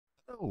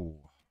go.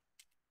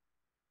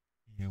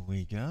 Here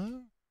we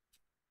go.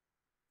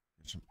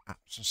 Get some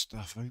apps and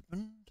stuff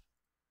opened.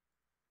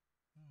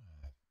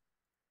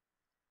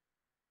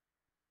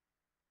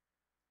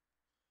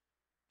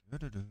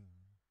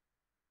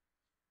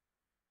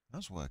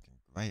 That's working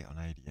great on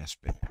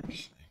ADSB,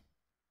 actually.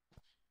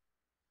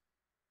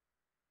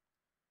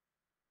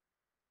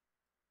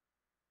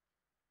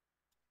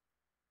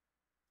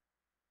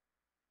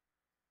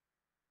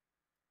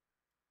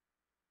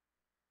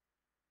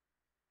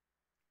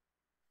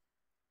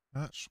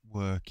 That's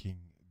working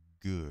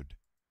good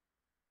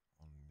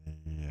on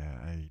the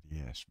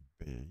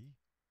ADSB.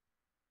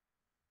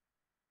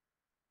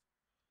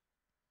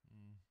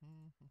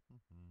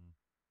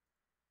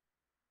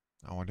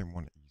 Oh, I didn't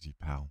want Easy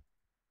Pal.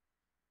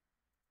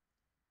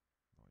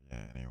 Not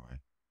yet, anyway. I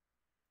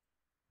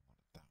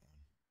wanted that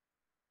one.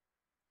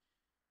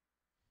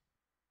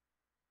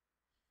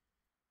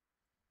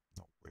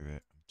 Not with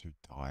it. I'm too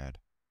tired.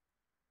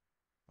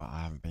 But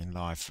I haven't been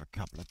live for a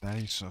couple of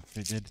days, so I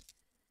figured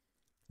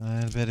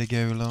I'd better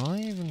go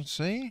live and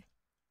see.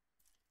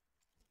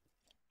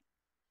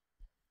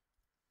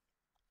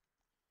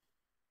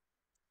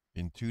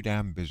 Been too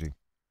damn busy.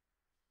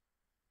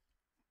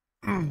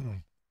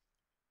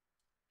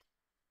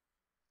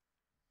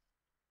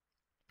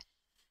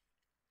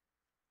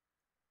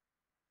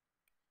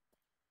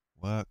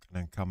 Work and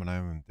then coming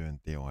home and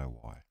doing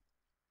DIY.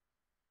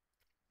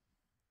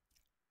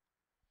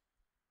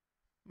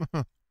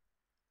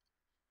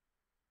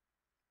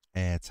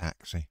 Air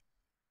taxi.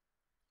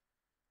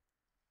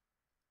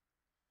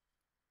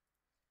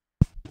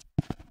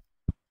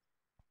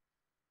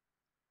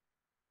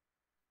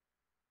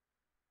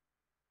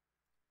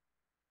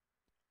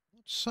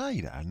 What's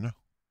say then?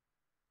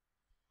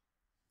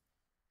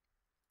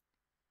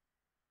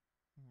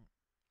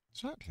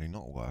 It's actually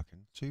not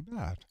working too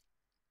bad.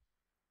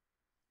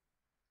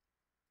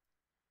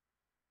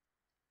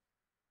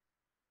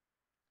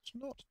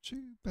 It's not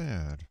too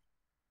bad.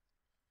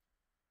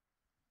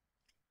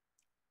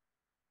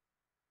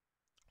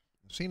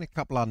 I've seen a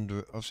couple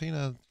hundred. I've seen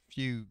a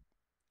few,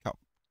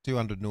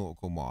 200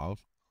 nautical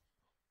miles.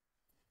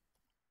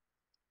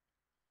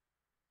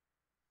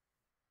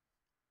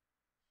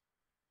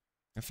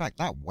 In fact,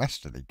 that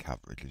westerly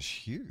coverage is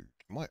huge.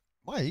 My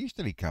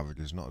easterly coverage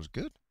is not as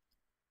good.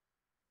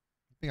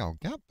 Big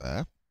old gap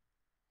there.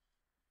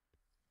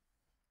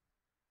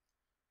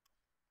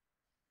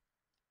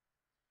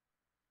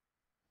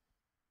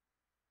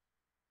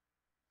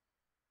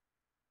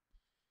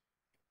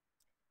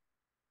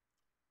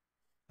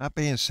 That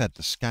being said,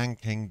 the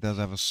skanking does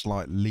have a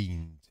slight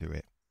lean to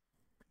it.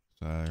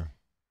 So,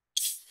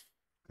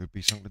 could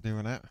be something to do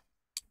with that.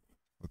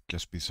 Could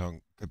just be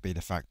something, could be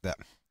the fact that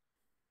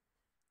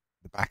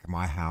the back of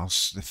my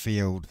house, the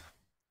field,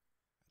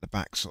 the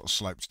back sort of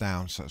slopes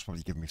down, so it's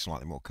probably giving me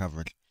slightly more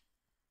coverage.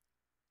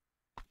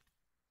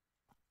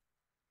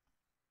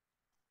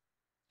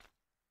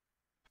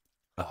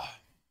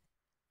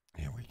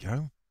 Here we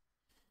go.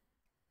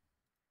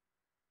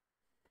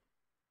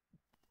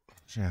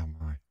 See how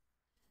my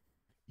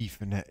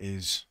Ethernet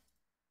is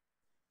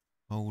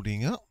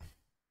holding up.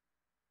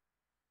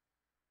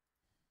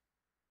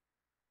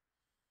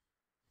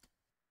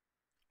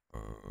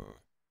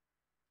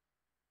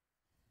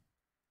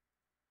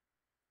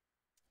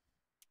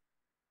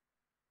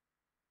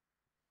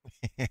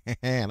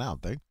 That'll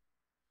do.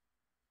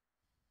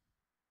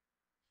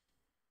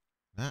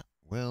 That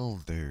will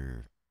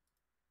do.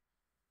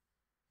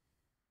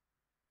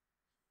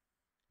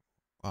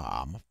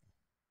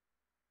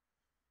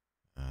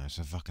 It's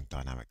a fucking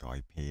dynamic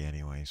IP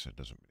anyway, so it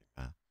doesn't really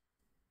matter.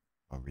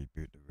 If I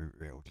reboot the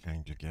router, it'll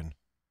change again.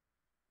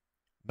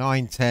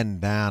 910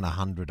 down,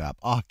 100 up.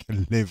 I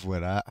can live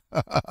with that.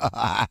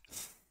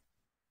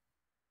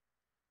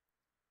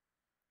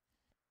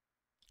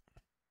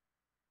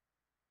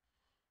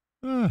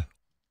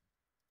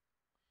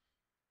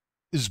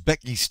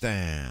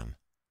 Uzbekistan.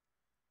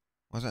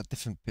 Why is that a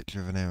different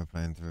picture of an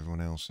aeroplane to everyone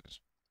else's?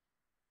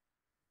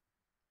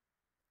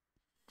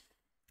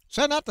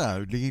 So that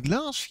though, the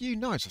last few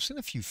nights I've seen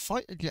a few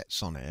fighter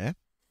jets on here.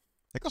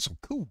 They got some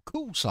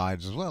cool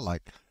sides as well.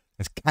 Like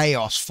there's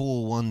Chaos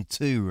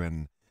 412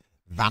 and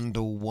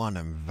Vandal 1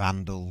 and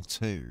Vandal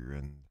 2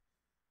 and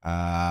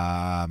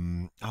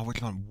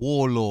which one?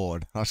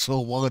 Warlord. I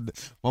saw one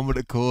with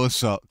the call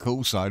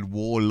sign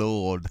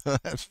Warlord.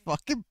 That's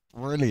fucking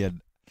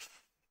brilliant.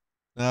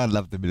 I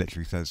love the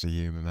military sense of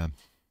humour, man.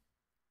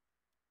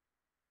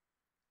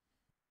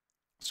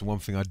 It's one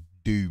thing I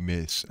do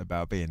miss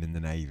about being in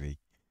the Navy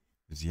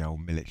is the old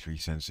military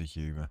sense of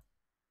humour.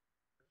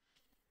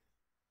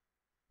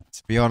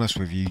 To be honest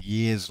with you,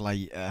 years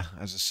later,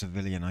 as a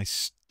civilian, I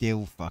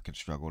still fucking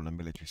struggle with the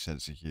military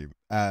sense of humour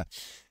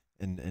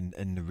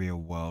in the real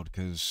world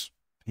because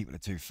people are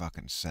too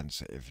fucking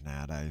sensitive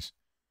nowadays,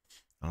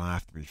 and I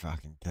have to be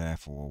fucking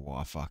careful of what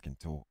I fucking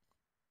talk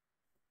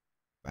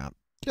about.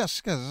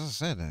 Just because, as I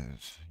said,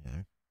 you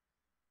know,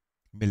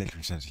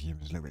 military sense of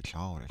humour is a little bit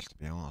childish. To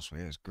be honest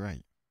with you, it's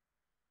great.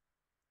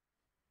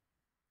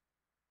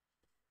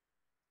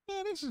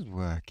 Yeah, it this is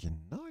working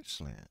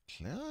nicely,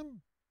 actually.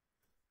 I'm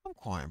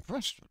quite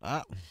impressed with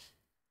that.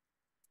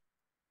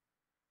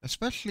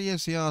 Especially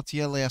as the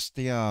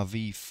RTL-SDR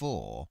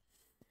V4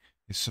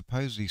 is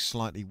supposedly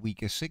slightly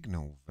weaker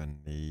signal than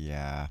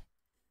the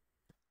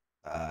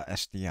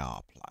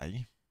SDR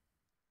play.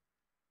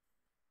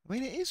 I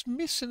mean, it is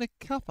missing a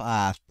couple.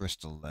 Ah, it's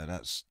Bristol though.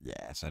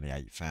 Yeah, it's only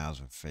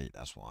 8,000 feet.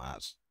 That's why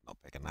that's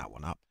not picking that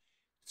one up.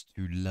 It's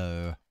too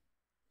low.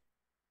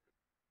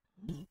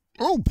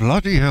 Oh,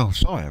 bloody hell.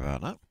 Sorry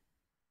about that.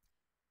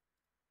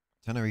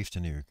 Tenerife to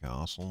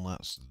Newcastle,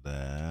 that's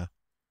there.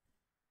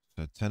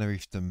 So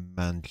Tenerife to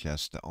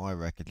Manchester, I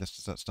reckon, just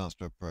as that starts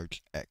to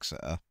approach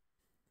Exeter,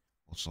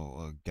 we'll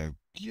sort of go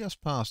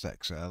just past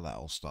Exeter,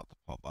 that'll start to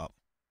pop up.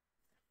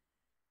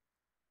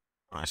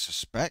 I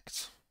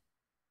suspect.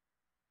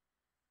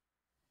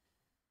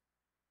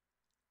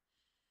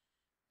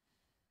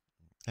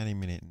 Any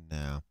minute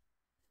now.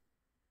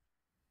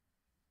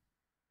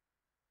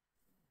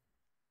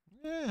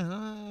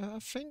 Yeah, I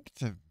think,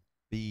 to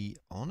be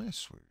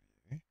honest with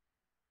you,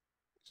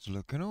 it's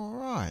looking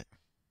alright.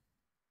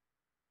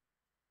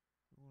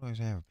 All those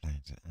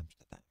aeroplanes at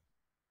Amsterdam.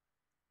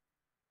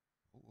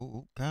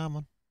 Oh, come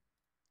on.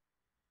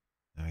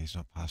 No, he's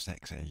not past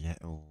Exeter yet.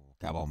 Oh,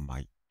 come on,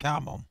 mate.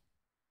 Come on.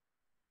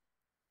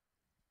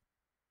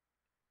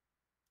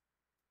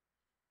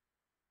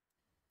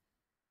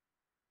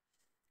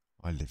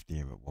 I lived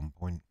here at one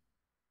point.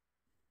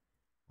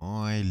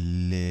 I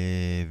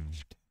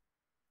lived.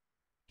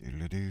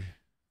 Doodle-doo.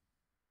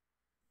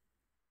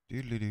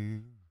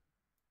 Doodle-doo.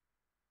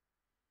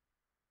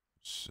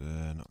 It's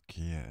not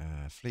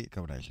Kia. Fleet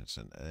Accommodation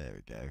Centre. There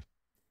we go.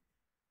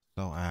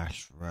 Salt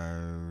Ash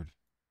Road.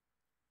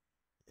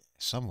 Yeah,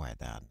 somewhere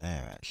down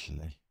there,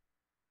 actually.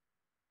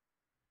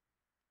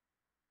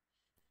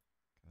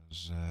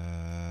 Because,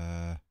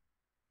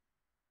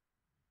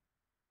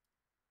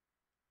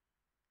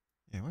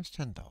 yeah, where's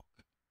Ten Dock?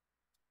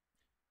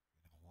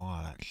 A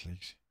while, actually.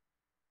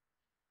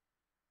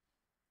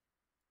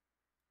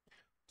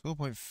 12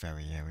 Point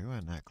Ferry, yeah, we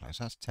weren't that close.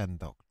 That's Ten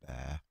Dock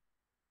there.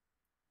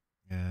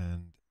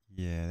 And,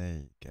 yeah, there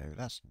you go.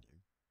 That's new.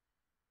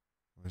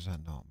 Or is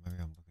that not?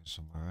 Maybe I'm looking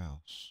somewhere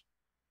else.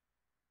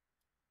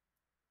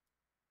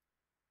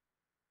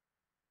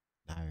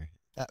 No,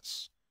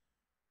 that's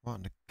right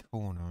in the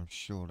corner, I'm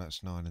sure.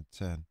 That's 9 and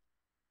 10.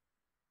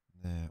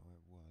 There it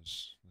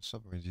was. The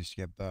submarines used to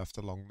get berthed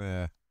along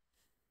there.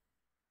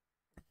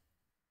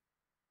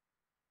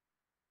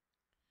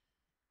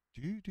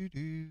 Do do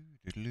do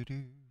do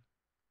do.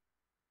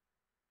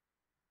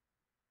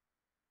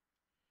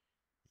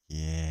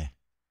 Yeah,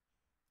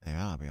 they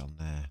are be on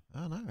there.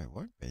 Oh no, it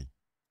won't be.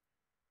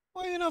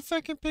 Why are you not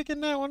fucking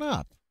picking that one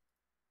up?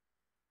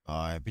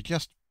 Oh, it'd be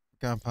just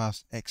going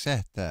past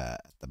Exeter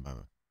at the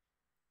moment.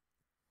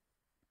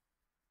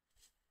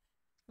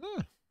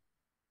 Ah,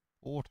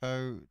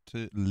 Porto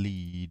to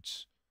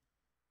Leeds.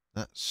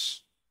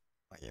 That's.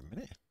 Wait a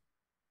minute.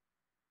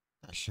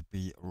 That should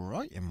be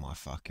right in my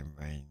fucking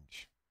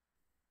range.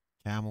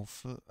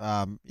 Camelfoot.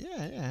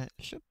 Yeah, it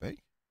should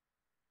be.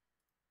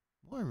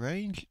 My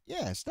range?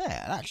 Yeah, it's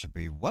there. That should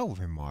be well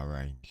within my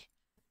range.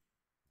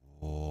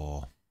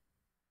 Oh.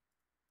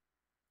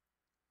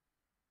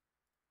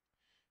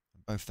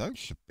 Both those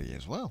should be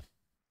as well.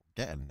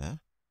 Getting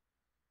there.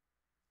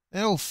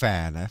 In all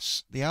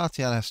fairness, the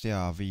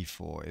RTL-SDR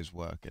V4 is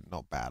working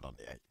not bad on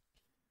the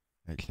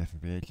HF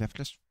and VHF.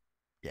 Just,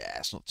 yeah,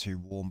 it's not too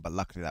warm, but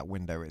luckily that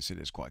window it's in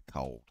is quite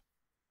cold.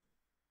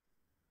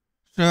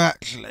 So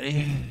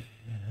actually,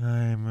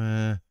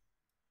 yeah,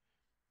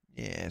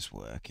 it's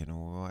working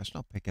alright. It's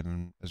not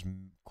picking as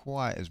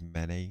quite as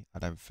many, I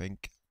don't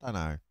think. I don't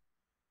know.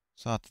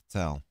 It's hard to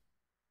tell.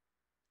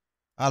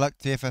 I look,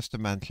 TFS to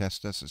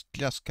Manchester, so it's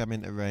just come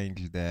into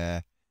range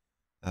there.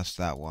 That's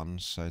that one.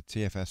 So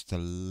TFS to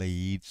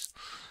Leeds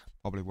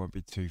probably won't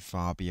be too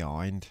far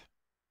behind.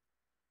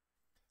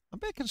 I'm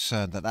a bit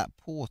concerned that that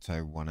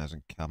Porto one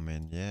hasn't come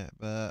in yet,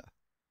 but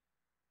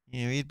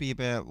you know, he'd be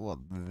about what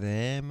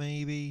there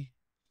maybe.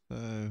 So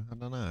I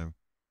don't know.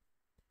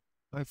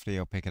 Hopefully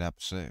he'll pick it up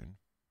soon.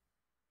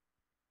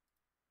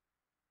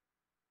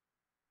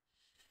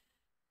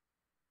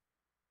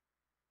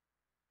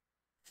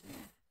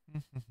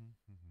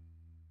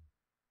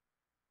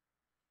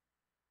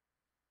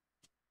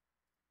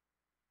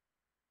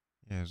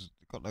 Yeah,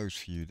 got those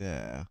few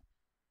there.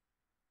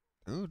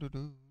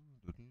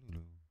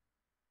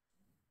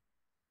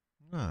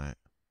 Right. I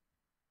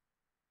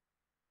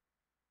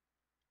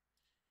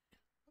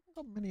haven't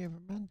got many over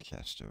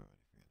Manchester or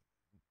anything.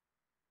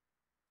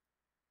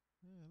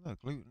 Yeah, look,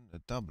 Luton to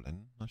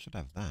Dublin. I should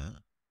have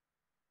that.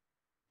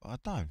 But I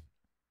don't.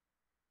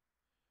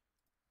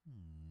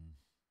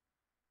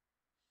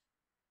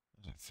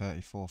 There's a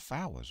 34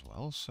 foul as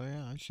well, so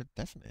yeah, I should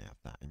definitely have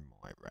that in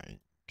my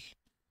range.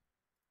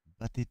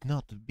 But it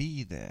not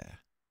be there.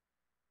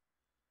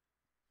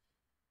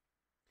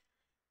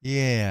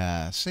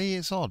 Yeah, see,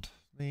 it's odd.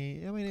 I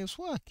mean, it's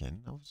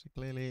working. Obviously,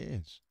 clearly it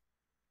is.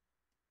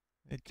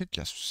 It could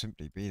just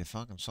simply be the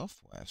fucking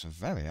software. It's a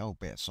very old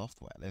bit of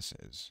software, this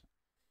is.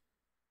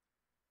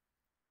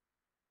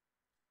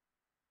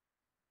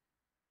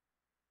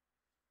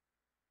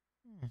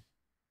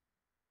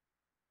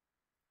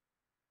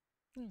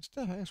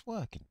 It's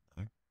working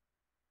though.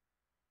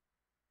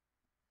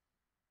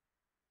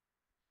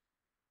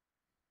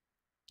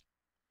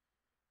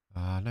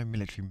 No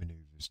military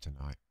manoeuvres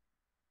tonight.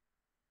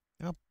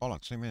 Oh,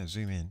 bollocks, zoom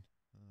in.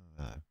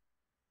 Oh, I'm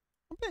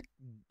a bit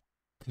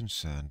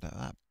concerned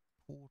that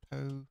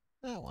Porto,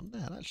 that one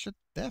there, that should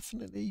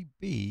definitely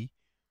be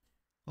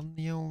on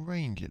the old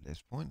range at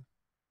this point.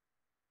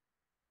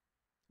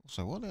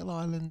 Also, what little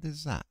island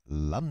is that?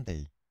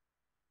 Lundy.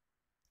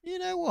 You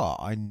know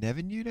what? I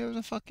never knew there was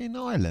a fucking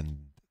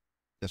island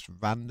just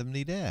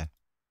randomly there.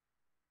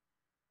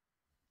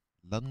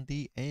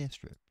 Lundy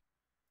Airstrip.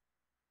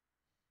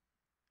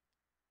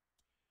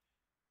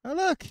 Oh,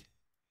 look. Is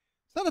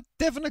that a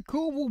Devon and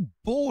Cornwall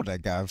border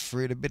going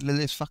through the middle of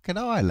this fucking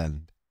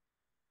island?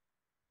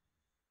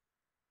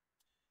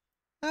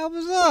 How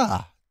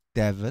bizarre.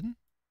 Devon.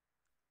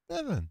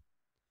 Devon.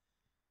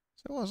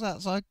 So what's that?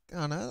 It's like,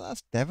 oh no,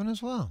 that's Devon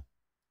as well.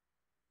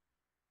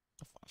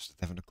 I thought it was the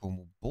Devon and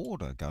Cornwall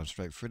border going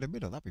straight through the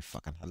middle. That'd be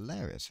fucking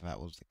hilarious if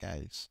that was the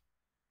case.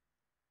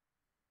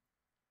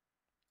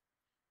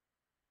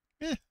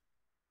 Yeah.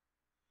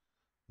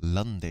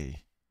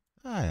 Lundy.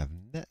 I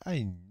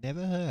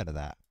never heard of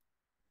that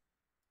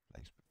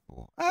place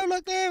before. Oh,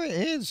 look, there it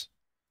is.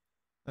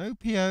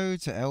 OPO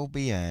to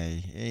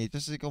LBA. Yeah,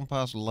 just as it gone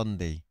past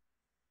Lundy.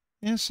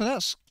 Yeah, so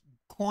that's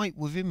quite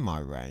within my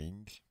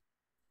range.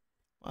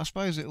 I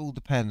suppose it all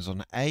depends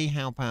on A,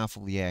 how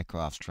powerful the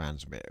aircraft's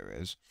transmitter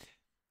is,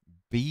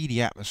 B,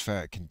 the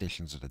atmospheric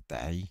conditions of the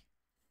day,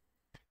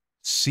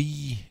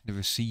 C, the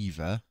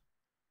receiver,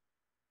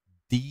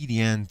 D,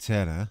 the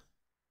antenna.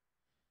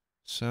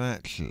 So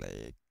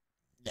actually,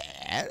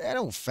 yeah, in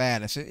all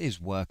fairness, it is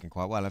working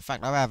quite well. In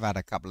fact, I have had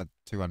a couple of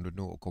 200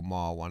 nautical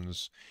mile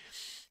ones,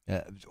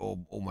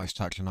 almost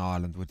touching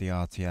Ireland with the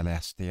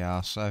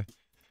RTL-SDR, so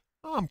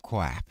I'm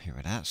quite happy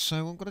with that.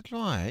 So I'm going to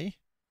try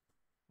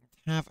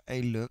have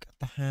a look at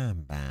the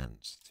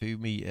handbands, 2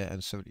 meter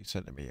and 70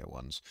 centimeter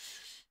ones.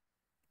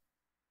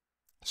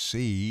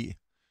 See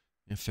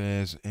if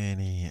there's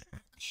any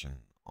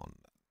action on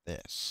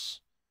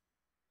this.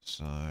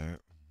 So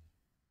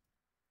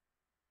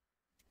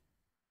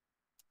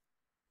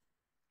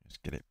let's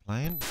get it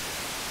playing. As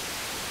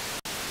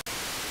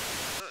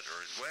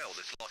well,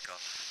 there's like a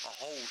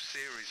whole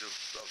series of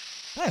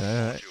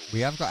We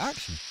have got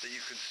action that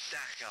you can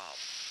stack up.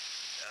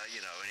 You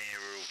know, an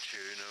aerial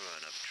tuner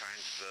and a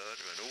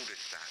transverter and all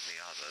this, that and the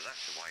other.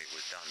 That's the way it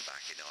was done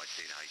back in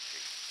 1980.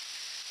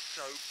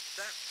 So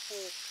that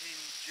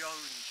 4-pin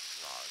Jones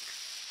plug,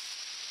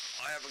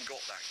 I haven't got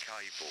that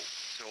cable.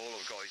 So all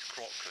I've got is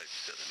croc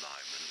clips at the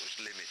moment,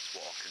 which limits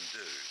what I can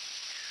do.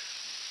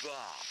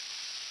 But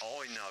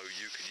I know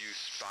you can use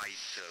spade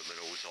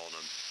terminals on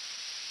them.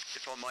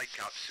 If I make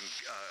up some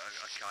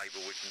a cable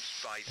with some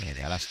spade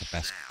connectors, yeah, that's the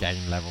best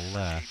gain level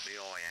there. Keep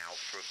my eye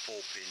out for a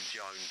 4-pin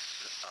Jones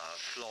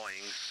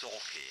flying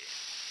socket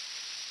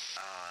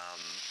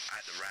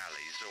at the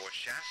rallies, or a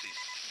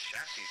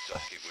chassis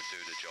socket would do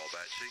the job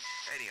actually.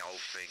 Any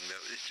old thing that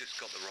it's just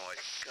got the right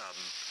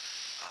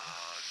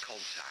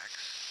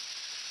contacts.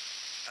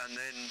 And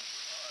then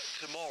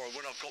tomorrow,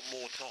 when I've got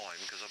more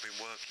time, because I've been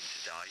working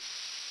today,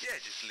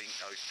 yeah, just link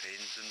those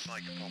pins and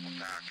make a proper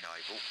power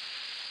cable.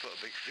 Put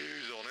a big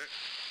fuse on it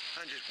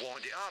and just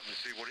wind it up and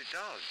see what it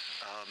does.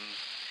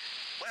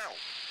 Well,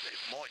 it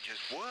might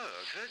just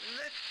work.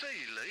 Let's see,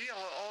 Lee.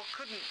 I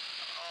couldn't.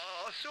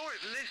 I saw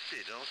it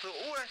listed and I thought,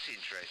 oh, that's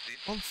interesting.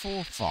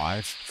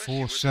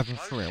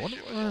 145473. I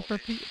wonder what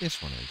repeat this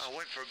one is. I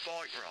went for a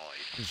bike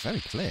ride. It's very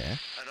clear.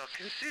 And I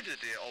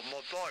considered it on my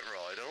bike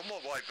ride. And on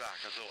my way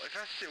back, I thought, if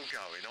that's still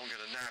going, I'm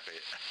going to nab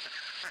it.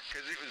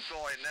 Because it was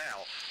flying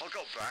now. I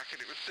got back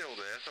and it was still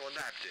there, so I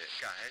nabbed it.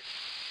 Go ahead.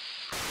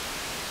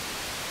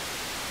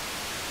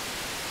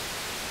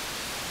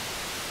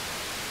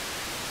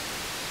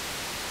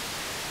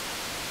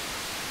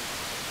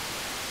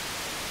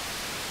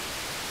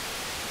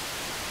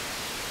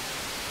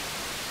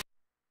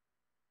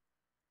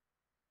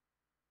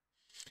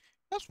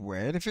 That's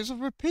weird. If it's a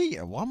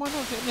repeater, why am I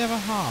not getting the other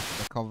half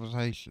of the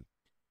conversation?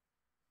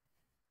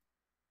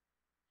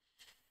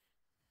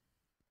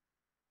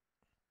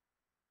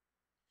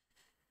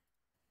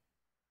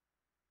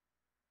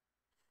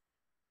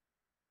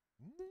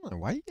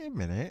 Wait a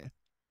minute.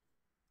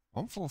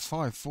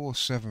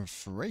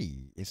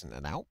 145473 isn't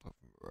an output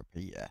from a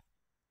repeater.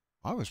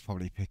 I was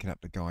probably picking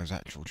up the guy's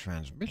actual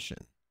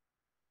transmission.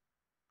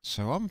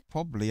 So I'm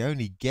probably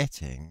only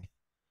getting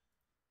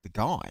the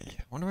guy.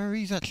 I wonder where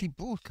he's actually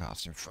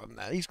broadcasting from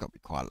now. He's got to be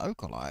quite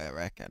local, I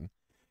reckon.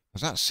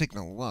 Because that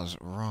signal was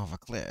rather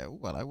clear. Oh,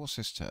 hello, what's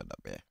this turned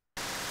up here?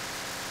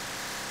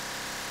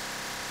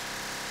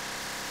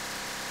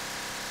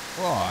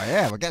 Oh,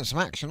 yeah, we're getting some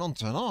action on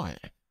tonight.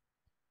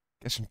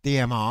 Get some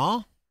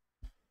DMR.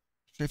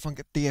 See if I can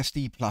get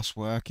DSD Plus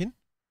working.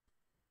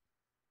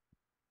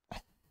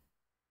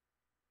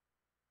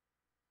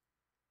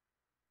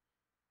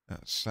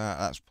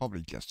 That's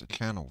probably just a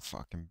channel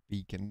fucking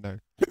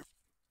beacon,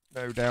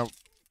 no doubt.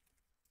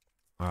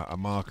 A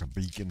marker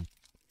beacon.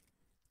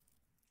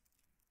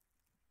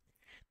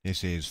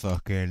 This is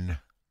fucking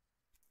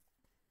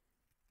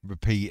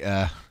repeat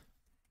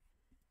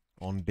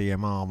on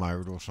DMR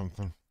mode or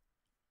something.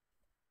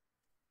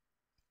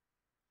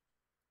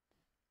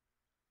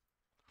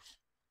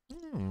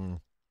 Hmm.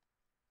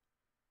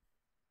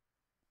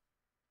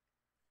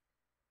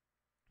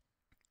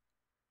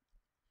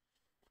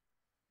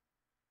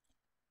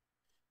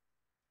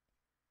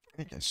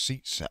 I need a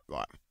seat set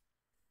right.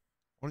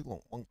 I only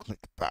want one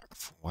click back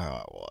from where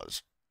I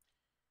was.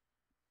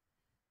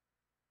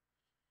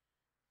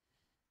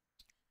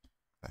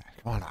 There,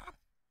 why not?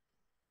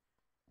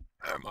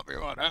 That might be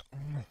right now.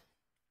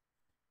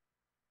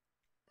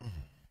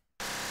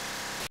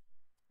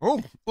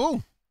 Oh,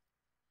 oh!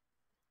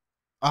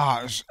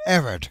 Ah, it's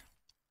errored.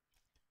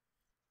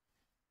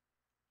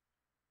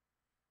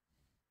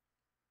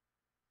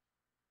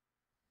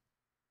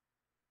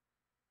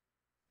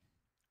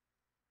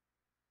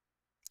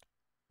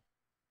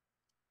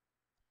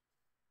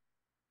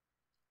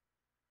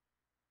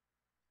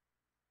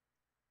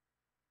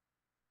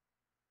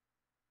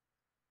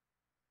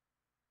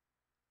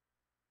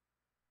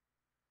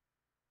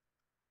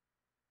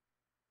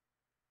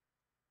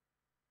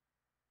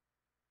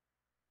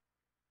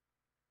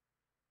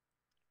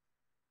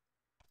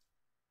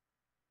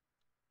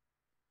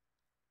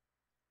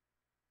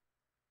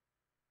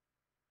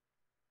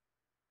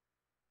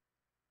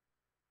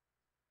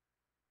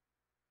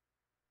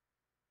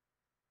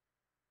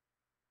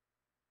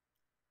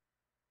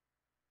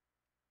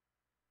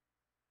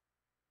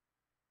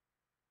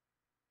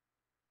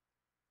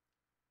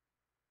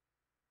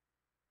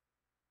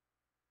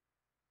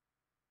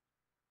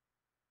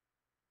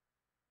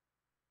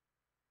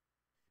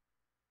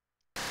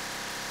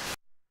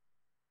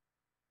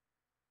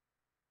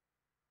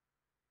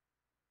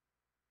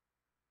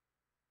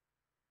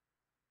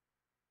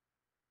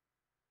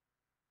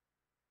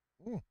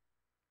 Oh,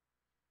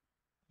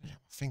 yeah,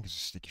 my fingers are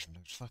sticky from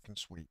those fucking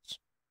sweets.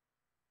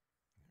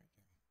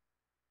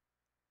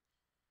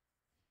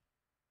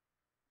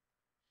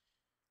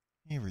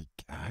 Here we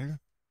go.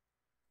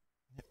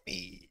 Let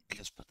me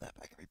just put that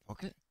back in my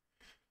pocket.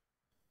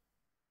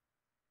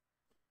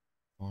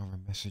 Fire a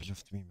message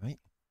off to me, mate.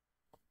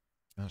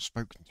 I've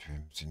spoken to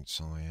him since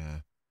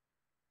I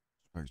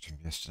spoke to him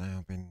yesterday.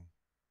 I've been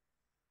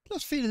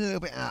just feeling a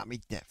little bit out of my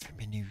depth in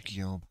my new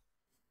job.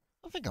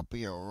 I think I'll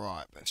be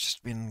alright, but it's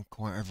just been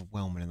quite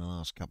overwhelming in the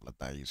last couple of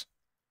days.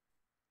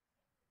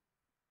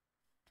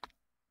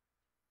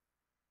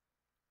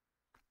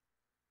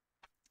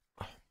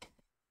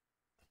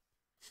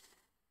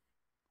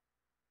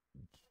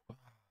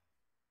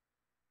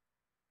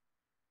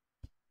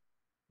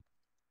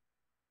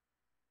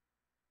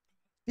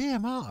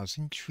 DMR is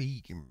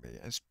intriguing me.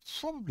 It's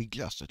probably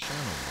just a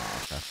channel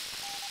marker.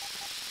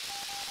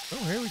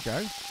 Oh, here we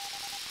go.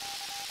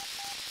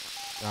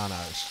 Oh no,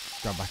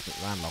 it's gone back to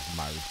landlocked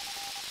mode.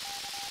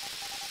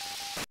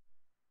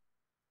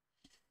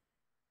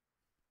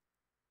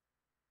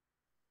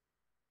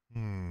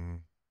 Hmm.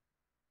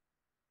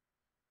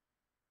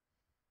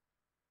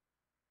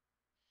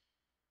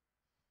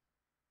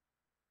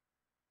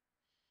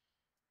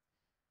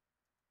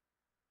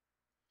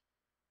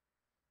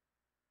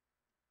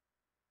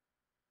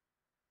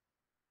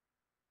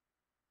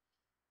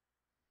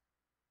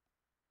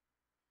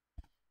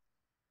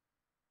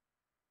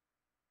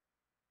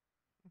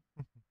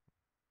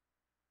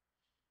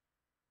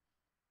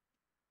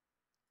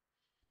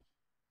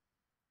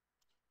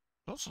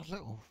 Lots of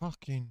little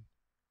fucking...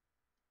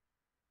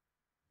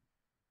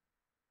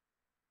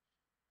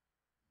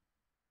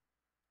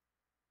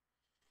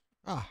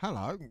 Ah,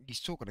 hello. He's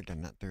talking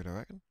again, that dude,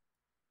 I reckon.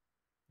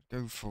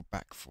 Go for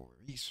back for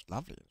it. He's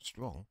lovely and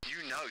strong.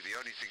 You know the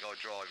only thing I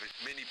drive is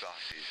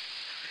minibuses.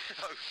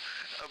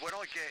 So when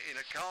I get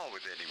in a car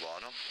with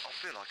anyone, I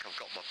feel like I've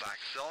got my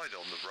backside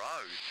on the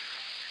road.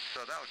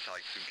 So that'll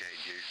take some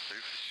getting used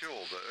to for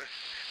sure, but it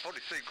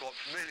probably seemed quite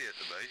familiar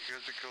to me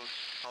because of course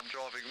I'm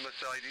driving a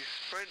Mercedes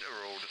Sprinter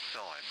all the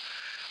time.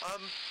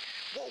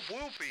 What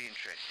will be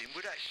interesting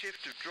with that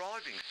shift of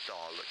driving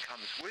style that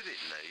comes with it,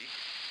 Lee,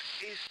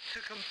 is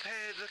to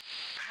compare the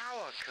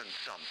power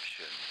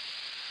consumption.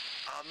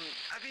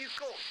 Have you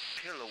got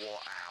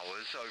kilowatt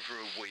hours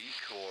over a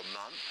week or a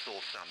month or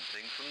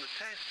something from the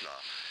Tesla?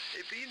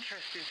 It'd be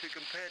interesting to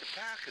compare the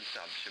power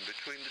consumption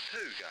between the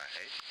two. Go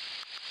ahead.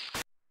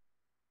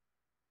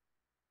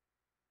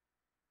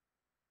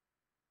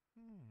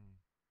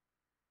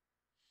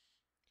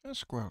 That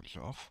squelch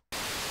off.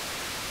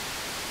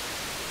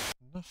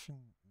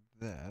 Nothing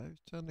there.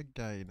 Turn the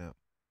gain up.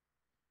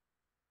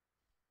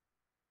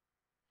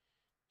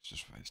 It's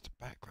just raised the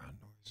background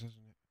noise, isn't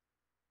it?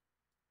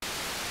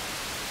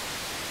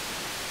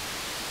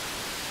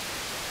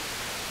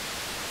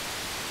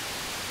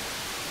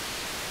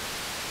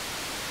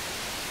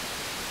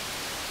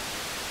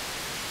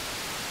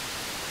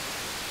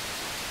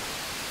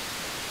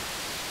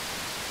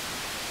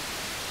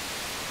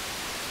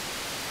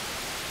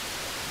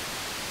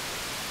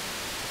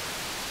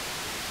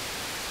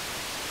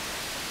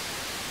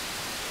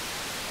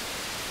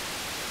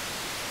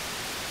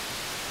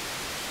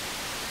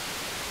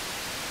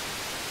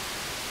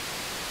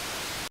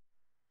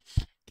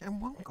 And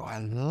one guy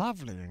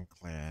lovely and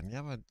clear, and the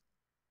other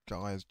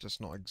guy is just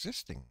not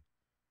existing.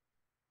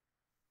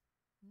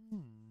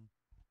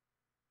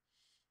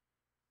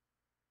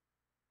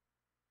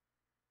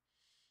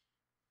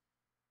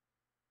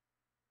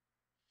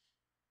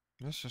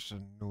 That's just a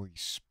noise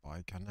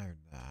spike, I know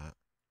that.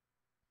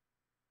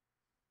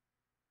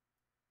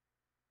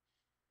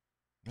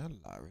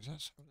 Hello, is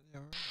that something the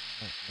other end?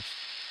 No, that's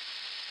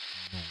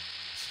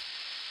noise.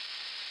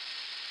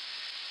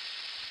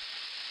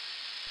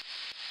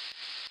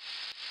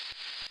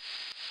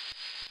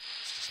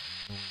 It's just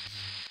noise.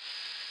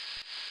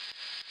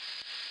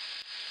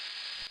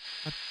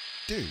 I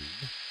do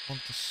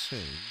want to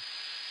see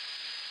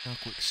how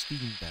quick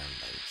Steam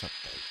downloads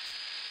updates.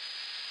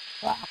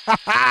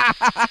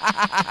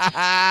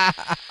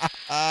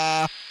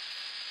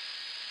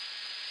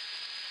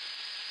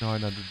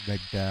 900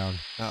 meg down.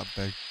 That'll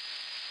do.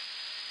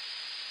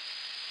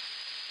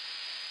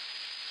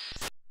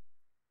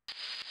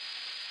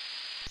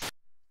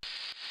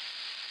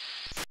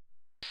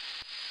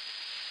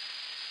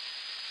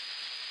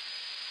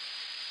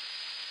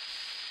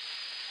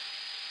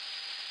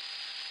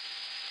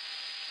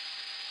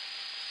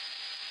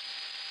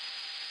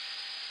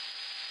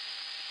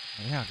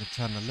 Yeah, I can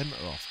turn the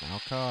limiter off now,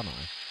 can't I?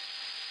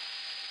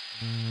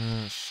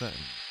 Settings.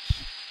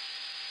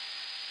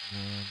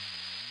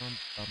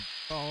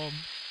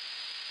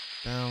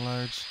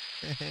 Downloads.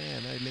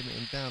 No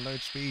limiting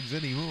download speeds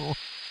anymore.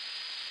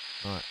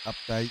 Right,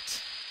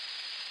 update.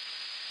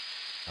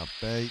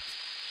 Update.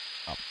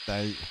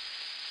 Update.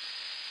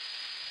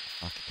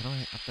 Fuck, can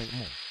I update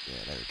them all?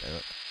 Yeah, there we go.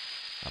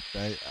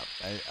 Update,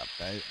 update,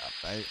 update,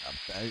 update,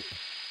 update.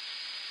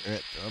 Do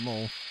it, do them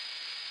all.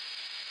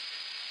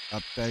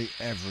 Update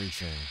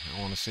everything. I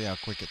want to see how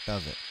quick it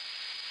does it.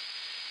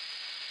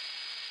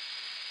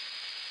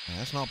 Yeah,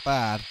 that's not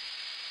bad.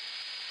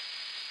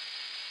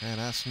 Yeah,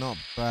 that's not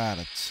bad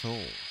at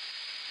all.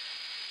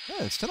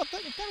 Yeah, it's still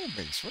updating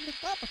downbeats. When did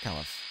that become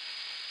a...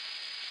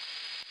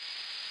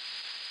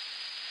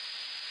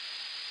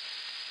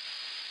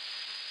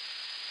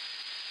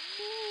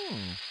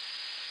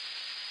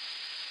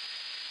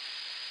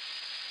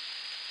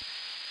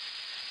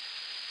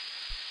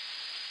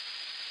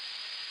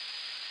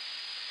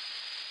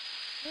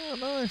 Oh,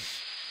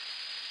 nice.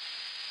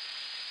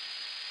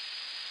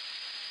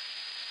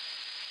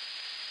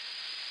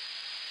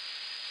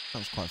 That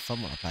was quite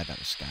fun when I played that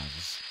with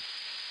Skaz.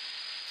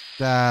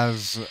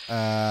 Skaz,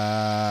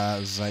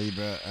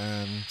 Zaber,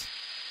 and...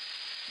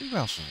 who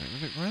else was it?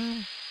 Was it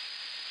Ram?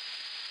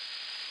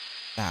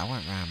 Nah, it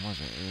wasn't Ram, was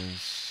it? It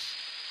was...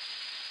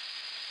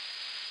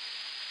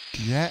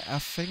 Jet, I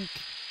think?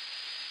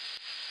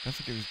 I don't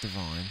think it was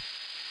Divine.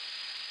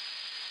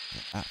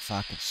 Yeah, that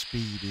fucking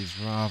speed is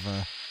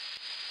rather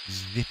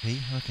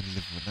zippy. I can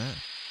live with that.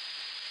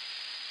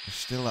 We're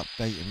still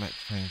updating Max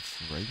Payne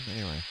 3.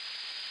 Anyway.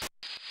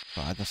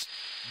 But I just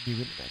new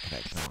internet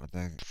connection. I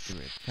wanted to give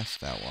it a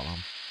test out while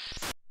I'm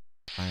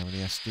playing with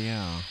the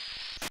SDR.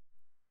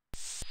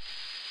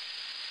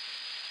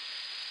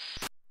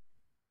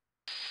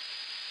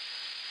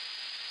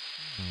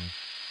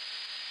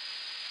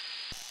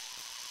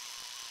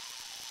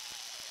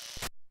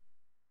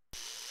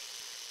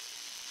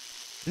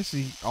 This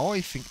is,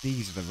 I think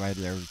these are the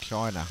Radio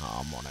China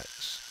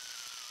harmonics.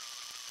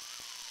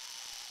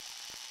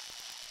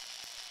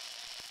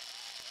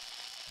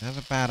 It has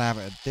a bad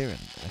habit of doing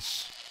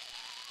this.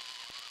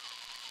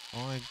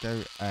 I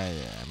go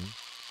AM.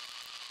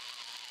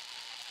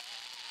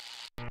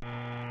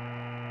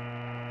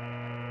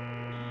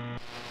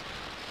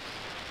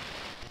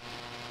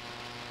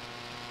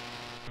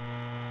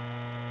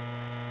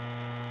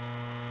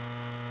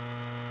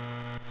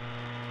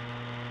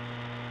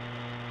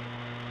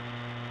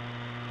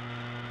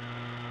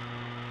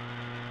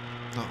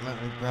 Not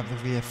let me grab the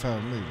VFO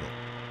and move it.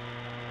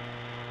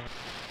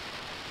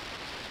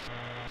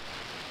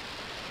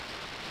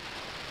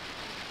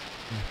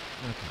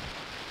 Okay.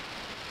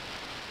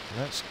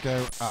 Let's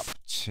go up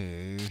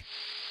to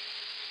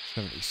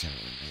 77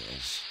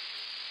 meters.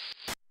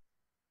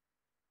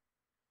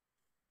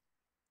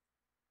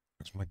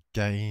 That's my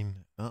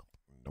gain up.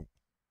 Nope.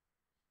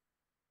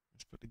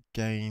 Let's put the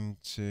gain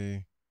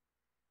to...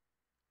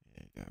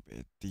 yeah, got a bit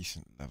of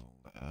decent level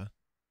there.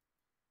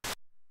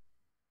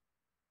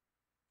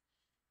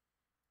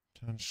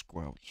 Turn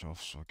squelch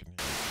off so I can hear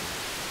it.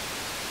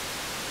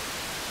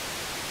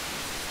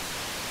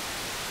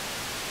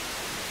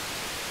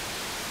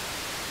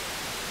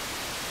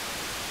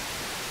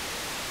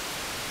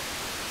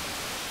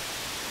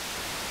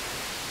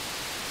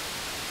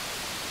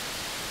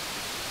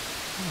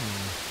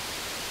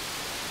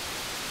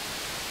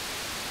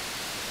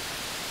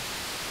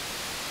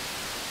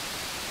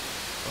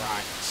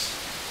 Right.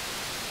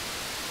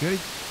 The only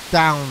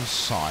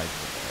downside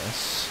with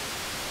this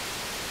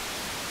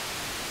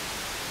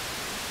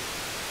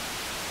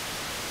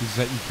is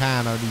that you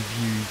can only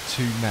view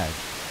 2 meg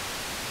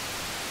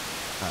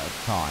at a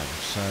time,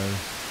 so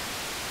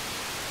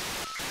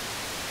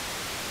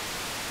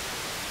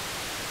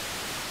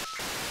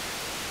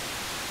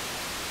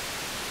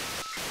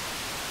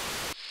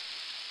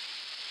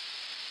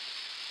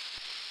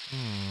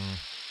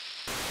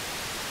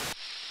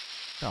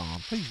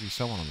Oh, please be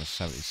someone on the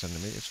 70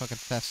 centimetres so I can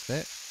test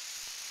it.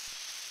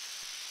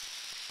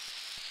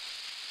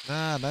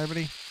 Nah,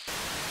 nobody.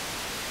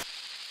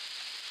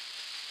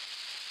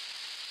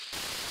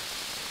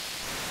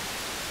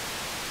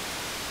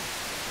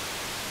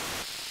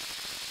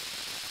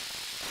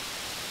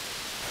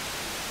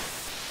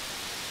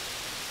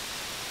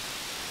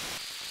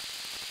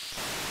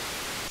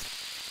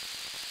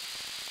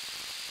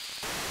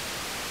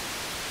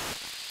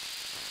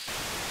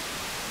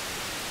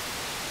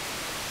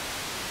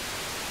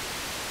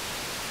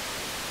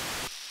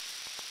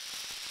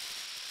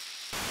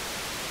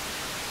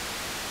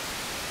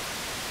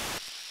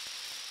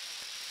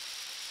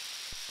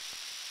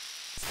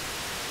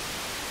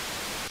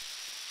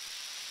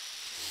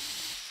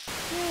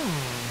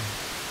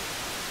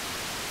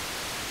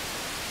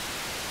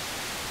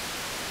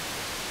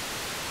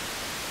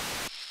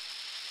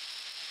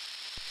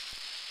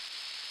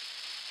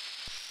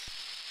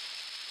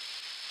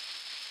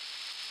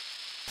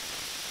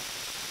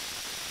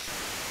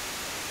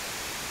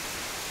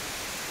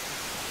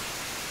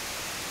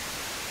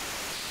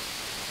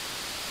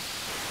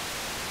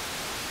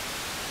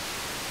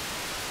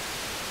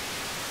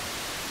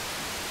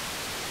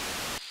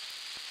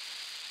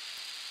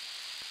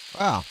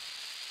 Wow.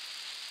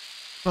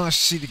 Nice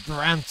to see the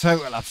grand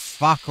total of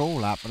fuck all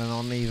happening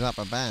on these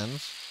upper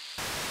bands.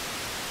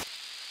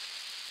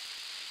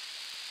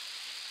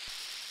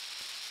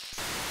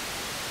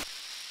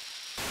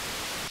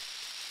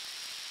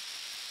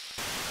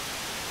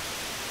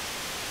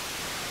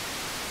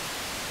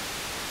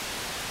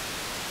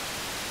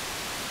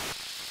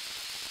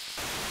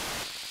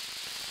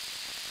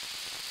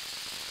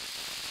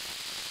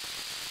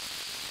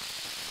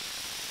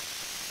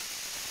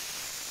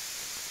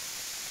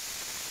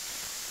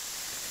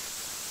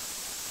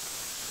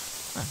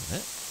 That's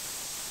it.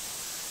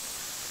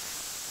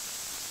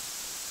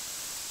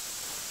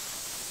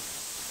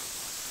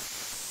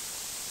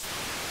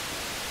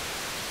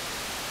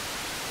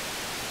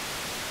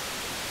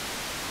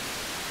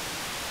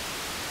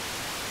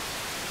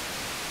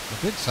 I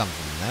did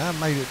something there,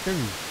 made it do.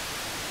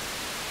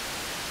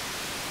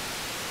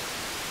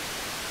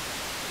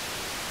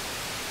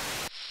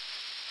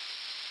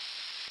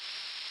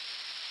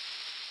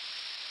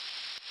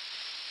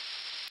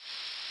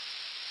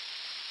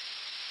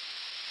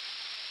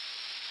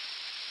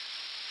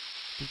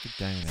 Did the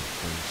gain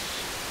increase?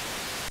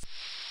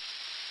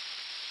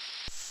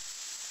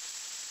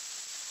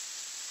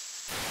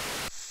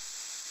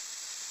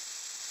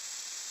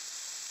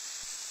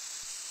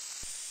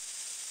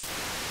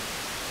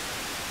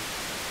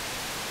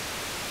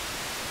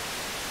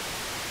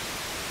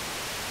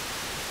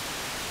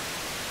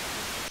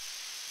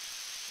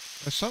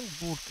 There's some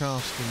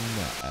broadcasting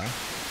there.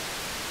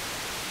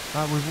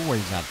 We've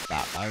always had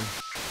that though.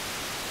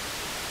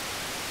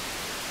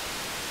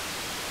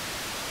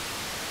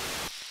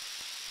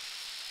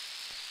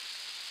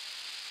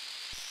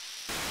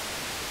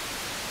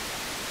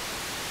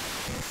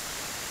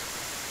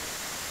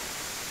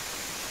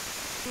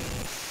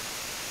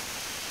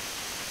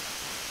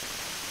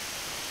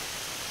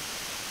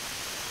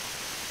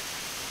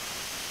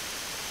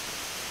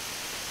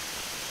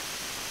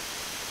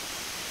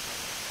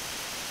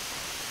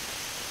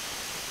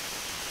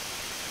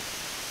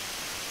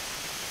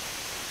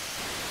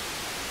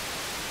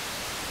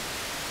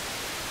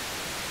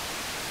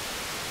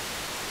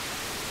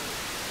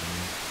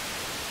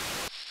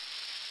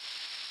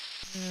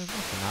 Yeah, there's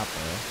nothing out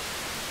there.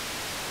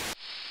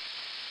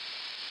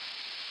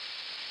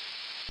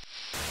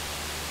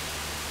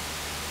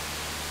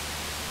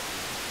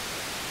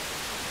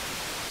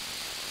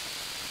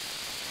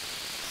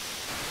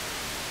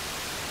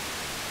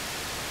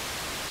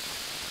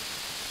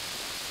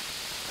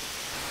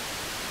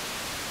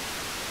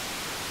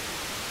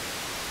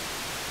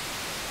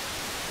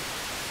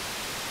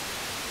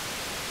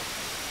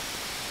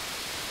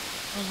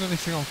 There's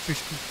anything on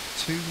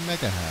 52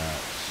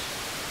 megahertz.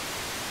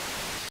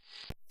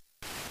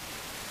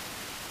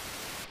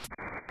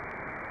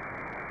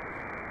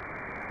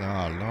 There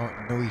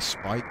are noise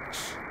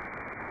spikes.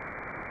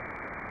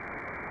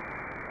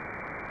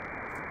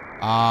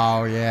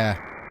 Oh, yeah.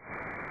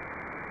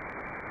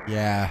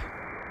 Yeah.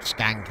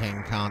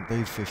 Skanking can't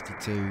do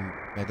 52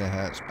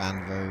 megahertz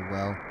band very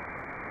well.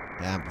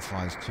 It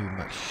amplifies too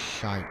much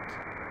shite.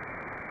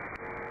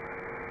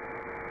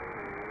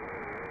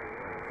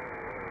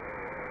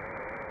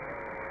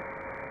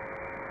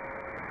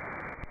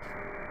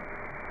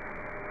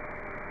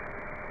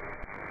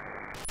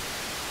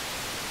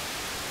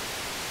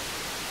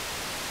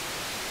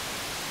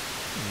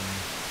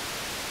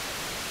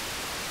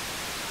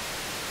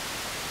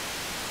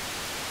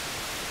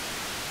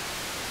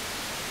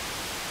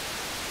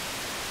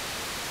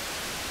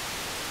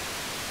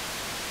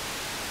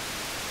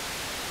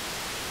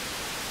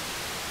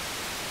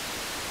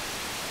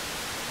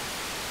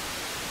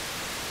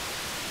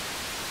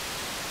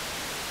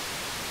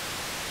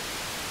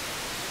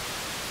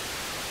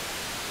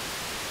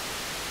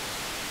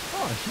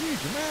 Oh, a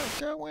huge amount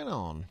going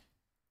on.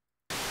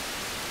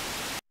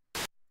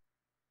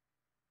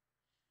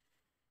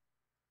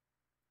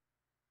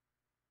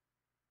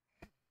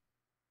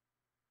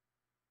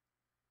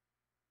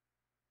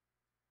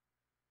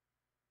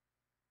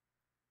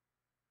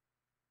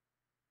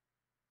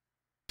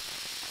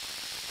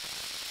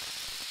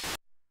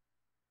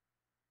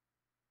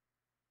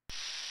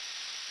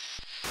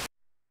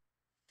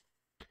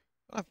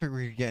 I don't think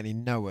we could get any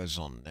Noahs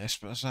on this,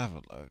 but let's have a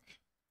look.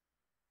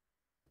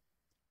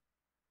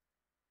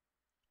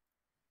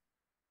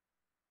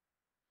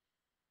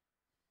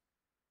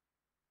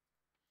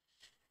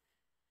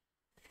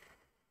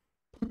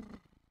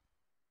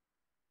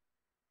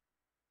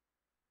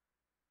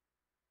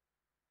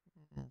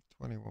 Mm,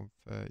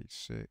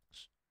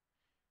 2136.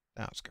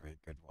 That's going to be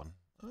a good one.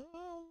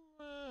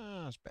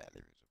 That's barely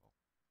visible.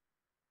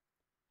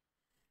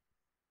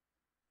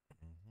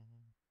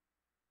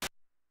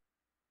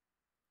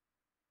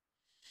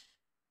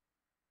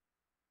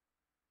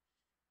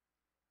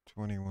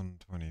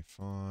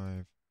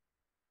 2125.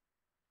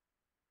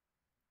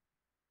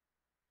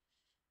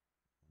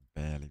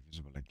 Barely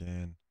visible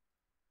again.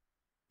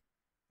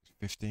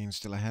 15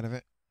 still ahead of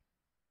it.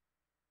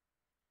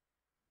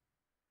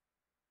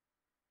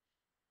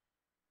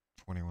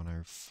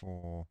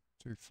 2104.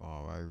 Too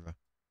far over.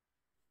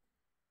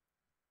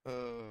 I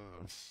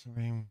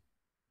mean,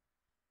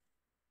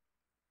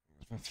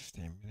 it's about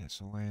 15 minutes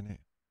away, isn't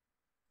it?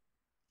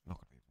 Not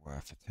going to be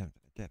worth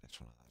attempting to get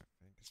this one, I don't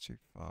think. It's too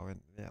far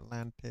into the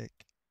Atlantic.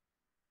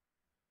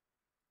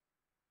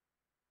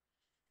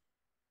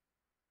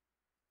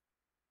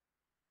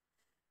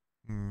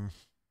 Hmm.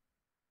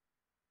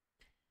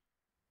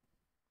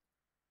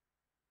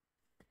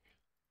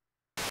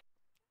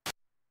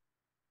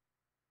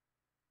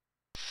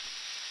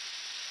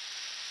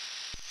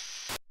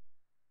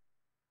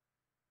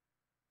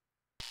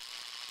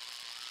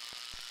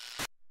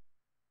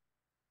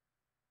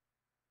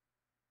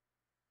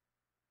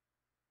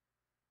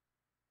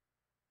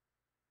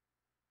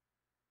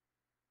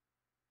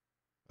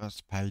 That's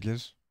the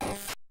pages.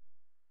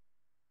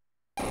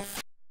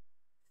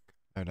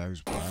 No,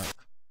 those work.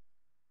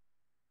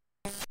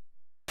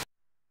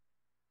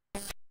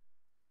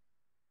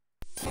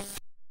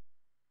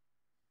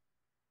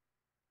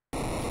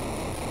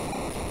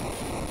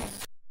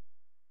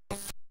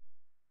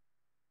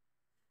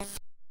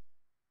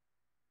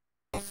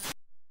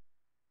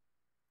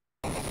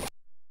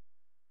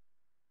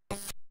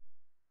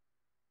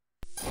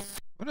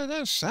 Well, they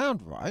don't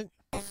sound right.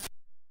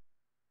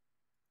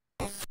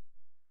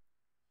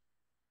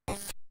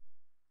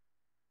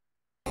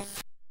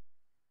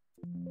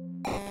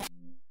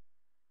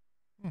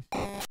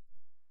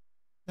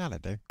 Now they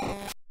do.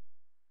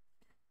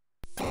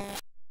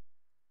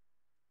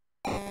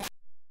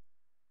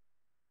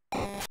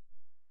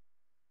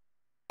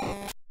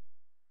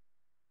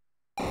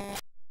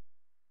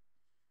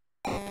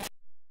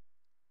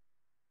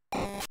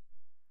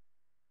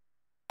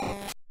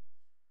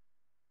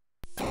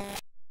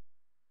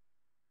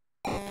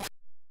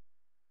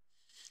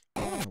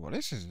 Oh, well,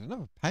 this is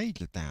another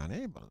page down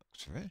here by the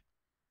looks of it.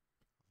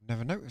 I've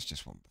never noticed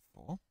this one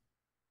before.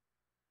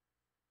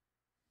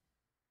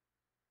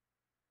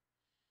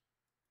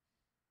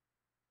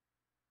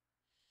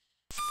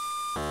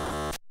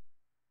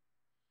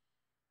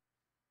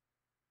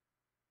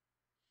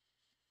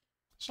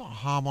 It's not a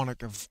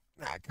harmonic of...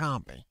 Nah, it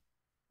can't be.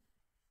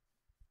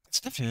 It's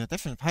definitely a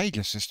different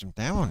pager system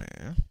down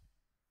here.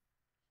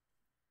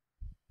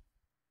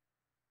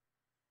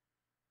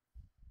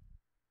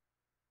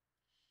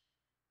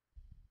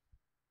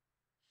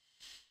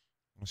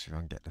 Let's see if I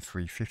can get the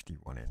 350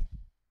 one in.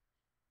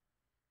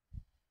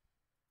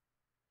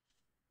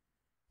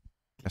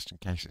 Just in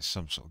case it's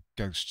some sort of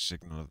ghost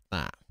signal of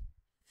that.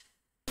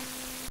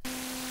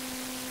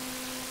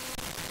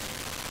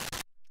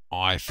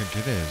 I think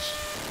it is.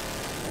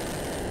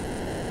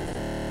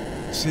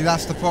 See,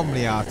 that's the problem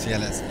with the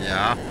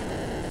RTL-SDR.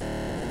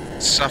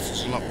 It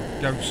suffers a lot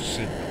with ghost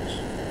signals.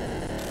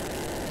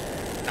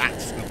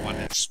 That's the one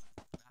that's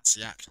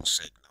the actual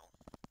signal.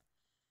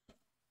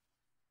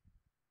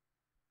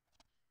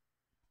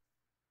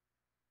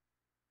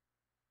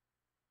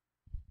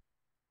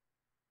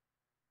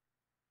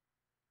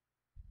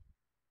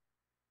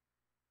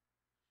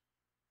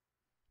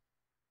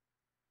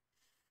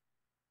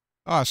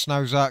 Oh,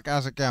 Snowzark,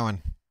 how's it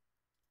going?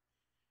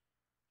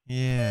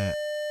 Yeah.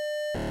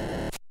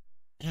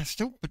 Yeah,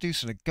 still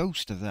producing a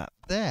ghost of that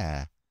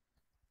there.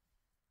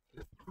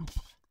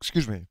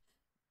 Excuse me.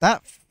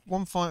 That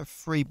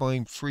 153 by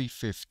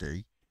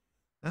 350,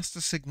 that's the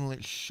signal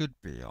it should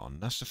be on.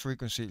 That's the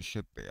frequency it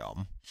should be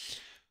on.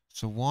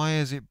 So why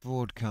is it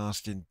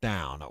broadcasting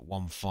down at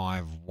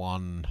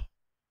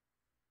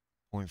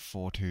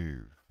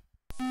 151.42?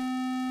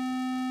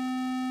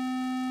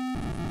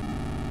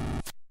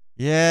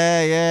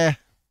 Yeah.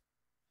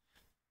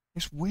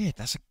 It's weird.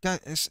 That's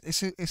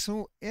it's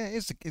all yeah.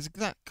 It's an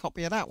exact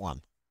copy of that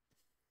one.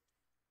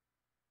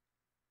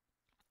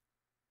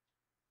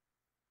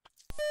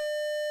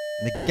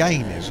 And the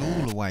gain is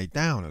all the way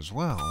down as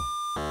well.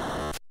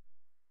 In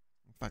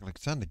fact, I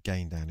could turn the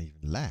gain down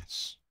even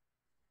less.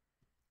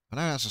 I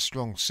know that's a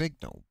strong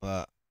signal,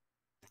 but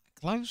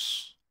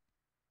close.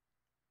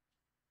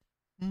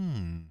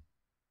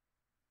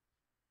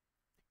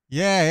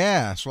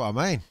 Yeah. That's what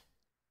I mean.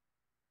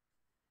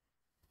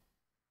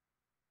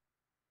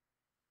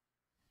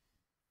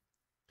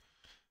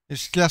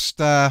 It's just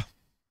yeah.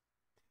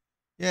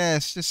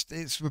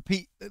 It's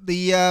repeat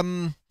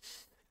the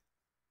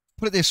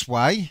put it this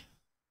way.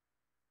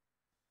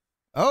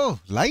 Oh,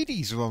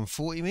 ladies are on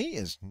 40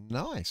 meters.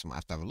 Nice. I might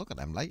have to have a look at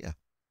them later.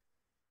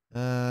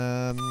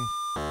 Give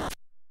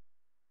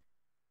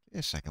me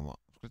a second. What?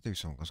 I was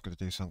going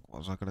to do something. What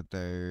was I going to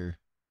do?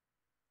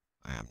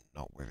 I am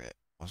not with it.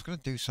 I was going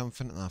to do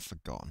something and I've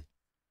forgotten.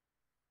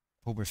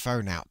 Pull my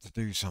phone out to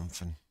do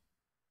something.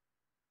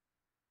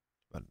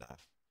 But no.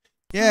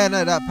 Yeah,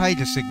 no, that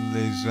pager signal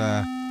is,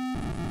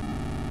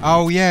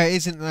 oh, yeah, it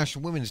is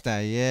International Women's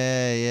Day.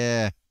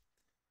 Yeah.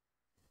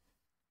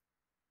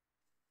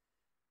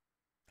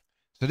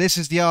 So this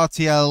is the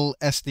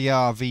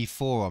RTL-SDR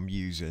V4 I'm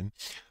using.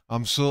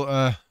 I'm sort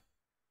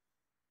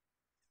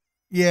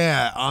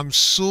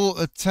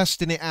of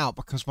testing it out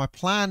because my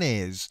plan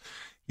is,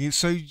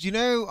 so you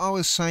know, I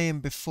was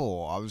saying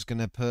before I was going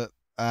to put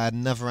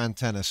another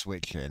antenna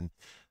switch in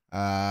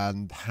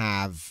and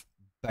have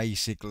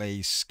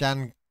basically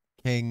Scan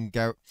King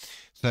go.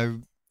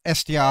 So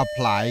SDR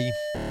play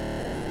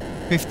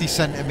 50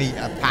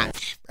 centimeter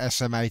patch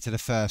SMA to the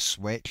first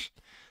switch,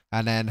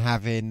 and then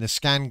having the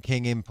Scan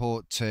King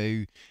import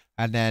 2,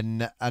 and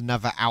then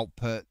another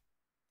output,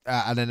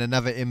 and then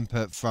another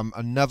input from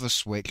another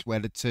switch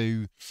where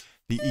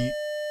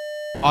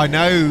I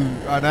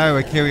know,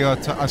 Akira,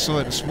 I saw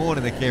it this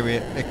morning,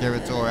 Akira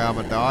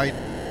Toriyama died.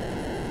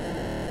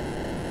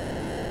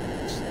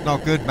 It's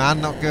not good, man,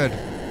 not good.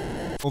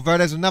 Although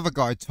there's another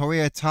guy,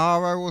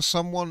 Toriotaro or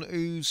someone,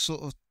 who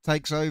sort of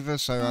takes over,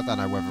 so I don't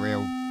know whether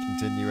he'll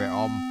continue it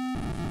on.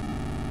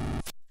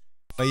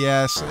 But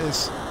yeah,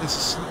 it's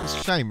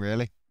a shame,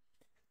 really.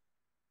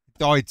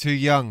 Died too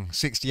young,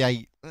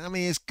 68. I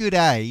mean, it's good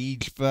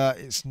age, but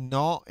it's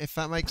not, if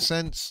that makes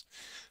sense.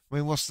 I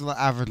mean, what's the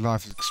average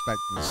life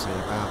expectancy?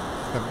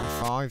 About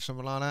 75,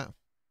 something like that?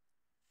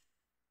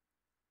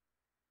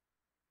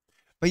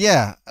 But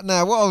yeah,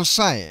 now what I was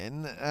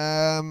saying,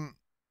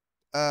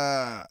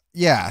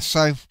 yeah,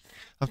 so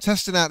I'm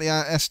testing out the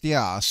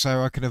SDR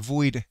so I can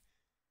avoid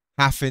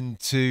having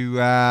to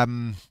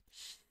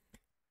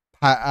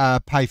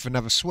pay for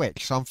another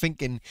switch. So I'm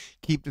thinking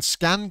keep the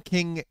Scan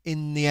King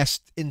in the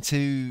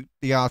into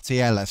the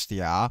RTL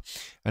SDR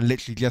and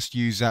literally just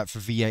use that for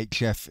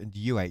VHF and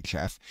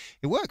UHF.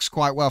 It works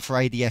quite well for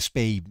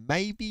ADSB,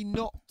 maybe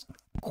not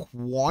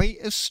quite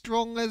as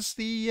strong as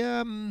the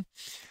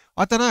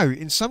I don't know,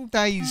 in some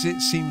days it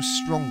seems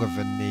stronger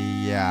than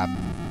the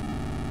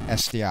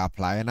SDR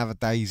play, and other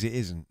days it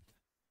isn't.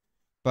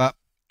 But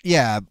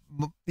yeah,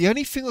 the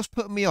only thing that's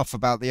putting me off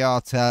about the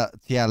RTL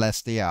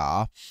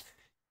SDR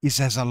is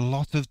there's a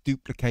lot of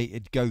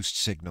duplicated ghost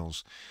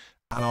signals,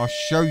 and I'll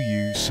show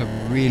you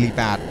some really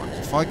bad ones.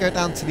 If I go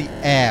down to the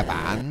air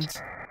band,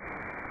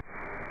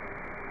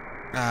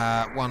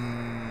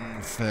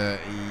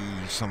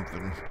 130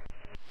 something,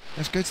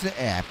 let's go to the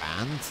air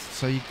band.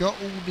 So you've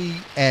got all the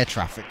air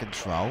traffic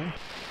control.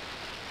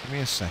 Give me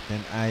a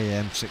second.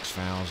 AM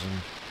 6000.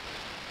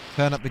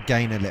 Turn up the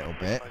gain a little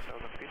bit.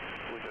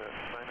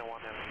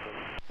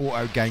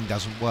 Auto gain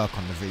doesn't work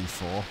on the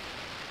V4.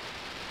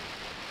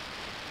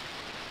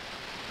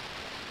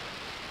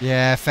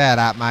 Yeah, fair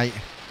that, mate.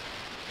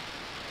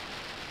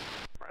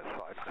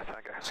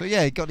 So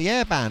yeah, you got the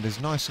airband is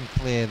nice and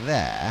clear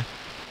there.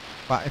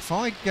 But if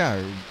I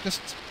go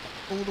just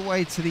all the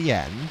way to the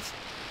end,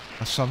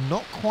 so I'm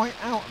not quite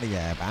out of the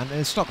airband, and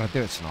it's not going to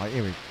do it tonight.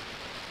 Here we go.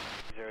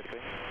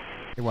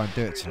 It won't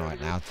do it tonight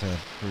now to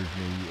prove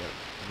me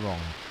wrong.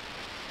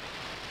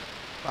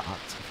 But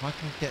if I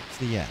can get to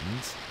the end,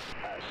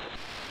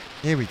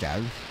 here we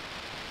go.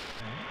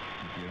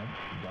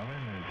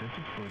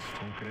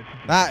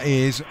 That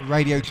is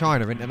Radio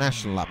China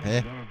International up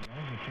here.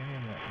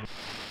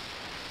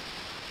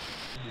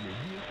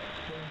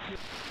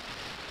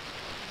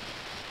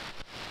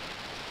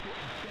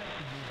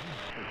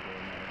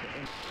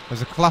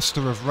 There's a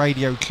cluster of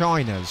Radio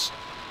Chinas.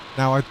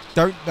 Now I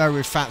don't know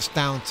if that's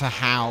down to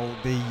how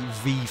the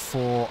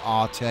V4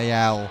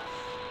 RTL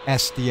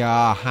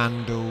SDR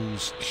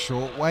handles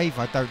shortwave.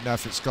 I don't know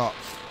if it's got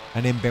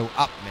an inbuilt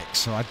upmix,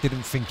 so I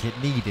didn't think it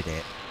needed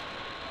it.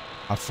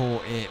 I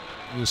thought it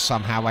was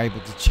somehow able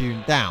to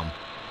tune down.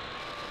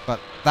 But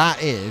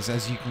that is,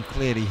 as you can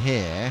clearly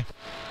hear,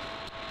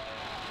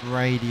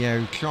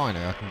 Radio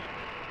China.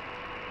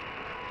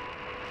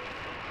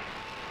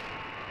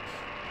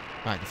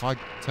 Right, if I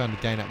turn the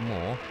gain up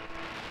more,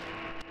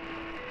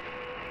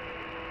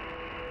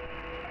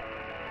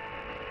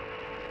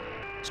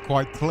 it's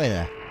quite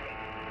clear.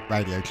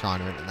 Radio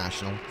China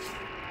International.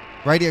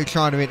 Radio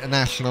China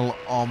International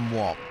on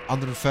what?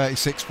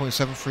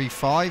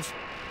 136.735?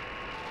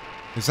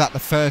 Is that the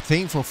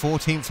 13th or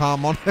 14th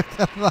harmonica?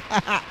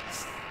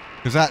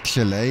 Because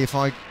actually, if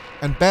I...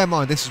 And bear in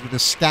mind, this is with a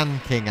Scan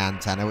King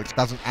antenna, which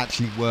doesn't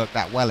actually work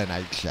that well in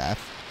HF.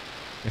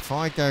 If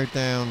I go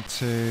down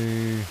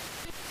to...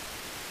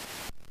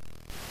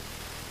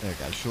 There we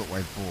go,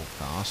 shortwave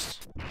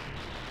broadcast.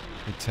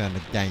 We turn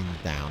the gain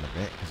down a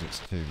bit, because it's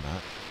too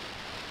much.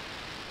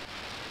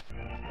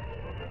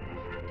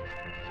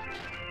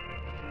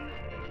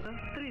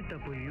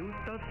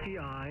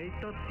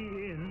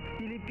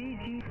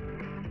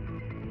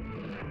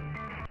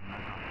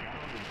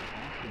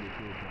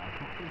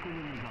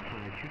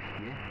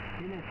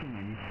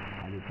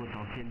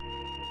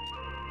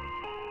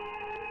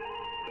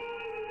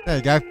 There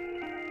you go.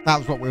 That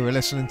was what we were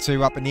listening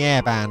to up in the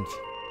air band.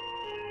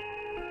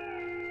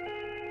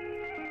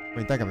 I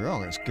mean, don't get me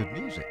wrong, it's good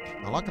music.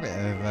 I like a bit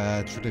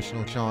of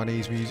traditional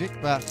Chinese music,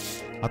 but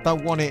I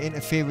don't want it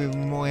interfering with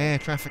my air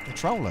traffic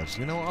controllers,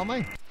 you know what I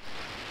mean?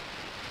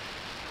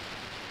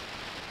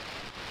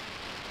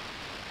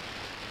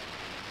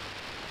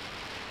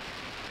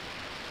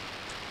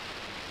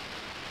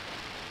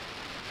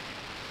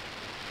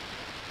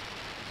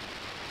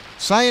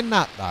 Saying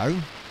that, though,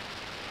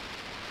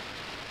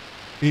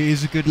 it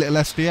is a good little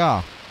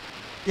SDR.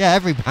 Yeah,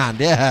 every band,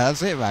 yeah,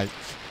 that's it, mate.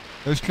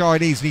 Those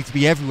Chinese need to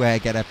be everywhere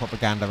to get their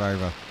propaganda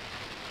over.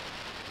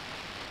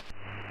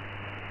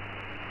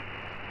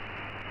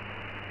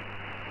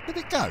 Where'd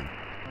it go?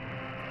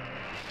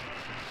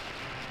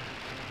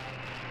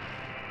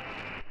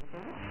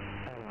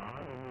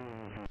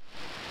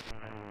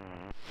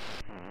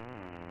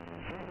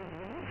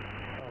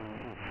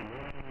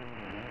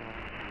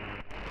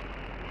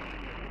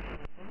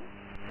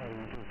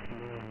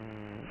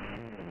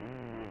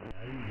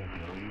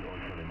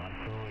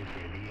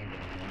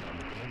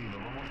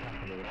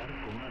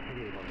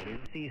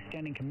 The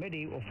standing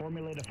committee will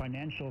formulate a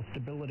financial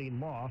stability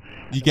law.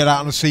 You get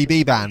out on the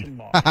CB band.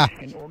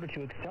 In order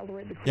to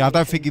accelerate the Yeah, I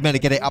don't think you meant to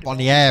get it up on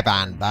the air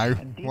band, though.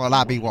 Well,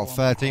 that'd be, what,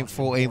 13th,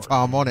 14th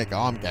harmonica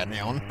I'm getting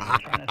it on.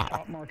 China's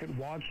stock market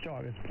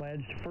watchdog has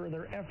pledged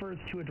further efforts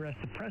to address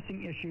the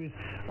pressing issues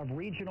of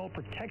regional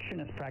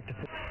protectionist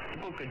practices.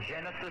 Book of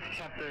Genesis,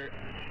 chapter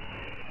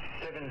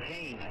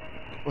 17.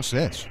 What's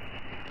this?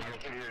 I'll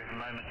give you a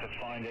moment to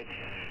find it.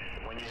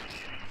 When you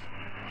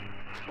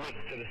flip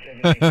to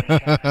the 17th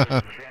chapter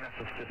of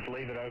Genesis, just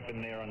leave it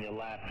open there on your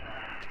lap.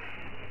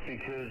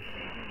 Because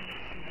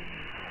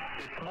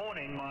this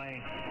morning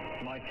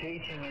my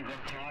teaching is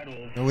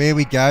entitled, Oh, here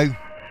we go.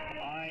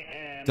 I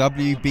am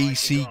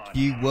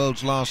WBCQ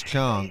World's Last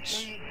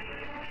Chance.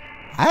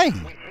 Hey,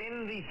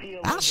 within the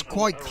theological that's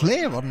quite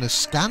clear on the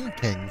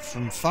scanking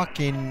from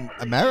fucking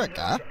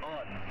America.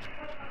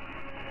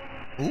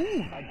 Ooh,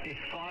 a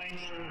defining.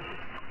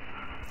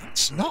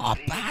 it's not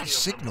a bad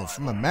signal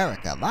from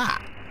America,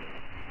 that.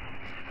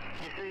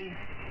 You see,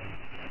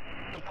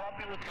 the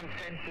popular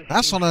consensus.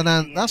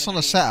 That's on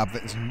a setup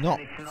that's not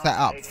set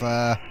up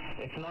for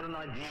It's not an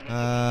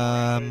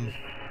idea.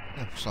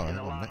 oh, sorry,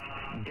 one minute.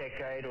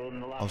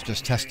 I was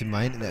just testing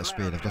my internet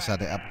speed. I've just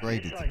had it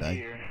upgraded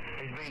today.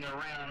 Has been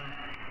around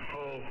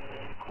for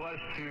close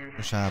to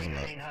Let's have a look.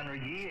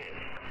 1600 years.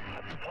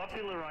 It's a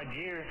popular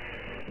idea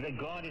that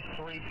God is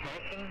three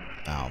persons.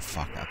 Oh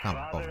fuck it, I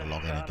can't bother to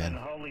log in Father, Son, again. and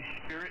Holy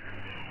Spirit,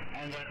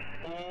 and that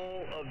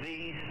all of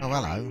these Oh,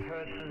 hello. three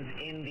persons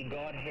in the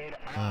Godhead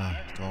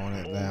Do I want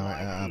it there?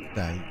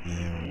 Update?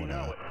 Yeah, or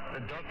whatever. the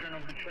doctrine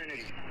of the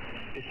Trinity.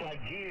 This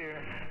idea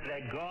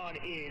that God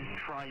is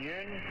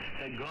triune,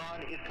 that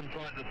God is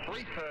comprised of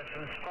three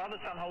persons, Father,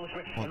 Son, Holy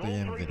Spirit, What and the all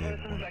end three video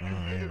persons want? are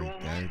Oh, here considered we go.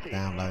 almighty.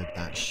 Download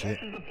that shit.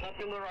 This is the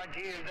popular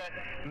idea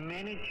that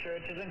many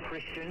churches and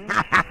Christians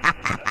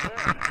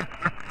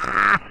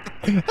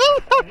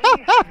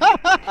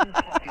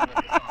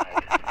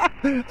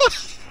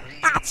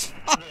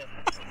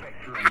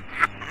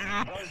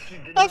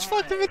That's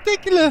fucking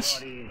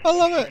ridiculous. I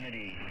love it.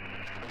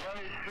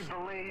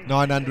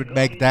 900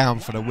 meg down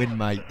for the win,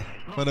 mate.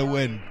 For the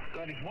win.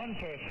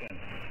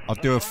 I'll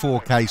do a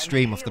 4K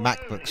stream off the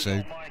MacBook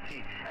soon.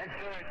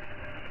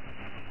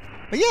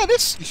 But yeah,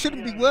 this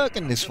shouldn't be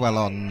working this well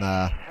on.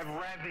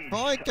 If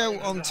I go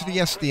onto the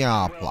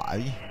SDR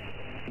play.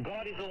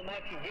 God is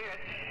almighty, yes,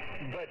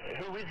 but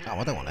who is it? Oh,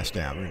 I don't want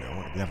SDR, really. I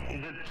want the other Is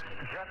one. it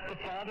just the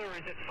Father, or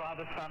is it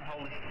Father, Son,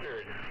 Holy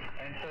Spirit?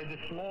 And so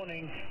this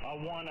morning, I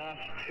want us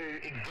to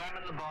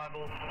examine the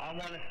Bible. I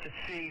want us to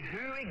see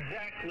who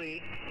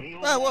exactly the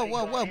Almighty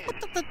Whoa. God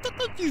is.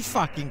 Don't you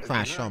fucking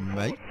crash on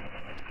me.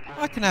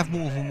 I can have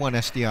more than one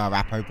SDR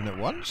app open at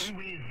once. Who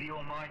is the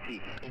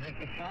Almighty? Is it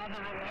the Father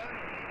alone?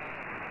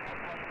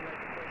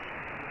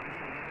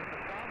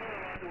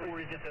 Or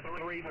is it the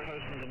three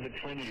persons of the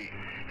Trinity?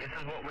 This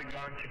is what we're going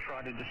to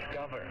try to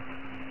discover.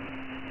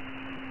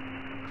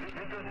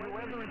 Because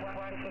whoever is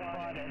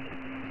classified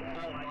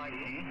as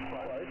Almighty,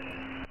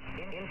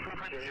 in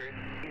Scripture,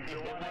 is the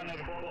one that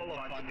is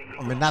qualified to be.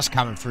 I mean, that's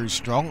coming through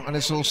strong, and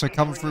it's also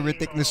coming through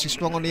ridiculously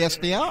strong on the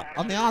SDR,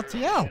 on the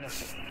RTL.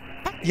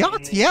 The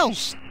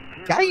RTL's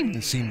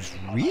game seems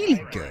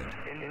really good.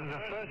 In the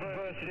first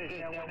verse it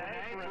says, now when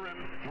Abram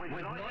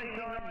was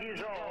 99 years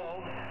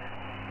old,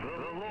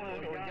 the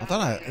Lord I don't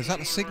know, is that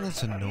a signal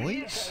to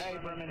noise?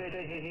 Abram and said to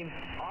him,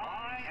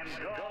 I am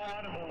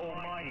God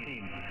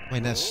Almighty. I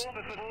mean, that's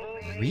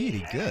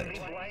really good.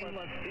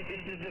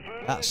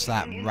 That's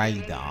that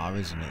radar,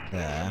 isn't it,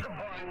 there?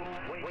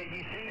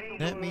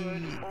 Let me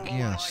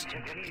just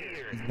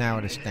narrow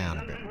this down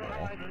a bit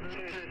more.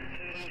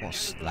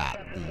 What's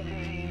that?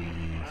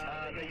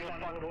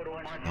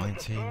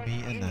 19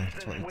 metre, no,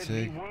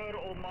 22.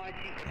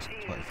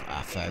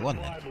 That's 31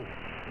 then.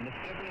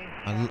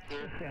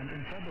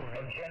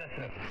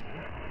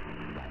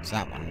 Is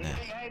that one there?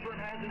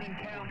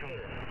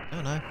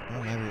 No,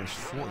 oh, maybe it was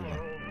 41.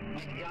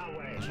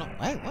 It's not,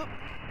 wait, what?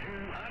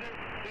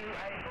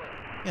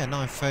 Yeah,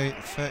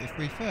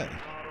 9:33:30.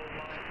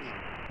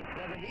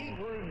 Now the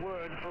Hebrew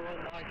word for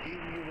Almighty,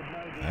 you would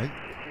know this Right. if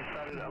you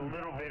studied a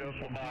little bit of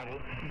the Bible,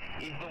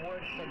 is the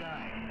word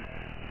Shaddai.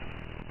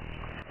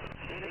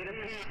 It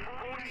appears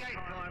 48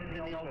 times in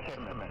the Old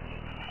Testament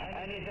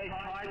and is a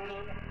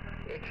title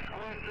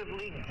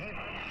exclusively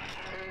given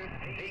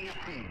to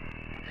deity.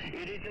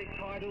 It is a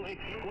title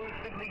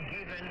exclusively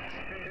given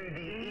to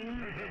the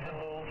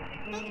invisible,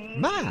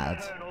 Mad.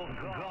 eternal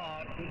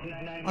God. His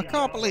name I is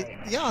can't believe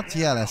the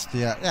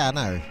RTL-SDR. Yeah, I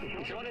know. If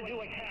you want to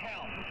do a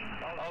count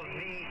of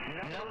the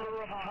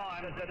number of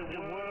times that the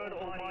word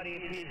Almighty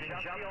appears in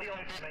just the Old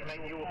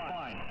Testament, you will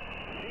find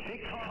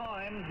 6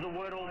 times the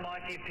word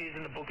Almighty appears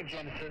in the book of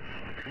Genesis,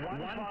 1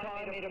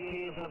 time it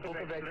appears in the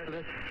book of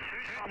Exodus,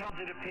 2 times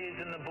it appears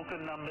in the book of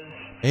Numbers.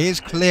 It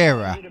is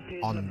clearer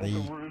on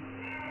the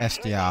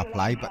SDR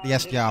play, but the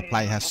SDR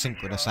play has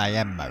synchronous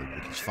AM mode,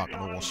 which is fucking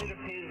awesome.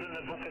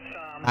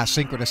 That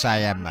synchronous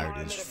AM mode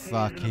is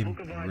fucking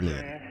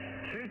brilliant.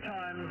 2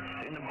 times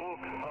in the book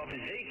of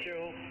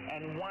Ezekiel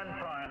and 1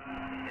 time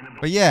in the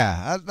book. But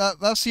yeah,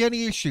 that's the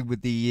only issue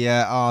with the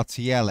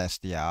RTL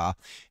SDR,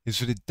 is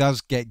that it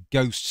does get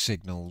ghost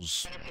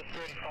signals,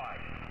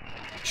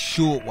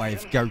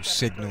 shortwave ghost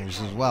signals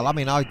as well. I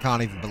mean, I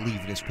can't even believe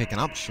it's picking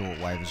up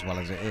shortwave as well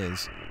as it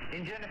is.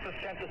 In Genesis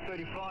chapter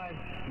 35,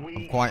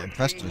 I'm quite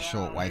impressed with the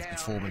shortwave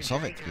performance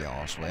of it, to be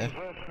honest with you.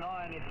 verse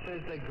 9, it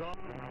says that God...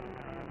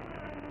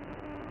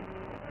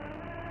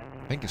 I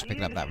think it's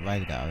picking up that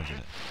radar, isn't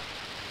it?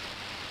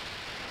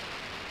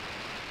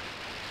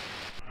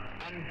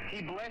 And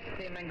he blessed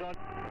him and God...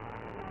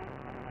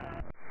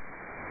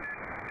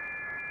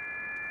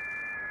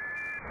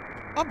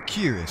 I'm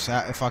curious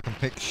if I can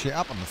pick shit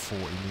up on the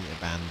 40 metre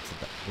band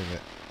with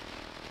it.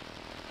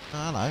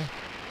 I don't know.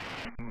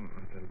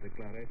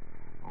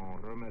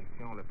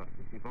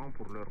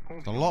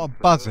 There's a lot of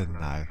buzzing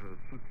now.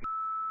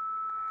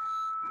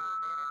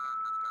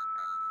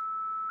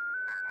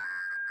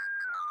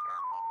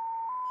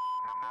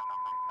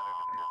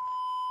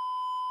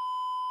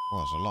 Well,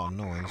 there's a lot of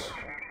noise.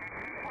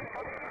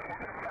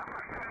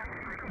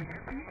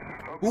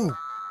 Ooh,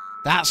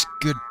 that's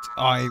good.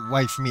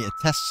 Way for me to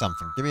test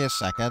something. Give me a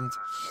second.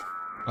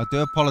 I do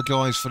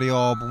apologise for the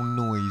horrible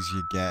noise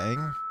you're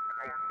getting.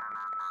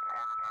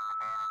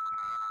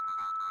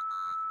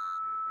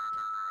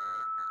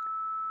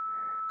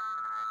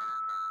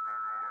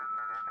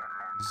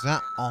 Is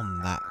that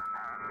on that?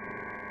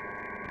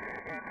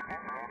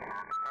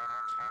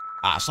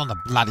 Ah, it's on the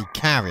bloody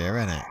carrier,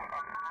 isn't it?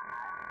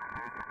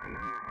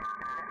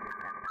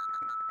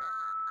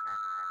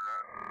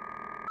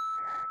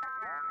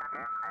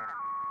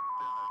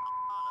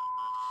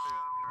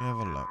 Have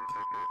a look.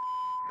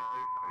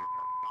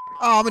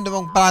 Oh, I'm in the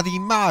wrong bloody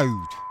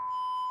mode.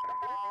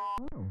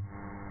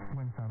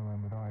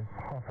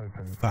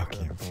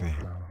 Fucking thing.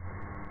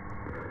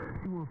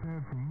 He wore a pair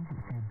of jeans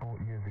which he had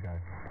bought years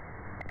ago.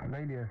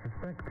 Lelia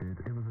suspected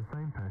it was the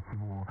same pair she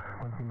wore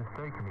when she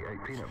mistakenly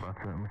ate peanut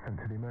butter and was sent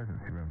to the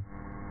emergency room.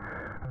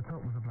 Her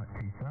top was a black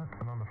t-shirt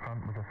and on the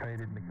front was a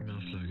faded Mickey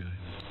Mouse logo.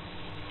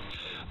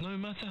 No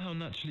matter how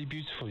naturally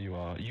beautiful you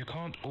are, you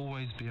can't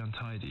always be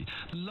untidy.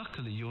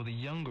 Luckily, you're the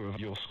younger of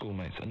your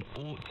schoolmates and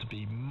ought to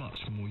be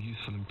much more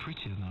useful and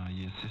prettier than our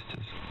year's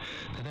sisters.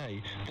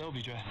 Today, they'll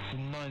be dressed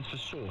in 9s for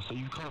sure, so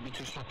you can't be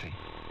too sloppy.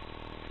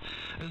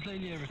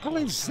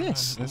 What is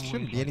this? There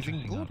shouldn't be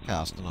anything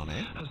broadcasting on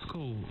it. At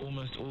school,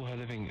 almost all her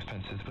living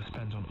expenses were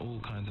spent on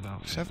all kinds of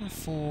outfits.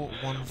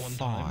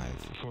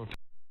 7415.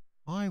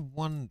 I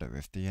wonder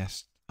if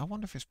I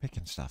wonder if it's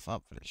picking stuff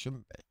up, but it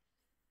shouldn't be.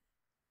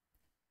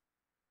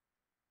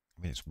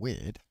 I mean, it's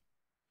weird.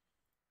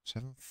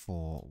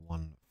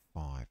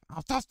 7415.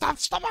 Oh,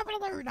 stop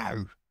having a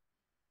Uno!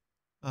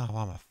 Oh,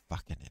 I'm a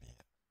fucking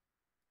idiot.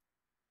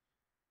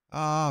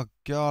 Oh,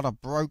 God,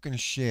 I've broken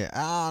shit.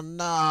 Oh,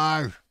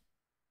 no!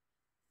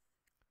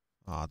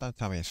 Oh, don't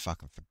tell me it's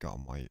fucking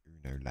forgotten my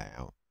Uno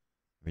layout.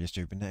 Let me just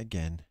open it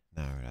again.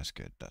 No, that's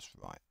good. That's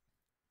right.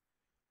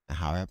 Now,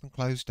 hurry up and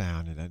close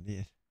down. You don't need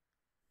it.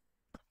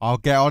 I'll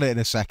get on it in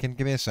a second.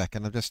 Give me a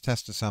second. I've just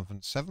tested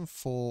something.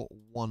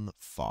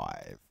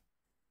 7415.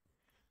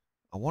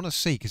 I want to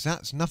see, because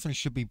that's nothing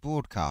should be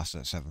broadcast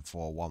at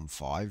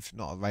 7415.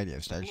 Not a radio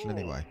station,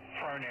 anyway.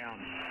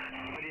 Pronouns.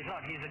 But he's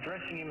not. He's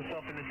addressing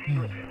himself in the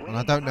secret. And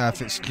I don't know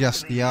if it's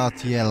just the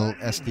RTL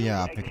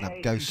SDR picking up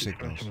ghost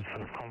signals.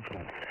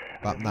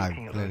 But no,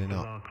 clearly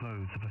not.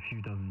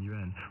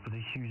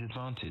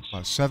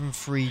 Well,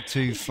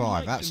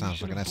 7325. That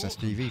sounds like an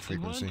SSTV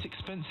frequency.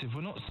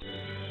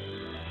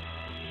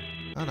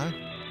 Oh no.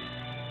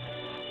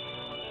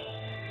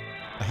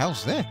 The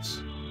hell's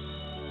this?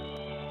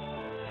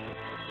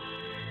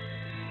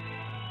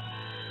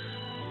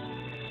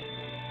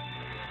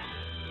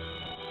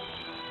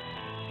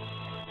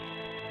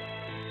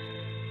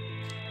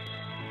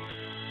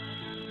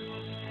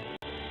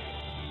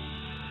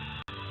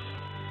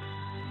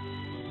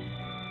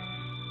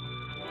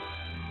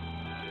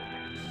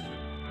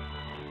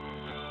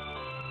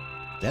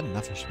 Again,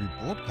 nothing should be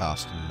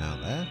broadcasting out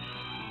there.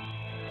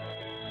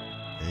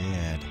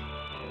 Weird.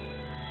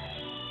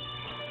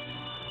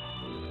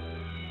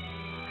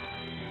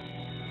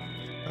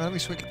 Well, let me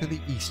switch to the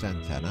east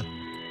antenna.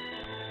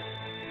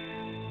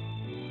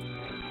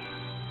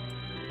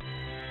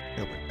 A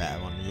little bit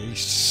better on the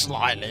east.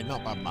 Slightly,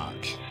 not by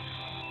much.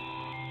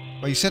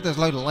 Well, you said there's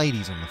a load of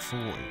ladies on the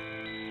 40.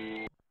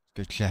 Let's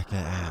go check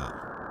it out.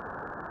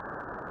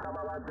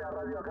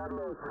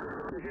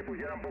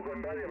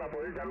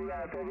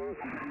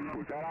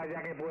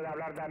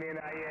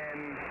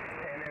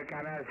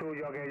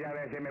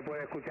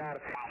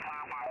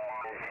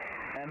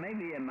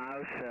 Maybe a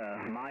mice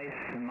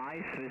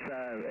with,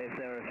 if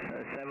there's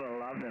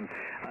several of them.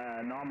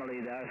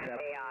 Normally there's a...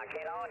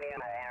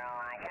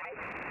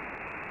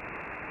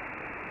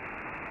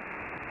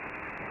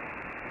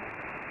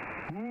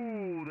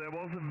 Ooh, there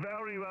was a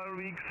very, very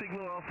weak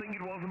signal. I think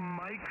it was a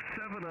Mike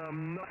 7.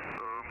 I'm not...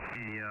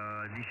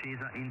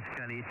 discesa in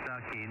scaletta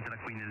che entra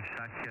qui nel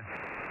shack.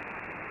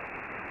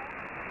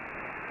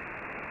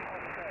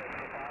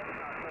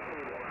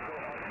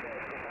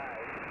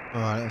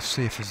 Alright, let's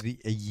see if it's the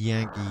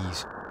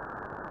Yankees.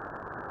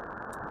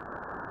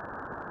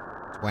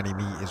 20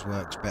 meters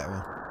works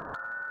better.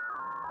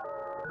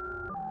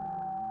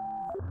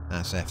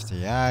 That's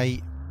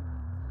FT8.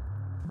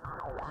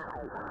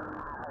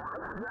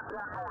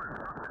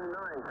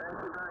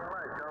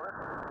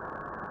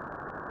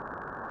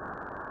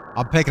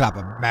 I'm picking up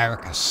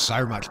America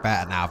so much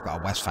better now I've got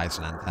a west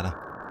facing antenna.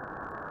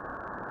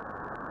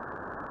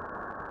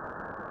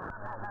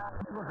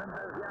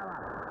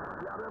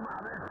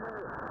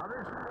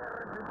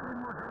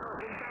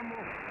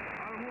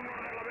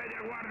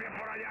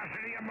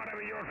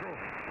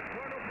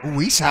 Oh,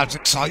 he sounds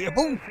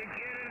excitable.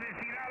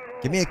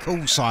 Give me a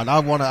call sign.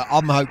 I'm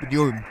hoping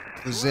you're in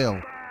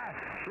Brazil.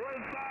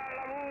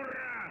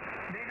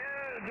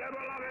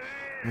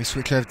 Let me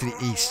switch over to the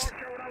east.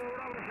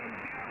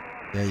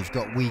 Yeah, you've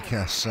got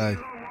weaker, so...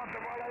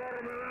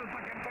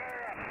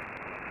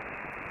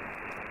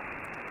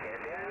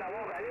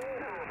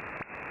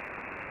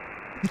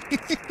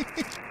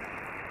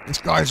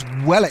 This guy's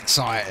well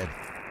excited.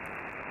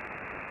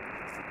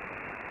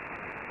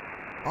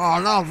 Oh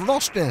no, I've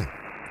lost him.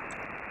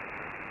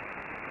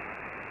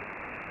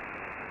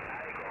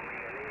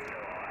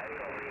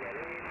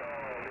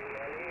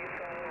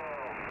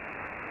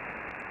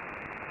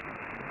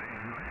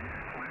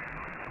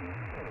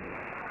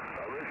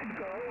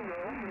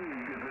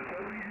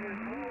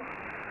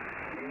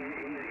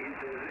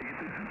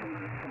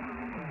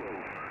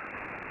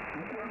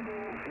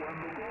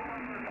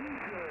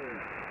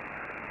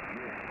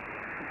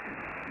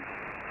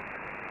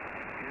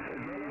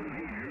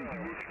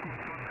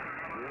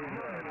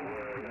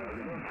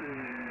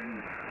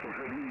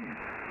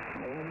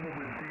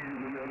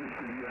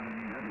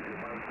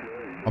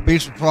 I'd be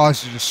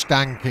surprised if the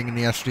stanking in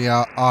the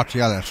SDR,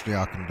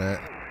 RTL-SDR can do it.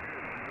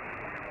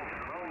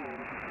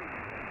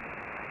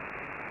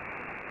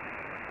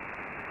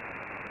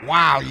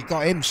 Wow, you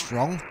got him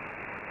strong.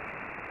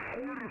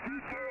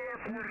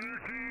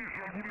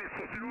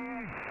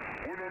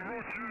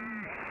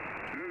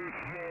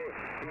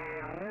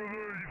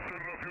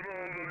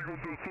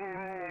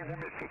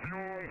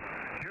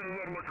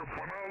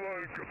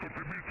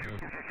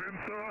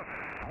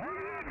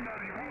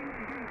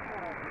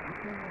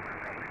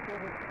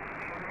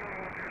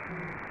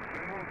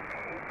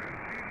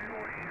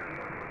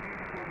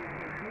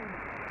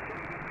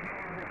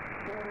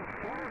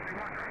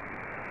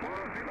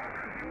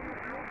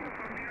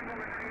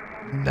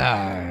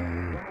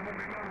 No.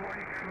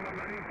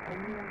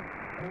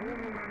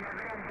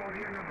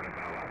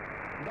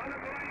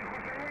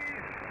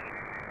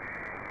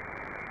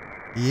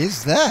 He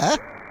is there.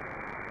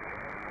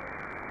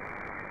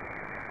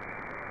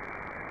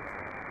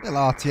 Little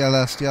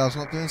RTL-SDR's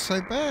not doing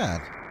so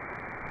bad.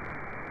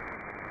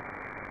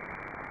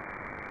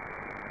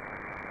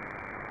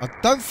 I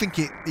don't think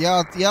the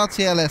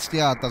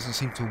RTL-SDR doesn't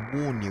seem to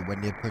warn you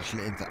when you're pushing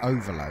it into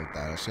overload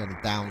though. That's the only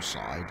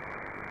downside.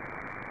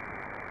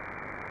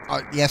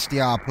 The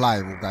SDR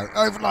player will go,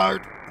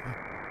 overload!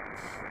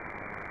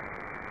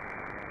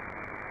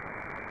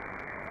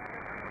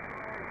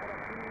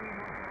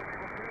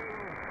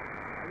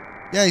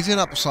 Yeah, he's in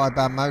upper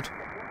sideband mode.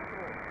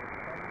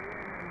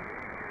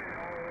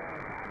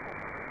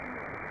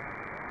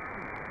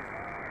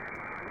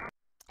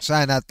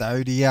 Saying that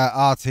though, the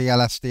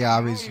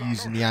RTL-SDR is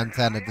using the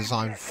antenna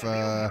designed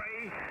for...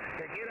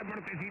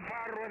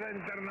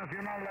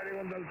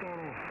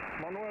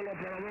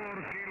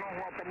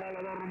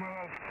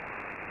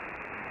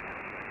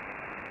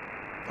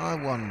 I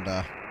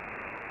wonder.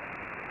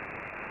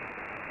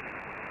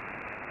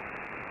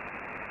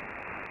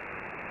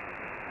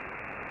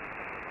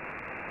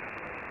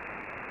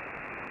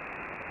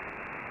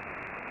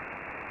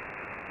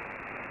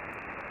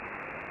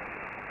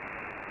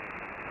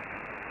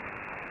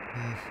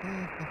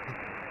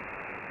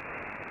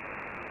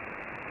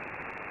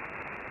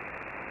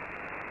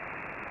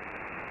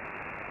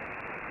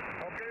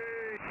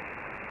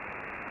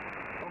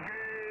 Ok,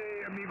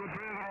 amigo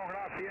Pedro,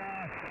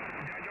 gracias.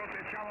 Ya yo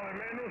te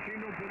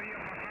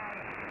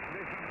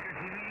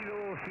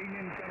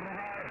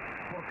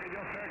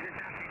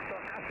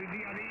y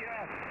día a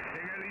día,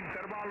 en el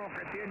intervalo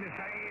que tienes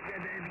ahí de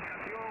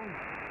dedicación,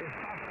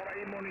 estás por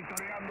ahí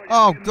monitoreando.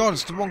 Oh god,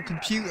 it's the wrong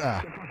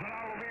computer.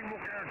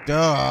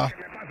 Duh.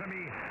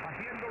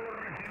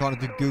 Trying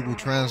to do Google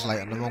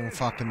Translate on the wrong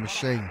fucking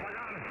machine.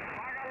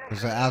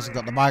 Because it hasn't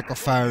got the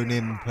microphone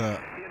input.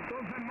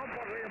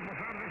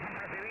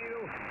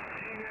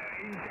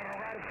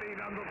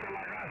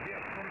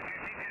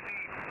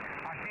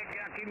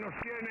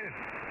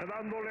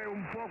 Dándole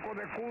un poco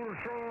de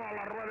curso a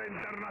la rueda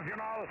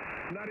internacional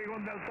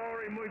Narigón del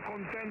Toro y muy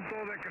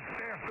contento de que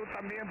estés tú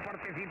también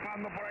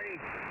participando por ahí.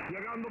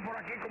 Llegando por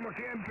aquí como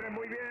siempre,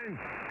 muy bien.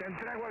 Te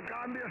entrego el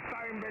cambio,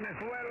 está en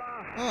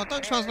Venezuela. Oh,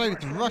 don't translate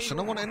it to Russian,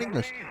 I want it in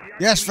English.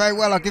 Yes, very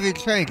well, I'll give you a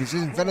change. It's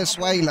in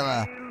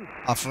Venezuela.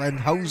 Our friend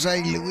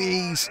Jose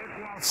Luis,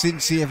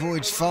 since he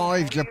avoids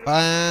 5,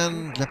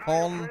 Japan.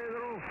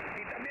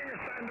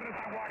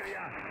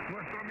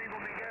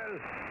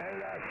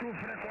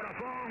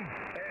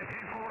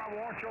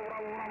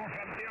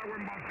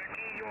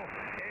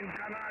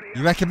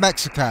 You reckon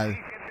Mexico?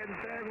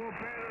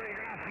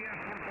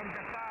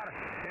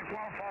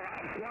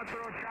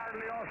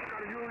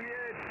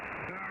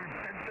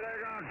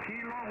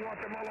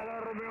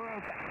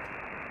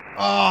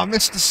 Oh, I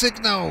missed the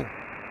signal.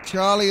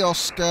 Charlie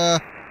Oscar.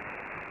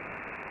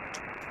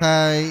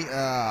 Okay,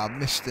 I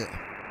missed it.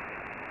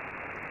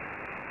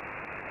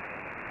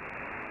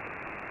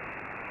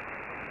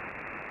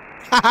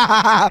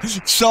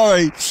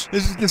 Sorry, this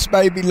has just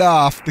made me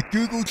laugh. The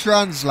Google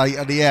Translate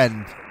at the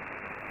end.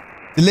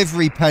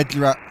 Delivery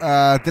Pedro,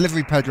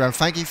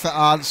 thank you for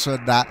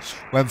answering that.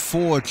 When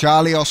 4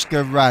 Charlie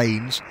Oscar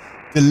Reigns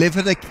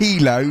delivered a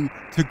kilo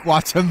to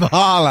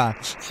Guatemala.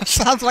 That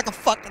sounds like a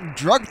fucking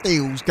drug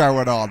deal's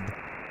going on.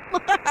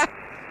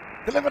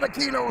 Delivered a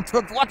kilo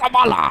to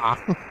Guatemala.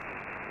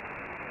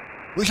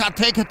 We shall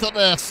take it to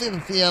the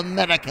filthy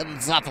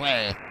Americans that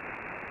way.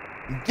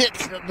 Get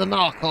the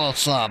narco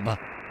sub.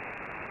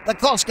 The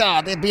Coast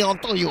Guard is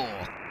beyond to you.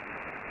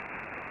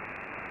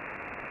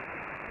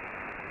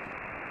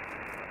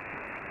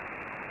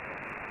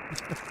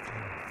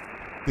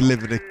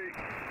 Delivered it.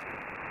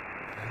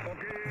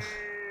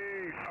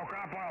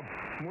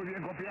 Muy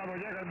bien copiado,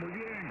 llegas muy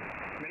bien.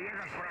 Me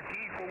llegas por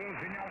aquí con un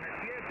señal de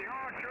 7,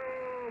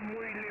 8.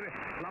 Muy libre.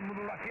 La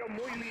modulación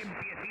muy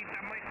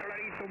limpiecita, muy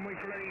clarito, muy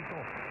clarito.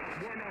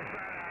 Bueno,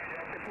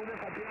 te pude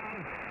copiar,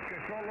 que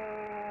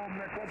solo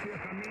me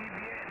copias a mí.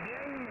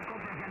 Bien me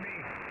copias a mí.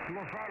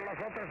 Las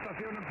otras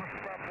estaciones, pues,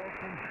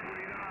 con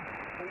seguridad,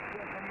 un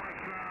poco más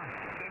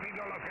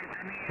debido a la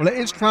cercanía. Well, it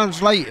is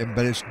translating,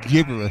 but it's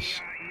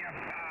gibberish.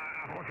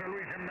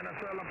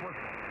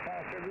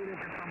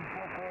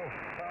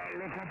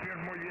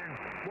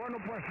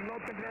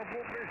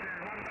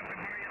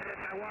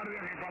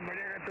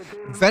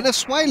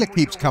 Venezuela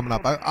keeps coming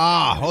up.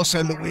 Ah,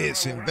 Jose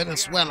Luis in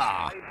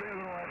Venezuela.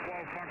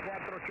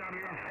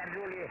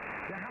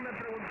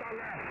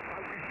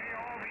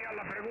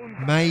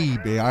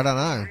 Maybe, I don't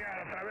know.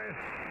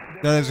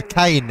 No, there's a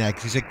K in there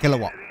because he said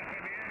kilowatt.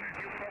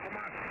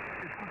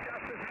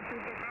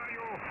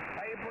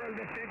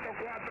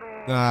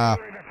 Nah.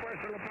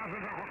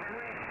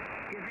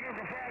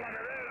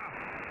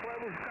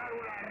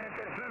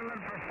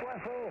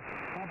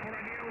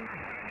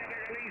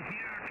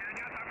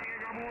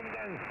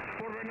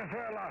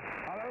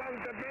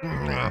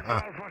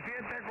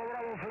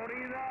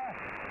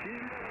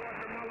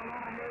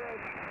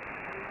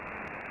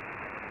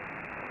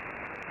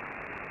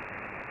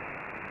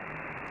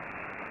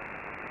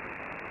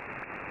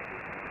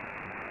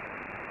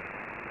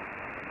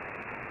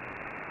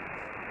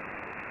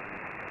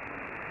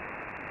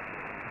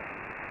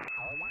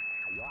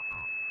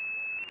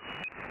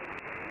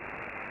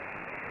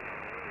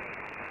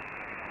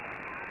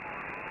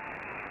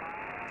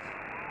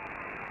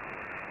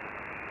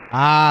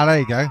 Ah, there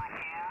you go.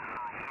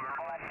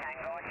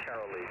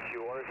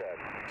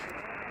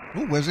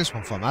 Ooh, where's this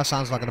one from? That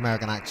sounds like an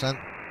American accent.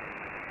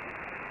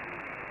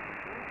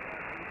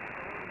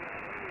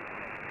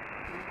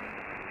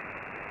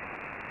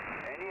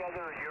 Any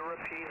other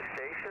European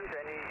stations?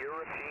 Any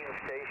European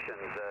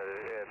stations?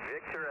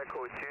 Victor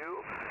Echo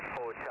 2,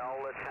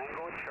 Hotel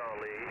Tango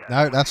Charlie.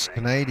 No, that's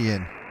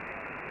Canadian.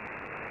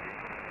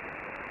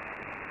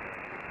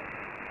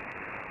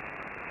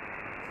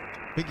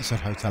 I think you said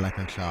Hotel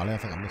Echo Charlie. I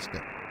think I missed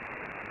it.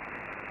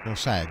 He'll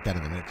say it again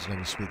in a minute because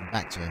nobody's speaking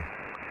back to him.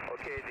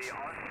 Okay, the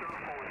Oscar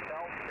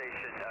Hotel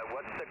station.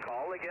 What's the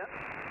call again?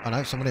 Oh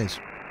no, someone is.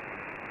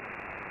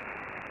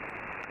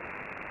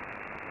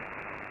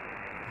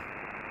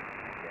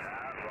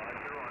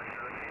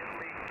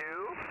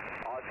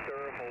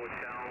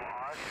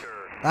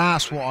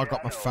 That's what I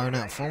got my phone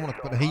out for. I want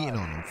to put the heating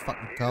on. I'm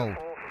fucking cold.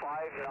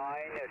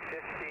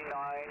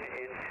 5959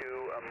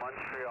 into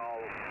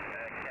Montreal,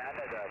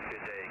 Canada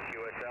today.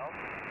 QSL.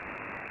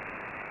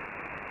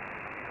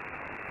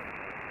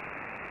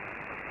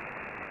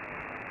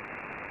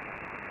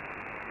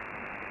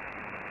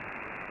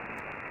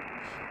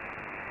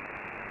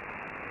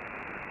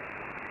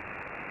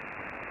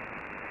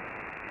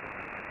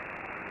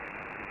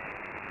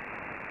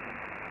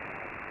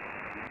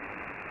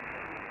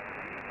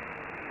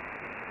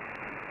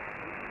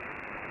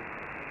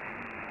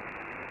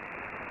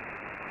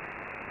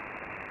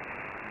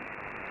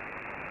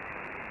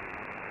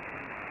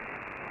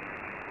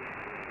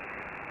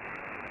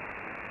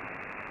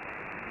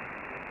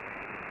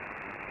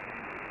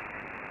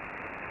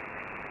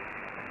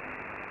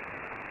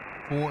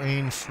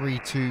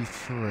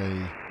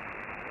 14323.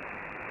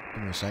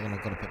 Give me a second,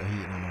 I've got to put the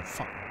heating on. I'm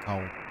fucking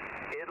cold.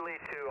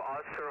 Italy to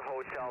Oscar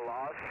Hotel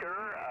Oscar.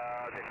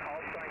 The call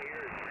sign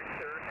here is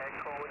Victor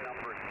Echo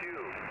number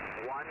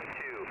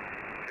 212.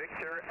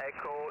 Victor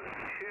Echo 2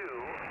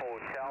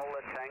 Hotel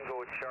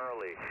Tango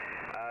Charlie.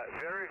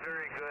 Very,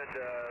 very good,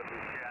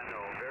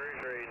 Jano. Very,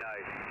 very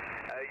nice.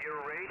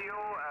 Your radio,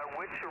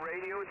 which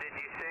radio did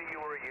you say you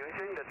were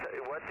using?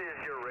 What is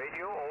your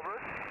radio? Over?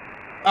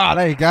 Ah,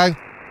 there you go.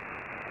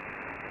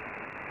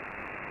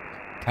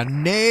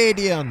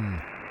 Canadian.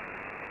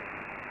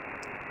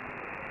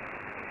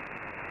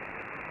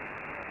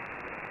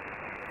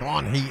 Come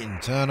on, heating,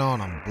 turn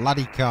on. I'm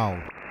bloody cold.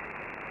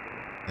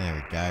 There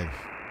we go.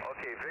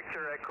 Okay,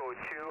 Victor Echo 2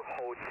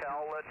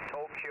 Hotel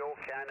Tokyo,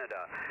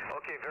 Canada.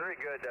 Okay, very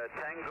good.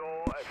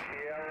 Tango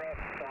Sierra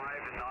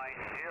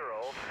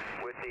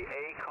 590 with the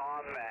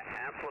ACOM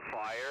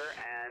amplifier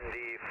and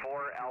the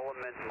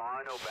 4-element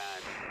mono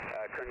band.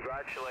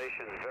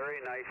 Congratulations,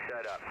 very nice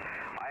setup.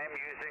 I am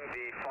using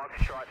the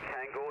Foxtrot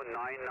Tango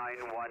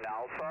 991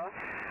 Alpha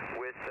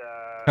with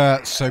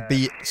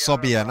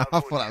Sobian. I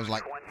thought that was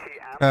like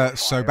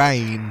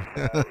Sobain.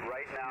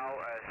 right now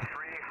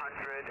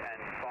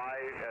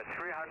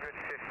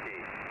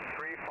 350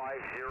 3element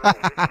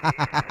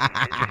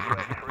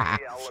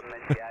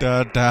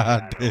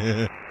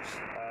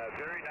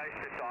very nice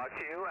to talk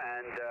to you,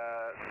 and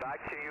back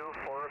to you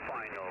for a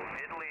final.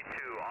 Italy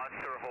to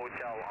Oscar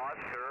Hotel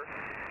Oscar,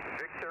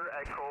 Victor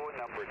Echo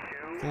number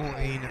 2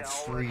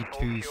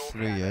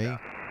 14323, eh?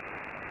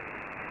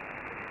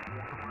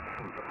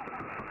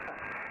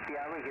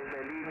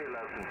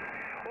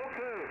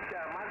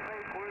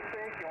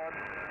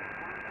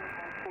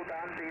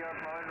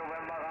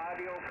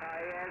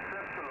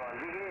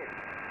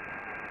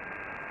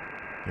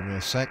 Give me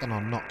a second,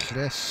 I'll notch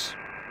this.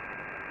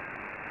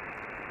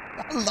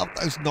 I love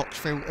those notch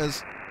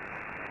filters.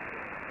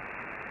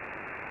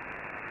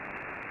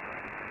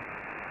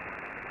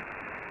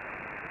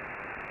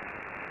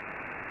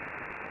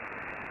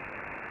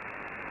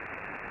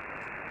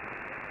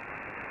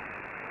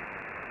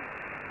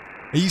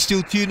 Are you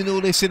still tuning all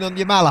this in on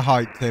your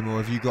Malahite, Tim, or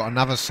have you got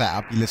another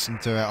setup you listen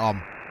to it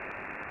on?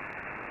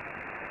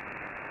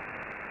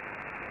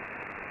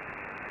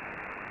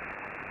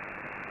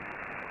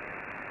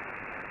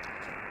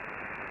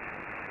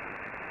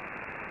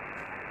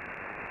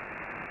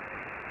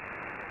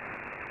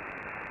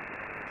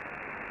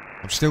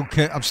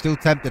 I'm still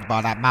tempted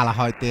by that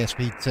Malahite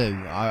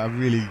DSP2. I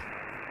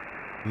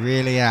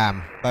really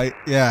am. But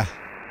yeah.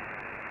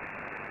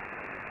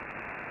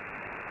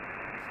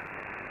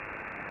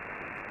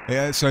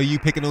 Yeah, so are you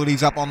picking all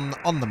these up on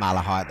the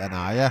Malahite then,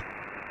 are you? Ja,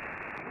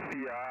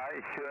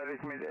 ich höre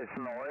es mit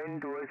S9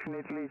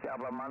 durchschnittlich,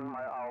 aber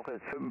manchmal auch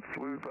S5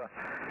 drüber.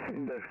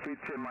 In der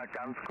Spitze mal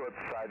ganz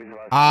kurzzeitig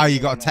was. Ah, you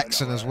got a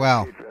Texan as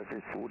well. Das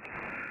ist gut.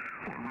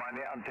 Und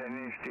meine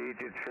Antenne steht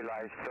jetzt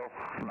vielleicht doch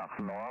nach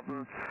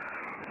Norden.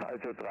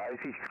 Also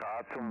 30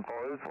 Grad zum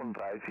Golf und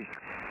 30 Grad.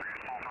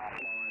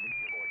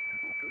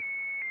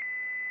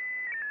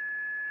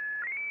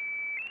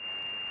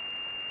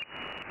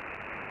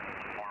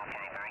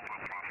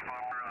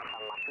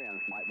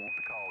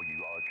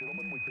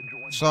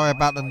 Sorry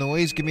about the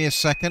noise. Give me a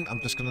second.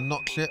 I'm just going to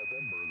notch it.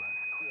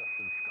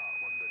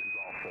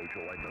 I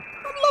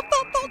love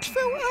that notch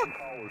filter.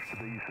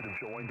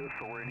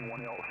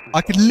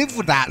 I could live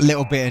with that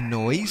little bit of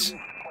noise.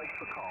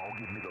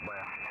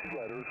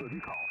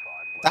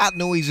 That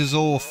noise is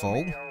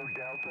awful.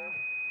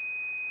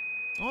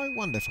 I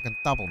wonder if I can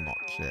double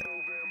notch it.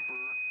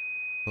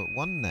 Put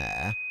one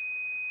there.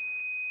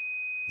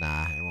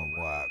 Nah, it won't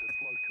work.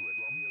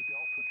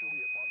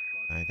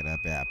 I ain't gonna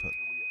be able to put.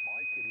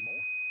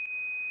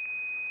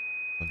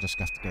 I'll just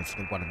have to go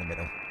for the one in the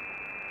middle.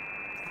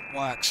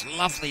 Works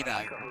lovely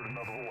though.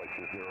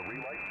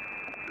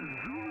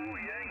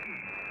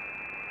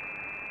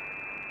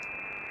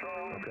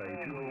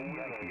 Okay, Zulu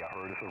Yankee, I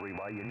heard it's a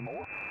relay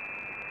anymore.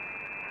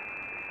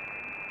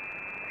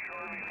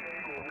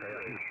 Okay, I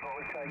hear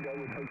Charlie Tango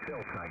and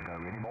Hotel Tango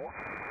anymore.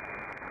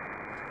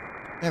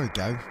 There we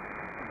go.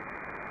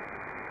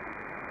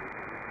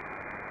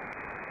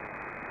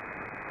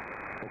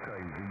 Okay,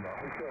 the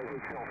Hotel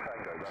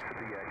Tango, that's the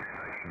DX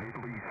station.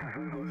 Italy,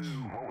 Zulu,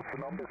 what was the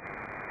number?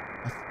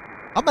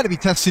 I'm going to be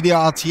testing the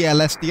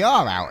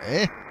RTL-SDR out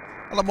here.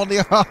 Well, I'm on the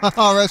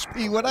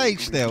RSP1A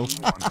still.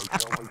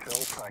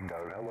 Hotel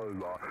Tango,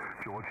 hello,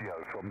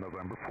 Giorgio from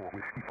November 4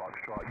 Whiskey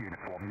Foxtrot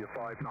Uniform. You're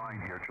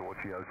 5'9" here,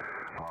 Giorgio.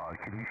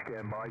 Can you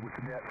stand by with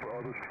the net for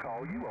others to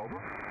call you? Over.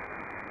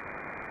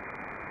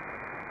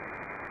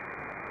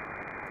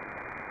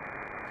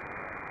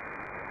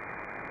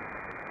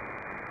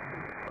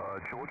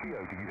 Giorgio,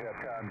 do you have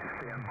time to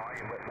stand by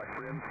and let my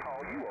friends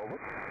call you? Over.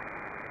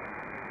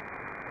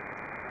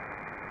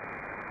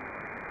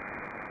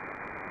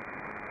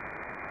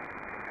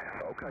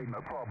 Okay,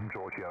 no problem,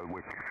 Giorgio.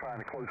 We're trying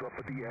to close up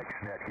the DX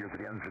net here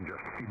that ends in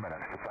just a few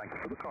minutes. So thank you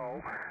for the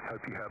call.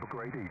 Hope you have a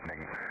great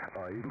evening.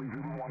 Italy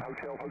Zulu 1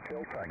 Hotel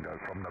Tango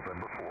from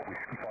November 4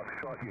 Whiskey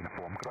Foxtrot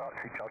Uniform.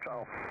 Grazie. Ciao,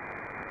 ciao.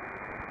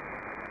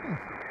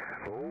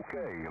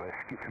 Okay, let's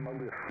get to my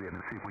list then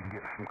and see if we can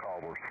get some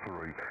callers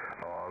through.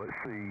 Let's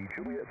see,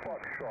 Juliet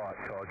Foxtrot,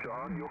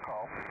 John, your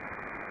call.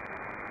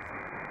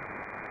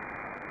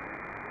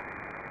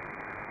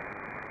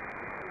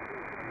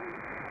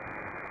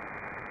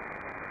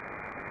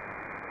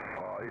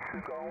 Is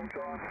who calling,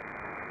 John?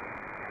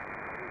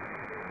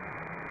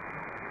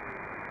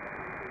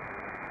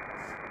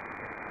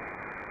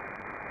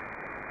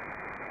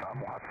 I'm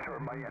going to have to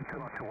turn my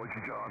antenna towards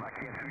you, John. I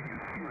can't hear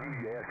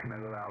who you're asking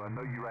about. I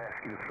know you're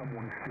asking if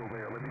someone is still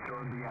there. Let me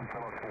turn the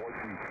antenna towards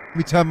you. Let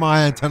me turn my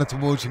antenna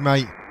towards you,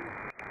 mate.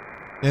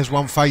 There's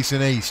one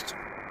facing east.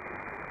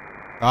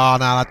 Oh, no,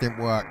 that didn't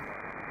work.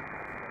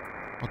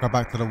 I'll go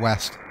back to the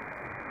west.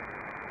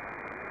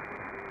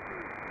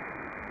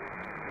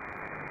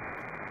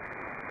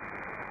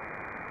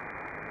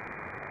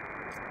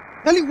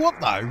 Tell you what,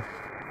 though.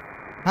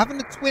 Having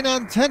the twin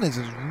antennas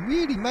has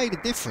really made a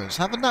difference.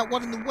 Having that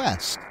one in the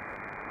west.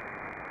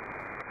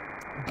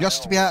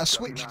 Just to be able to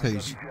switch to.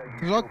 Because,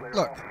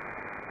 look.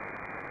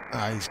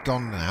 Ah, he's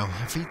gone now.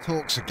 If he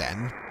talks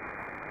again,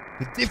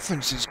 the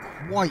difference is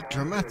quite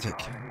dramatic.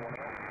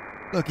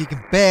 Look, you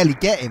can barely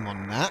get him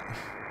on that.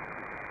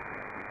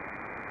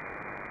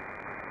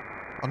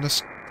 On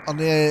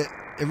the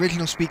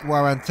original speaker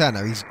wire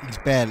antenna, he's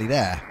barely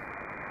there.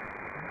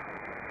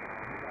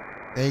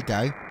 There you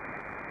go.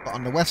 But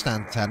on the west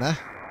antenna,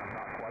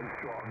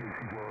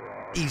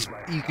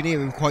 you can hear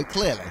him quite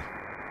clearly.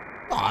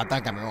 Oh,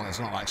 don't get me wrong, it's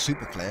not like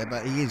super clear,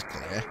 but he is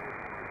clear.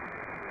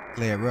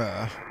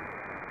 Clearer.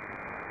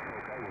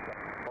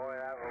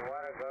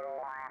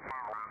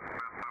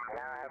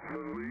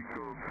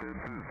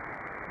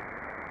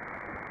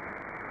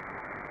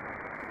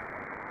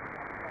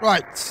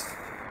 Right.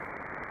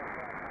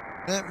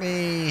 Let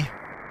me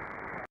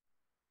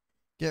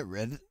get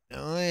rid.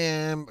 I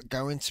am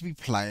going to be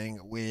playing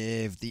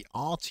with the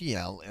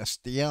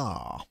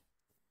RTL-SDR.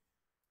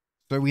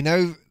 So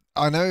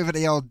I know that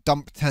the old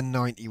dump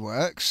 1090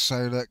 works.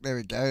 So look, there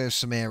we go. There's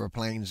some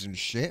aeroplanes and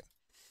shit.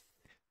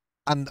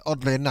 And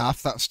oddly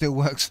enough, that still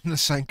works on the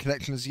same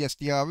connection as the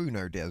SDR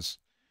Uno does.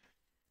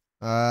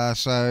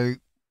 So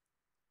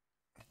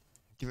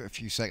give it a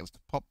few seconds to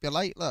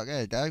populate. Look,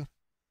 there you go.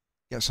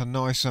 Gets a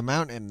nice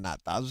amount in,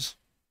 that does.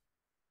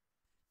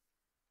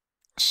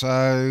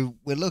 So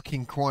we're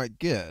looking quite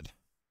good.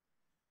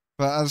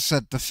 But as I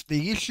said,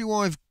 the issue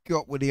I've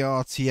got with the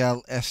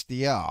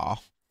RTL-SDR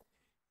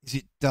is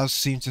it does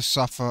seem to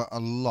suffer a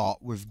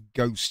lot with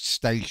ghost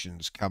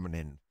stations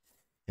coming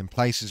in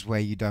places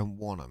where you don't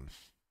want them.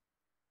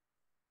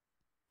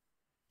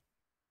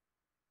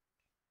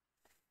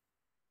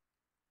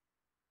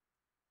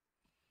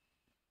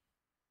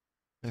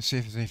 Let's see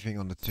if there's anything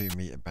on the 2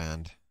 meter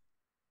band.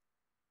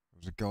 There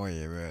was a guy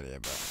here earlier,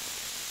 but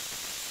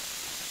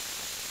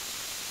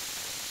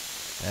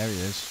there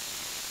he is.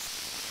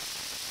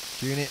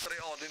 Tune it. Put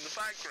it on in the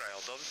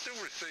background. I'm still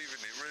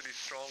receiving it really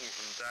strong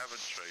from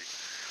Daventry,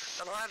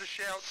 and I had a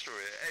shout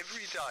through it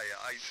every day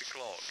at 8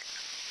 o'clock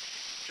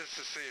just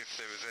to see if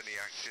there was any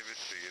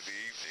activity in the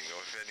evening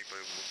or if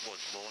anybody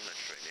was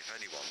monitoring, if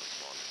anyone was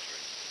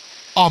monitoring.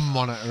 I'm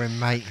monitoring,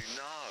 mate.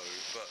 No,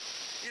 but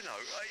you know,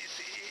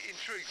 it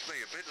intrigues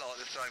me a bit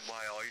like the same way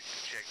I used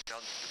to check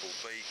Dunstable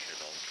Beacon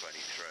on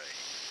 23.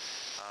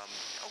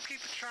 I'll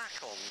keep a track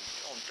on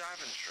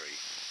Daventry.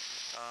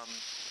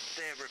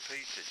 Their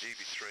repeater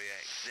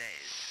GB3XZ,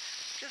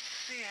 just to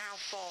see how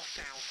far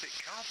south it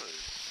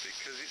covers,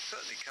 because it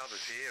certainly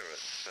covers here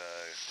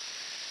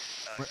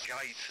at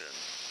Gayton.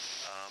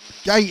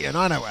 Gayton,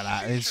 I know where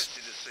that is.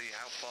 Interested to see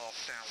how far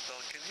south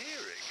I can hear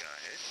it. Go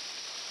ahead.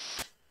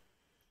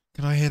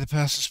 Can I hear the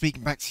person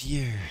speaking back to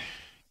you?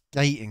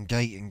 Gayton,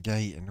 Gayton,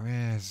 Gayton.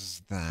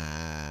 Where's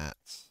that?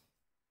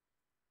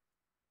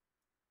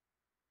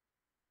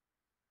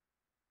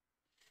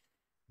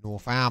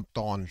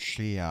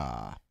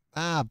 Northamptonshire.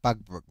 Ah,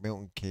 Bugbrook,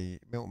 Milton Key,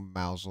 Milton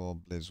Mousehole,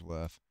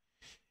 Blisworth.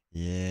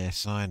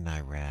 Yes, I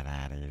know where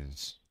that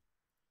is.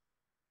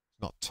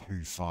 Not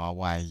too far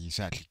away.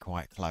 He's actually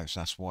quite close.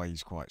 That's why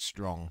he's quite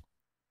strong.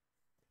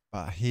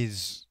 But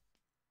his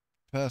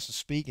person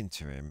speaking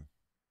to him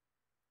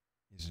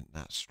isn't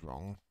that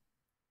strong.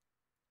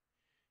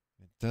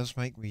 It does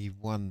make me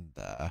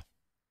wonder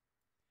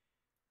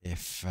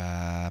if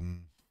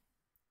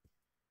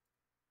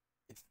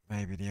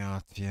maybe the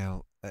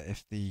RTL,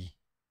 if the,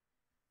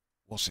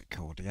 what's it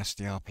called, the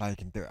SDR player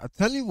can do it. I'll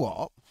tell you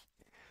what,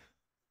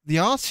 the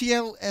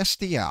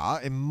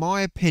RTL-SDR, in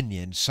my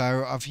opinion,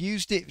 so I've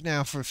used it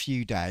now for a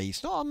few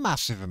days, not a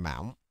massive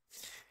amount,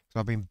 because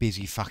I've been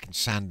busy fucking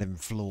sanding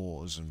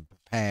floors and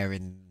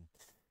preparing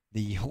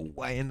the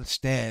hallway and the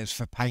stairs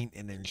for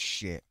painting and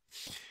shit.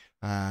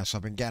 So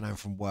I've been getting home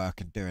from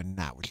work and doing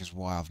that, which is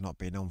why I've not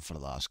been on for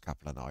the last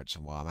couple of nights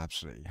and why I'm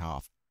absolutely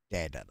half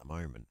dead at the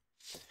moment.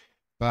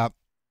 But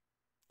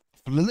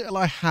for the little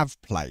I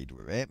have played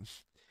with it,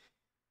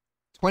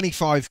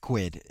 25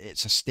 quid,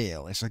 it's a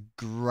steal. It's a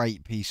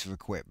great piece of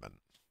equipment.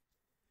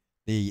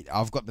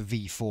 I've got the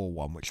V4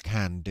 one, which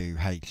can do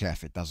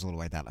HF. It does all the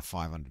way down to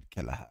 500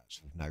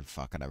 kilohertz with no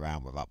fucking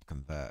around with up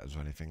converters or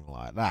anything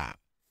like that.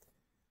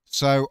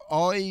 So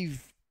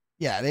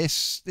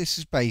this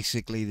is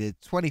basically the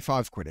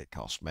 25 quid it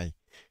cost me.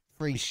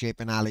 Free ship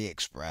in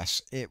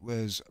AliExpress. It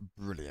was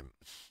brilliant.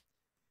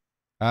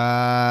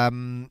 But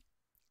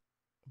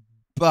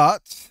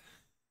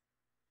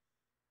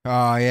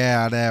oh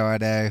yeah, I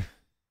know.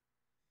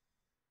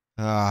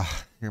 I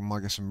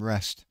might get some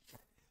rest.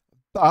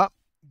 But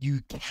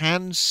you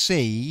can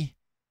see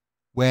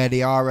where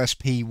the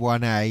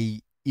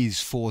RSP-1A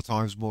is 4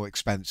 times more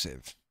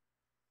expensive.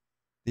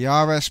 The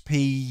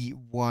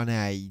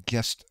RSP-1A,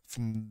 just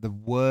from the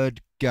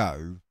word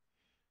go,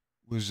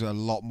 was a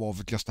lot more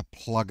of just a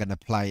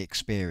plug-and-play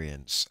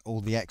experience.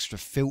 All the extra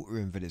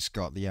filtering that it's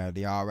got, the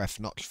RF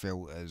notch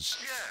filters,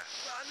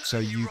 so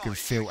you can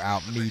filter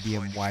out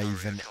medium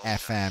wave and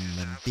FM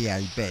and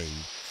DAB.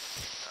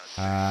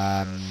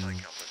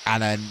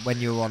 And then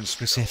when you're on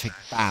specific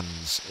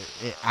bands,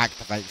 it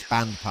activates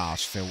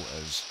bandpass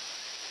filters.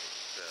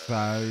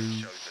 So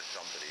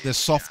the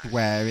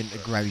software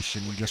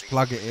integration, you just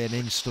plug it in,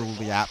 install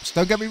the apps.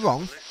 Don't get me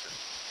wrong,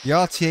 the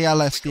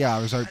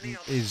RTL-SDR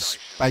is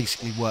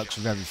basically works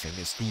with everything.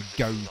 It's the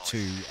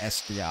go-to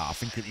SDR. I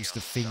think it was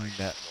the thing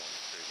that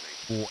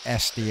brought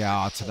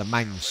SDR to the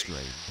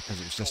mainstream,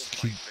 because it was just a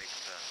cheap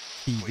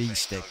TV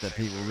stick that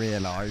people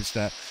realised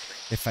that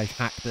if they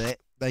hacked it,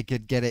 they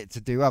could get it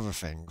to do other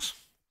things.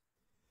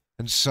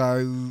 And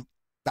so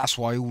that's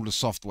why all the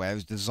software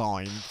is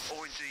designed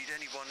Or indeed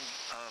anyone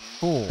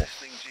for.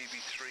 listening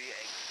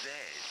GB3XZ,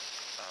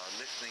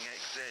 listening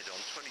XZ on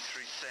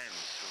 23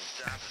 SEMS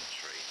from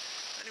Daventry.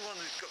 Anyone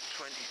who's got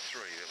 23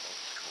 that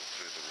wants to call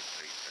through the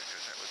repeater,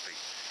 because that would be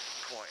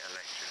quite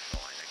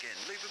electrifying. Again,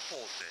 leave a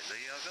pause there,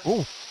 Lee, over.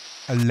 Oh,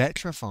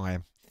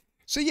 electrifying.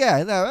 So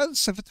yeah, no,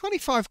 so for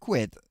 25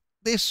 quid,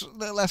 this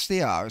little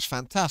SDR is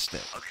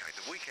fantastic. Okay,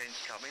 the weekend's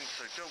coming,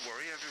 so don't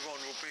worry,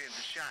 everyone will be in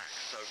the shack.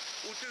 So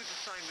we'll do the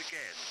same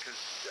again, because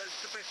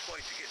that's the best way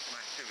to get some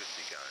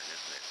activity going,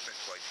 isn't it? The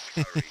best way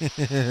to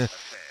curry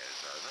affairs,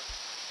 over.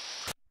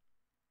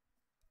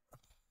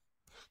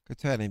 Could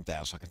turn him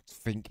down so I can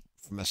think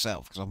for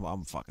myself, because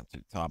I'm fucking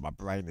too tired. My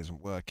brain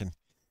isn't working.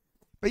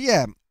 But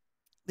yeah,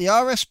 the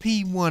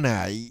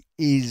RSP-1A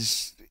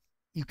is,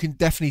 you can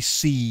definitely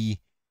see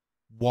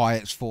why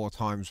it's 4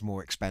 times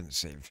more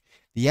expensive.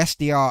 The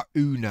SDR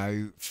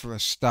Uno, for a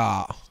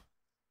start,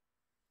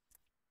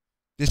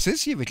 this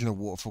is the original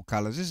waterfall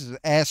colours. This is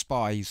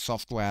AirSpy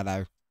software,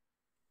 though.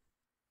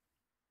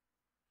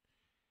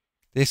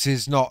 This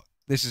is not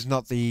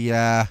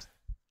the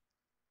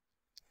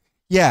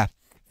yeah.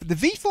 The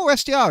V4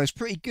 SDR is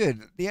pretty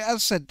good. As I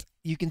said,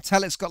 you can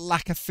tell it's got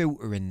lack of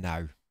filtering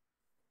now.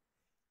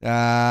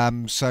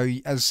 So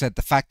as I said,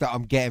 the fact that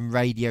I'm getting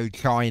Radio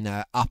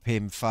China up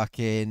in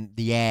fucking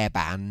the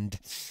airband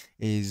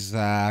is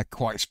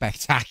quite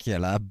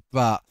spectacular,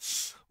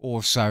 but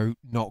also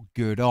not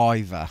good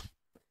either.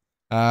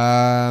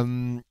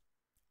 Whereas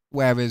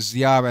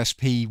the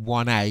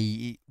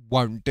RSP-1A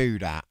won't do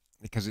that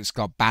because it's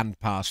got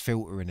bandpass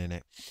filtering in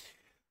it.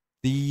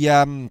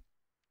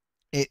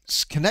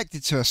 It's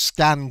connected to a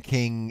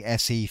ScanKing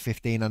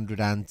SE1500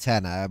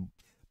 antenna,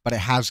 but it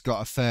has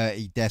got a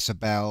 30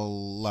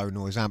 decibel low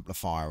noise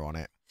amplifier on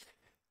it.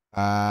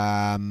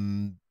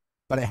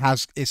 But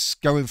it's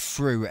going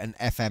through an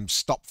FM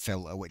stop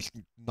filter, which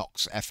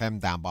knocks FM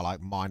down by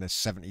like minus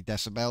 70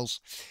 decibels.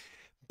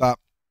 But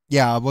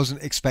yeah, I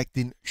wasn't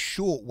expecting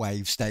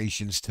shortwave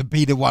stations to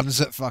be the ones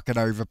that fucking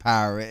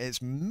overpower it.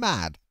 It's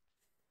mad.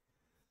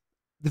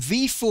 The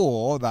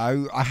V4,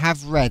 though, I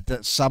have read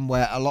that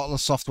somewhere a lot of the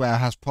software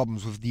has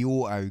problems with the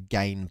auto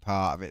gain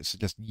part of it. So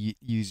just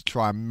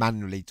try and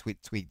manually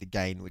tweak the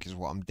gain, which is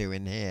what I'm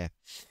doing here.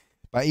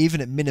 But even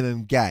at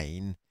minimum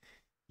gain,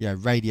 yeah,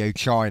 Radio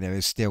China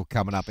is still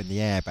coming up in the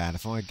airband.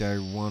 If I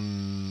go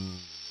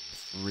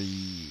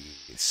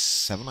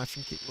 137, I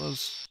think it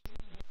was.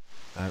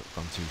 No, I've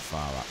gone too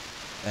far up.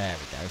 There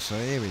we go. So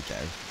here we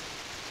go.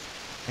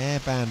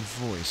 Airband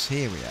voice.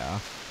 Here we are.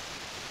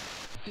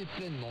 Let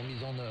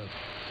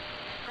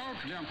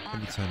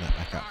me turn that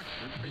back up.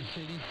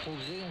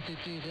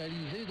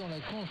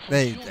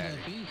 There you go.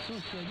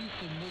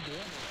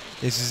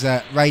 This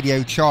is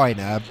Radio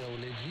China,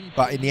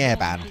 but in the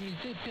airband.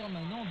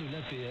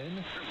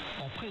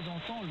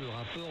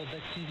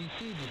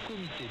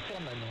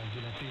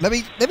 Let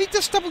me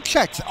just double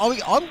check.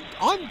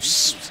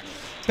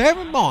 Bear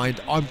in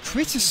mind, I'm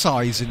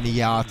criticising the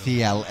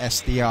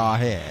RTL-SDR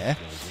here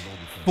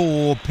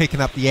for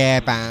picking up the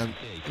airband,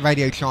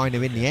 Radio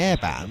China in the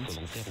airband.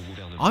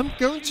 I'm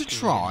going to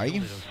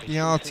try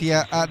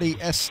the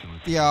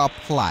SDR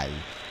Play.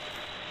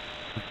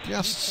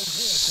 Just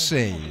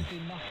see.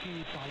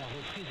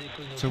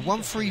 So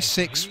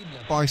 136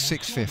 by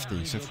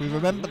 650. So if we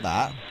remember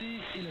that,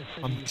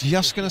 I'm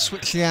just going to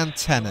switch the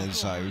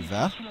antennas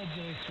over.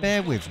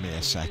 Bear with me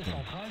a second.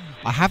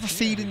 I have a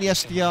feeling the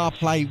SDR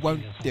Play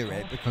won't do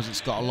it because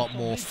it's got a lot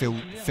more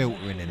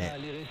filtering in it.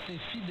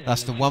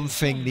 That's the one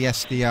thing the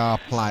SDR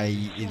Play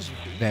is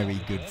very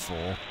good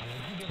for,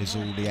 is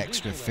all the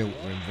extra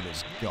filtering that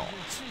it's got.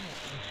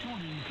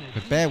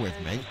 But bear with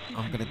me.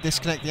 I'm going to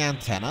disconnect the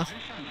antenna.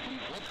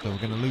 So we're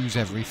going to lose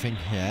everything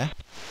here.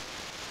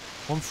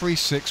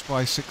 136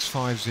 by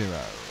 650.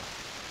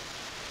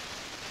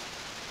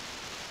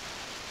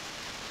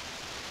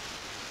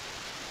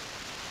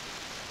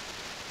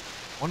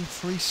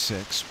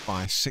 136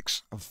 by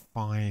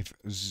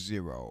 650.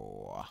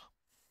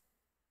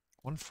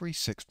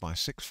 136 by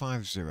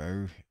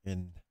 650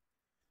 in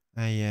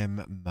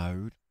AM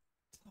mode.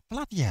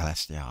 Bloody hell,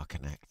 SDR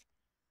Connect.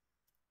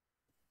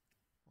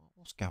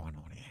 What's going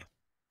on here?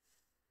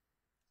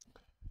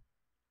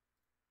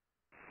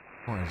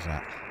 What is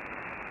that?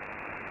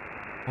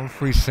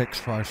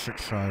 136 by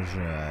 650.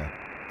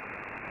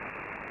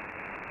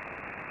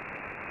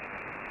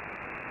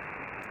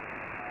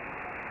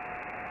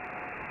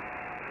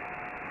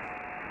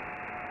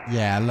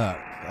 Yeah, look,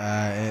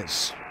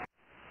 it's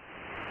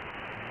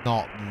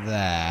not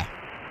there.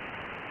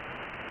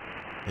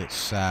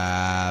 It's,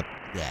 yeah,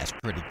 it's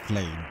pretty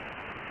clean.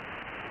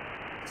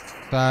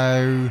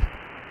 So,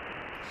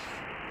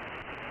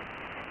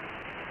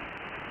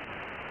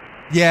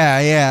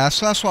 yeah,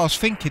 that's what I was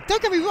thinking.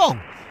 Don't get me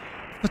wrong,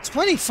 for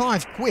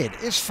 25 quid,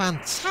 it's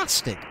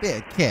fantastic bit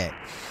of kit.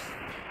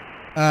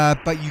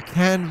 But you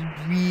can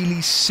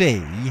really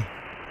see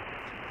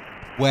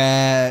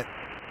where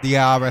the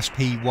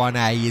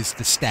RSP-1A is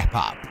the step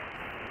up,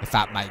 if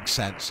that makes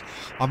sense.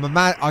 I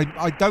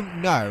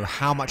don't know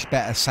how much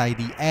better, say,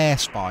 the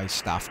AirSpy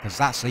stuff, because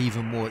that's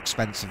even more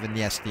expensive than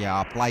the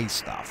SDR Play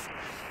stuff.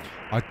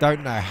 I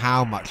don't know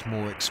how much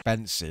more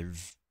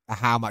expensive,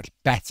 how much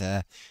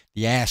better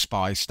the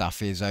AirSpy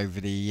stuff is over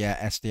the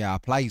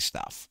SDR Play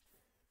stuff.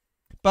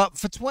 But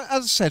for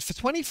as I said, for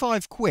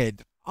 25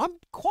 quid, I'm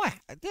quite,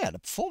 yeah, the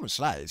performance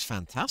of that is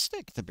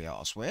fantastic, to be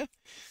honest with you.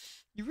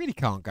 You really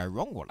can't go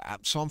wrong with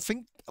that. So I'm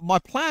thinking, my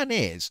plan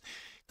is,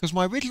 because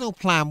my original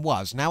plan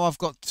was, now I've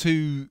got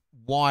two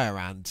wire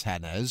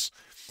antennas,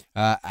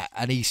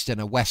 an east and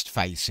a west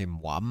facing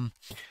one.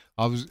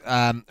 I was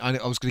going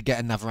to get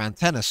another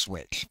antenna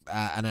switch,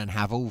 and then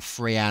have all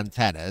three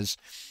antennas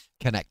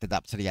connected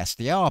up to the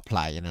SDR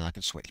Play, and then I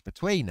can switch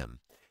between them.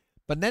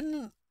 But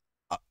then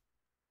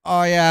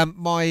my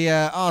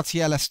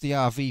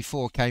RTL-SDR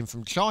V4 came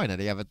from China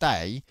the other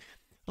day,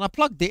 and I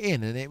plugged it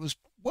in, and it was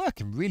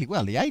working really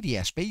well. The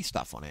ADSB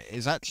stuff on it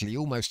is actually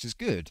almost as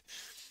good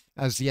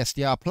as the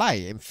SDR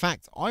Play. In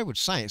fact, I would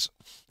say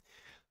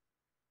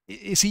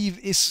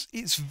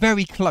it's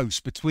very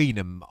close between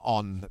them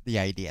on the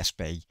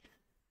ADSB.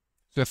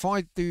 So if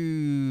I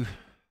do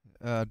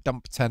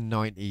dump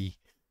 1090,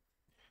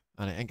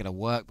 and it ain't going to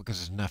work because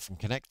there's nothing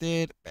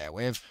connected, bear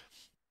with.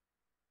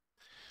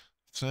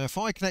 So if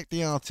I connect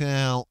the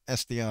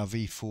RTL-SDR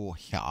V4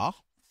 here,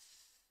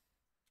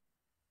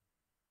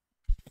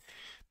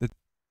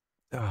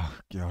 oh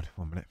god,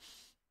 1 minute.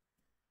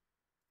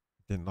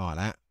 Didn't like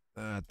that.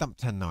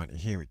 Dump 1090,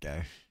 here we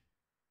go.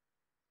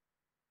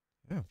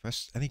 Yeah,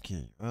 press any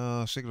key.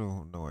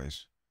 Signal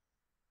noise.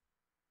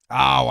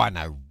 Oh, I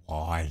know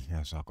why.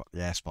 So I've got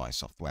the AirSpy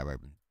software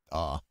open.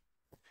 So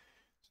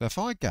if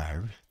I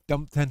go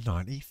dump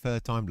 1090,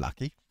 third time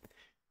lucky.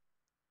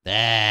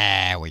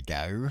 There we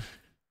go.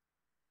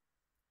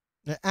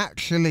 It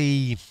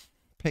actually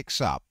picks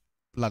up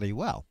bloody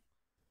well.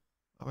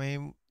 I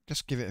mean,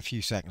 just give it a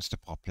few seconds to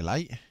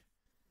populate.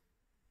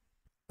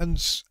 And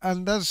as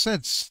I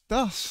said,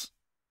 stuff,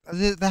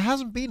 there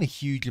hasn't been a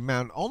huge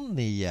amount on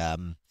the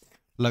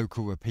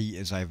local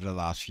repeaters over the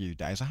last few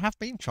days. I have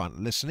been trying to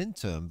listen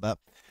into them, but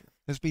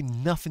there's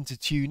been nothing to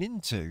tune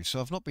into, so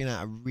I've not been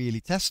able to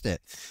really test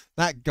it.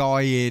 That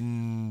guy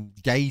in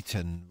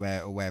Gayton,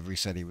 or wherever he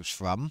said he was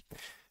from,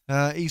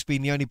 he's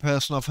been the only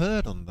person I've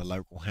heard on the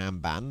local ham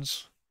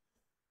bands.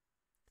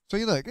 So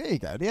you look, there you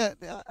go. The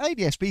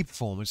ADSB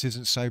performance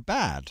isn't so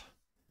bad.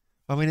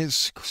 I mean,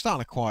 it's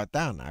starting to quiet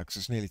down now because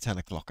it's nearly 10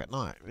 o'clock at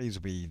night. These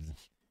will be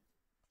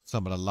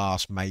some of the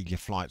last major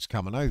flights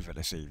coming over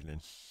this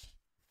evening.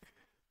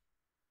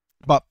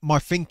 But my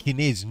thinking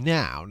is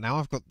now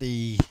I've got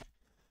the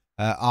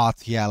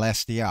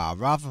RTL-SDR,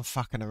 rather than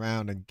fucking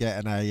around and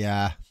getting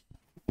a...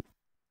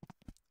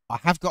 I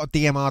have got a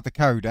DMR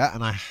decoder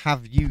and I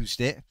have used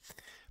it,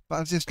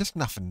 but there's just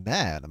nothing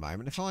there at the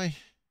moment. If I...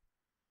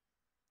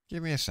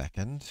 Give me a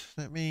second.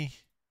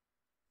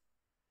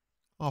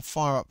 I'll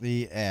fire up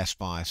the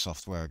AirSpy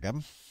software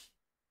again.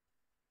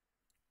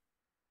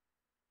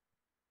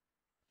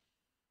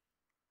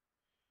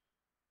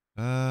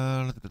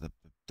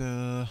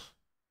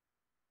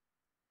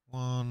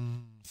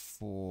 One,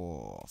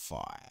 4,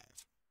 5.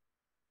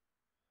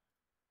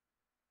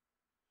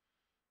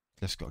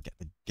 Just got to get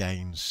the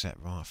gain set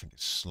right. I think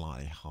it's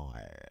slightly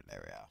higher.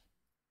 There we are.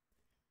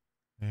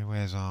 Hey,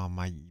 where's our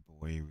matey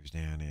boy who's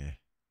down here?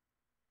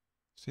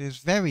 See, there's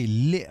very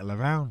little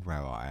around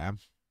where I am.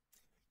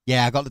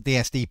 Yeah, I got the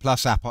DSD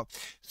Plus app up.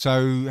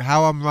 So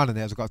how I'm running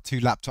it is I've got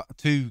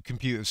two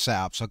computers set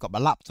up. So I've got my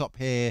laptop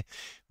here,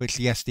 which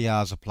the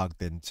SDRs are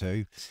plugged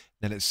into.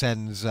 Then it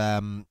sends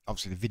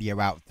obviously the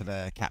video out to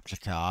the capture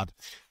card,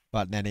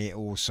 but then it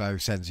also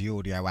sends the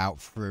audio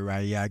out through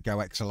a Go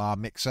XLR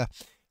mixer,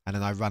 and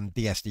then I run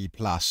DSD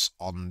Plus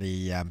on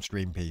the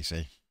Stream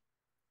PC.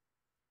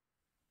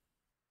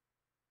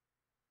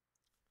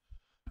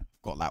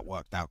 Got that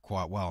worked out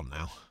quite well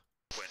now.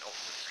 went off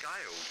the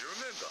scale, do you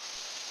remember?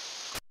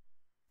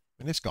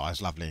 And this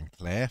guy's lovely and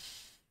clear.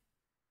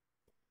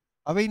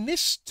 I mean,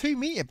 this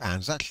 2-meter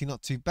band's actually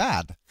not too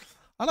bad.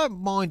 I don't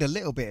mind a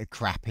little bit of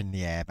crap in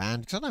the air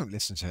band because I don't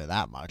listen to it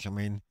that much. I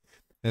mean,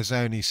 there's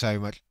only so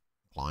much.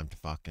 Climb to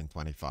fucking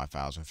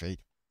 25,000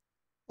 feet.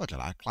 What did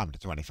I climb to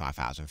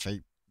 25,000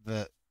 feet?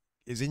 That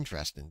is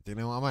interesting. Do you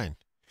know what I mean?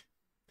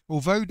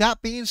 Although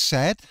that being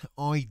said,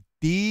 I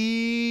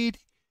did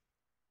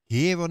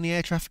hear on the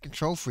air traffic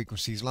control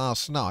frequencies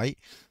last night,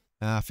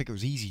 I think it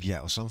was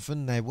EasyJet or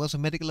something, there was a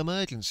medical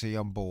emergency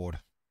on board.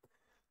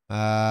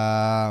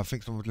 I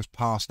think someone just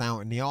passed out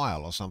in the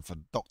aisle or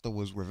something. Doctor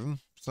was with him.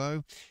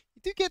 So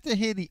you do get to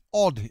hear the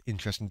odd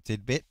interesting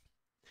tidbit,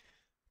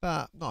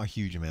 but not a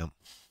huge amount.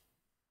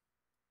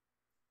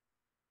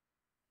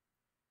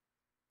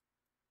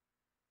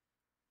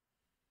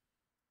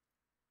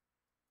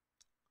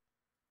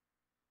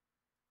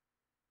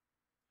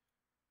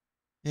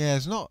 Yeah,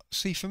 it's not.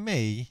 See, for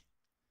me,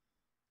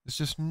 there's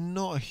just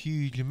not a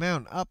huge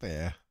amount up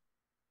here.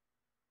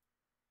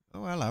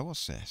 Oh, hello,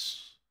 what's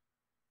this?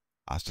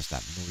 Oh, it's just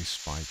that noise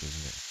spike,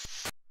 isn't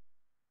it?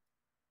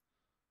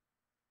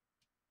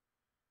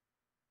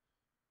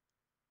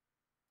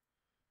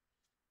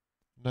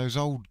 Those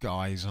old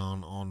guys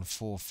on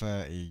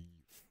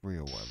 433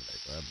 or whatever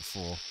they were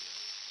before.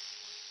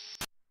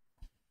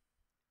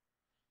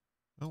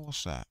 Oh,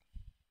 what's that?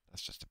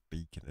 That's just a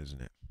beacon,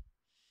 isn't it?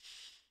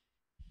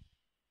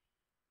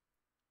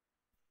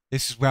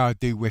 This is where I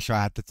do wish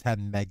I had the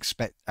 10 meg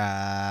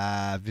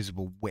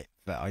visible width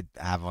that I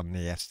have on the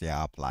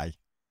SDR play.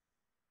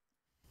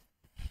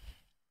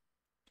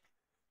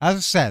 As I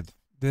said,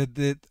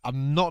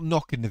 I'm not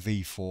knocking the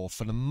V4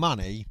 for the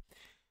money.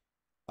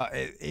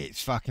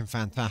 It's fucking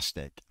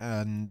fantastic,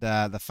 and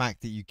the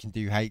fact that you can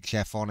do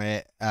HF on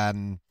it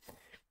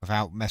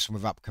without messing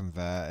with up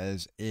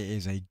converters, it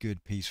is a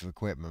good piece of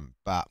equipment.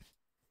 But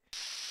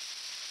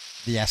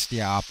the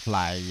SDR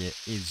play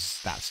is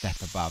that step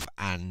above,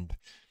 and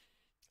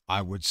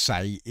I would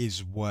say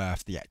is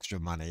worth the extra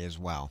money as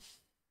well.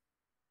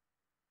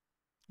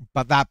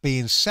 But that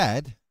being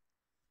said,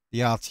 the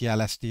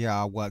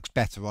RTL-SDR works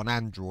better on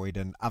Android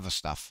and other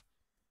stuff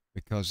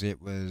because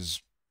it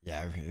was,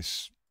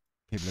 it's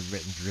people have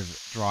written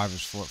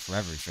drivers for it for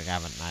everything,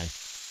 haven't they?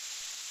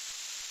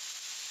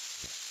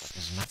 But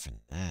there's nothing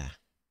there.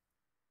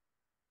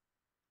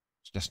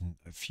 It's just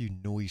a few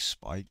noise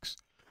spikes.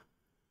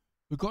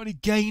 We've got any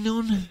gain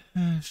on?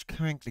 Let's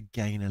crank the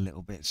gain a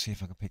little bit, see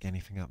if I can pick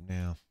anything up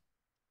now.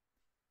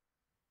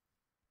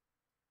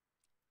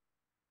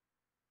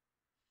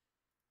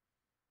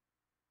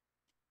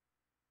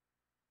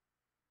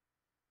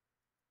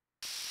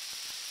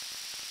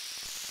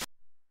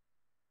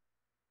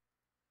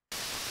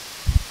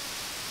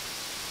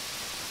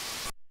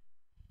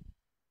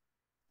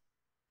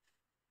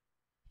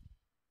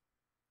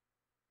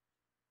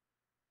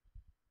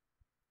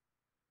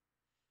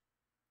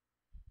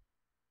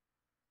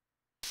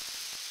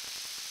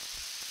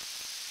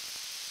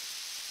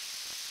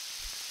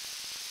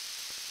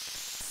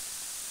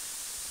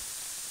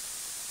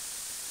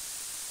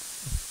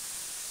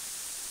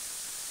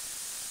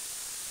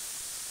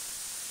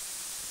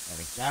 There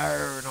we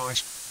go,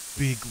 nice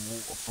big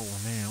waterfall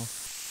now.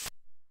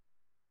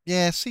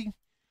 Yeah, see,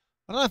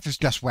 I don't know if it's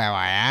just where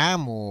I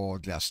am or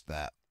just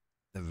that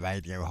the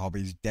radio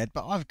hobby's dead,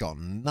 but I've got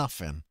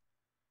nothing.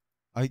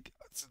 I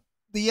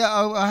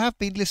have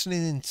been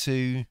listening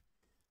into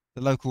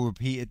the local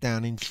repeater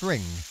down in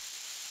Tring,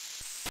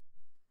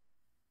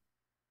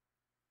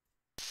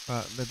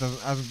 but there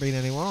hasn't been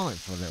anyone on it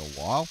for a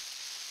little while.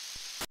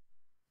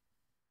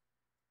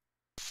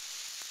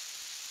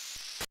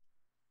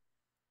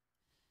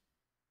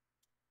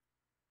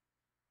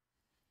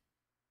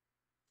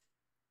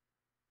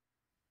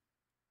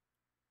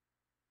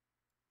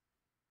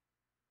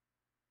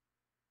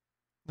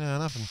 No,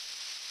 nothing.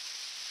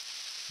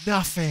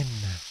 Nothing.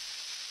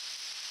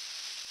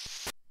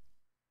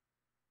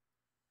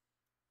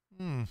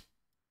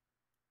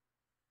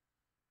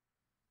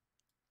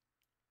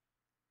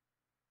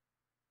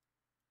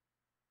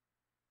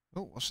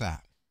 Oh, what's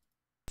that?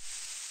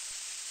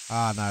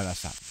 Ah, no,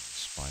 that's that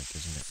spike,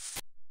 isn't it?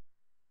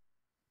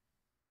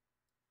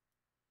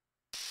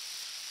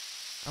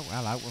 Oh,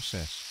 hello, what's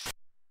this?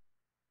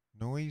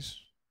 Noise?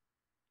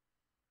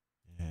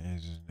 Yeah, it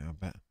is, isn't it? I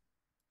bet.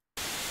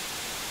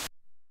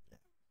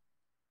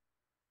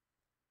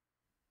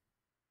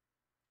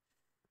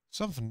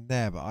 Something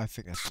there, but I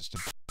think that's just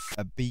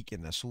a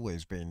beacon that's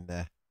always been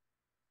there.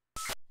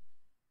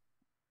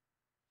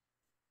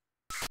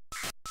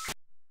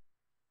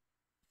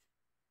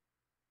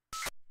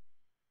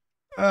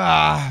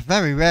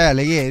 Very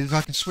rarely is.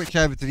 I can switch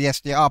over to the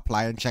SDR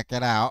player and check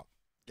it out.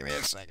 Give me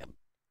a second.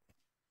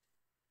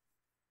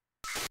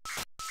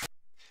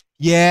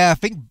 Yeah, I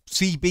think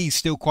CB's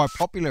still quite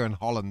popular in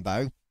Holland,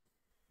 though.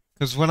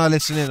 Because when I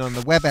listen in on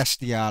the web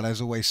SDR,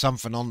 there's always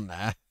something on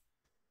there.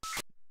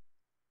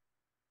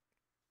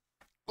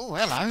 Oh,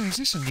 hello. Is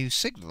this a new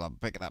signal I'm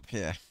picking up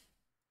here?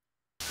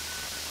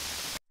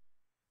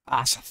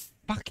 Ah, it's a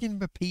fucking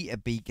repeater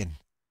beacon.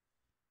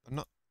 I'm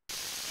not.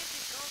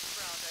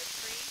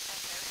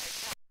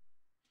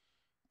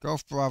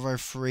 Golf Bravo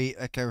 3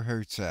 Echo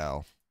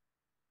Hotel.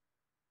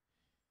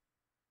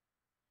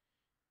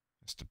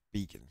 That's the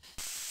beacon.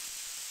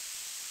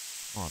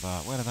 Oh,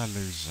 where did I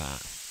lose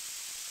that?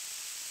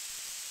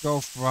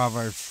 Golf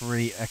Bravo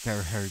 3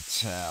 Echo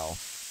Hotel.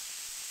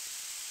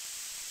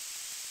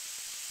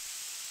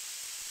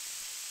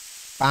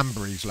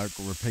 Banbury's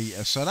local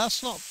repeater, so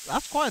that's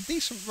quite a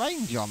decent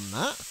range on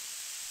that.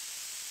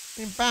 I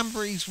mean,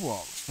 Banbury's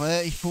what,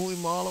 30, 40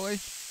 mile away?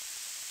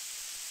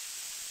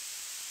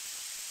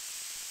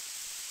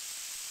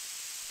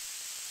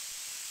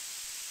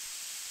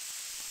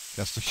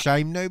 Just a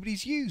shame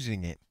nobody's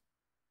using it.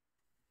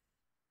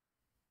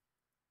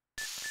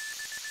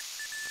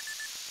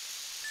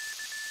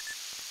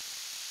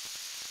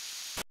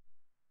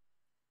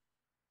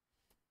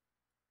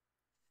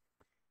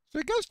 So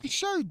it goes to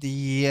show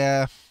the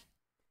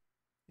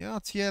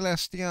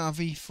RTL-SDR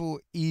V4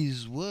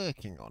 is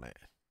working on it.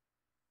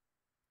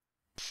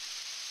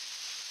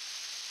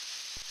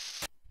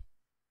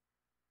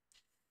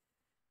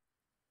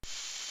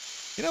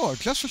 You know what,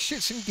 just for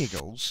shits and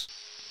giggles,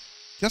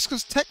 just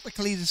because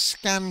technically the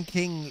Scan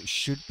King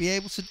should be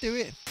able to do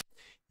it,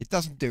 it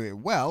doesn't do it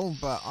well,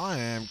 but I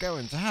am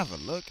going to have a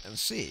look and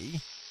see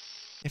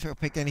if it'll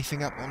pick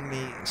anything up on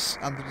the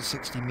under the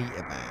 60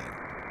 meter band.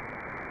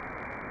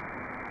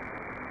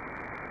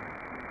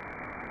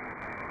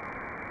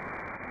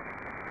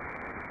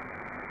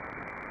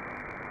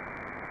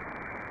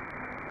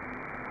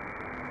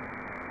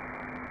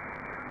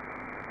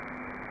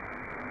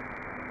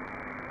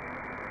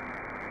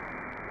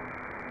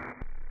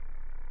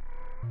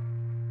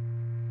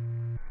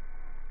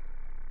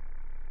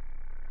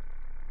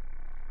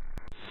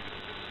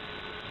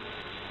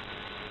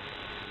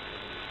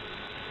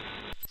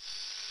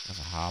 That's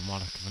a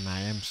harmonic of an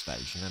AM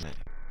station, isn't it?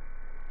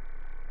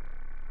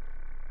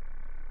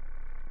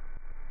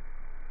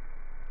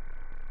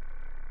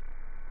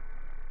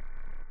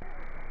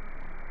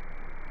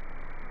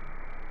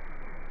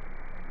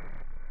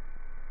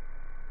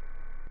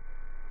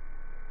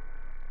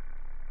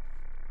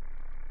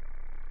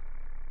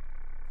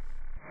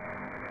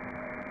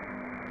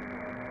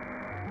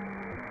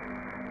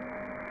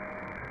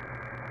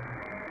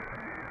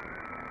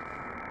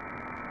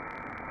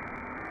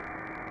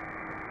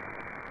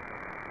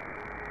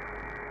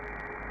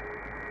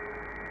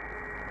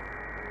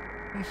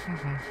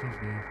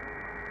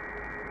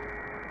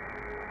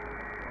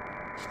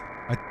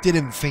 I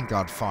didn't think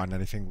I'd find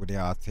anything with the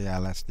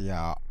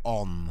RTL-SDR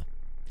on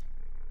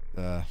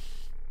the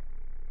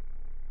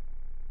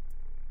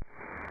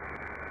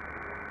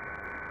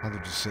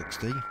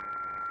 160. As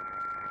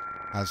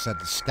I said,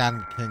 the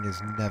Scan King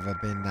has never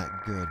been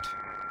that good.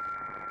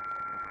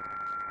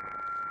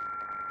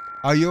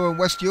 Oh, you're in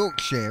West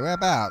Yorkshire,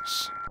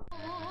 whereabouts?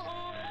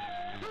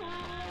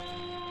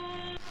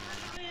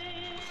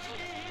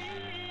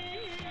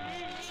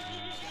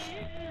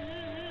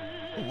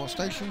 Oh, what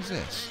station's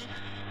this?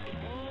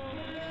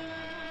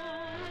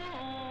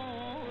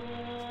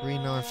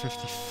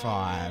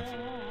 3955.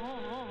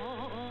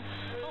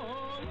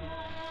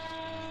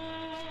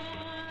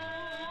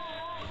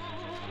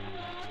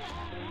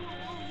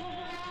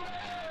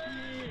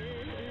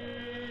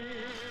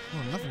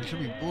 Oh, nothing should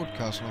be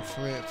broadcasting on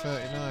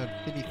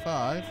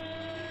 3955.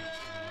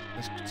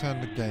 Let's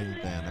turn the game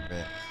down a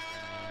bit.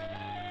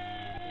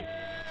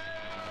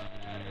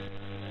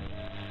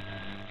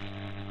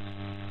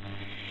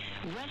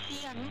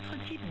 Voici un autre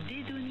type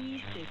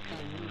d'hédoniste que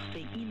nous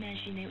fait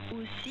imaginer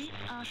aussi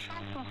un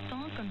chant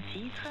portant comme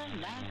titre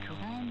La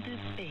Grande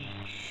Paix.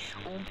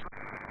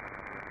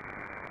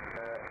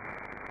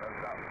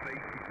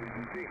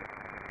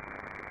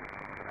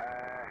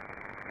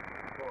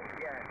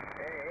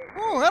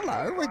 Oh,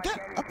 hello. I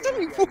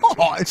tell you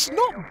what, it's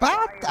not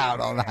bad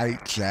down on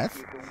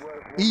HF.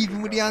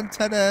 Even with the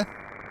antenna.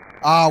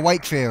 Ah,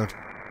 Wakefield.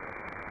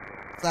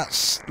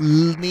 That's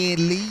near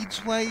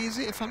Leeds Way, is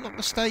it, if I'm not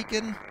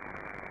mistaken?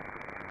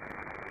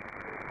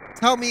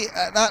 Tell me,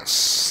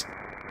 that's...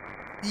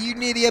 Are you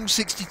near the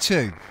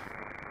M62?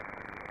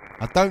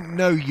 I don't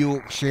know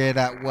Yorkshire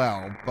that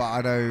well, but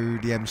I know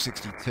the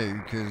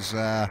M62 because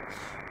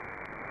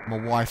my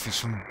wife is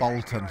from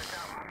Bolton.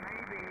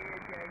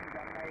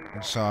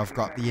 And so I've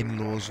got the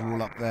in-laws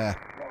all up there.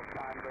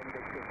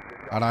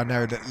 And I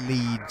know that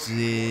Leeds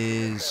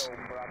is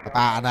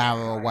about an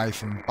hour away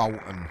from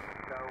Bolton.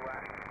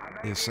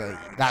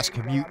 That's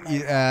commute.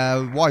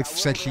 Wife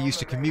said she used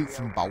to commute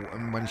from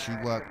Bolton when she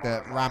worked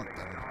at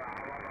Rampton,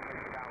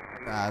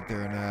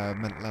 doing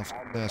mental health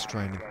nurse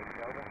training.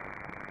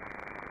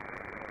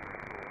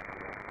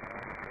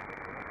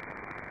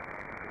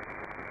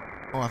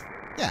 Oh,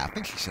 yeah, I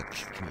think she said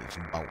she commuted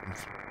from Bolton.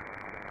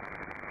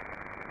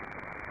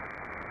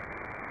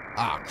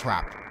 Ah,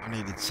 crap! I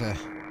needed to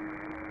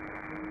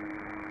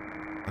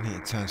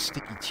turn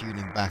sticky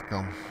tuning back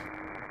on.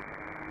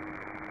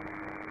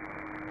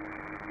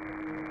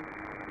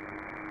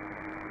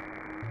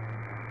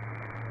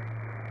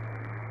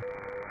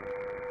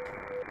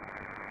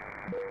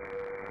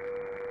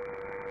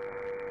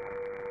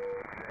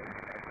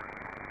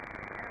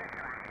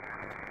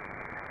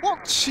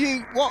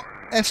 what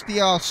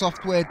SDR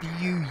software do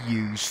you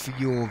use for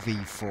your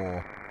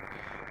V4?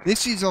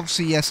 This is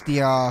obviously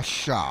SDR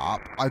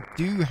Sharp. I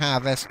do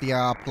have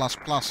SDR++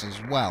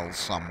 as well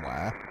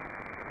somewhere.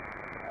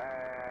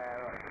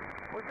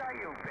 Was that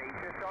you,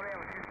 Peter? Sorry, I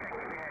was just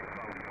taking my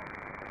headphones.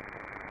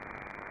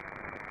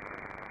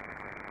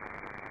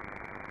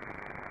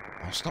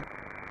 Oh, stop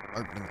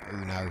opening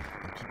Uno.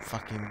 I keep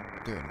fucking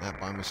doing that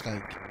by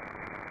mistake.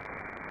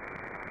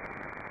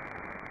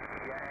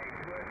 Yeah,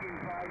 it's working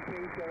fine,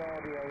 Peter.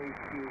 Audio is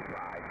Q5.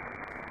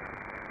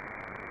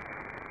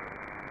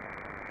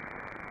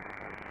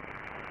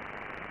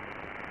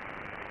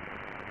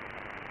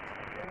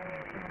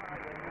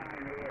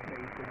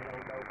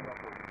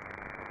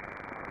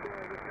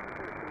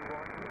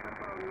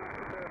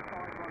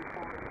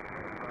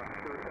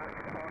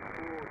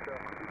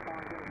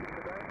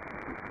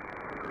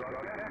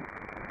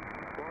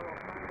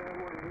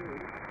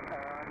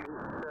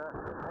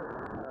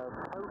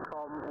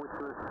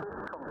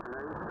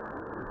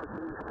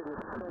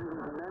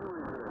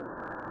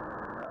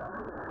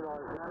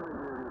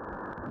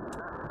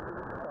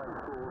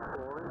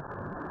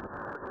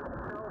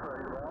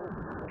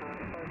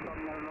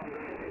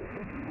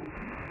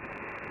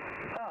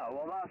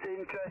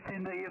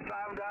 Interesting that you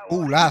found out.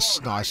 Oh,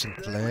 that's nice and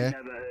clear.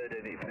 Never heard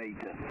of it,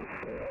 Peter.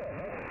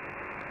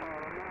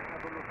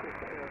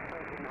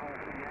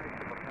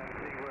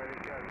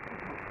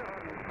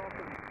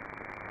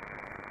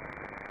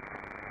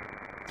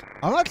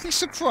 I'm actually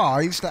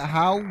surprised at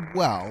how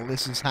well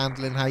this is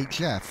handling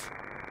HF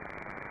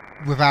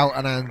without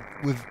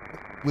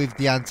with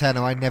the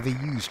antenna I never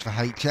used for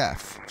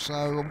HF. So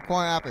I'm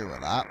quite happy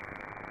with that.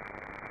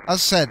 As I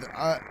said,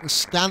 the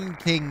Scan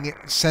King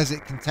says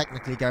it can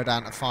technically go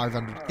down to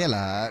 500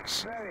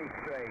 kilohertz,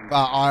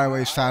 but I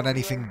always found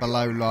anything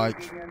below like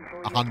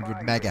 100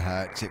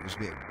 megahertz, it was a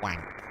bit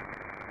wank.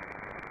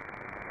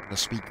 The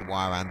speaker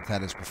wire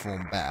antennas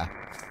perform better.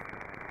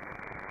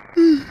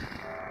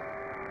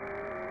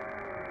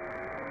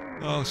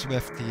 Oh, some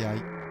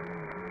FT8.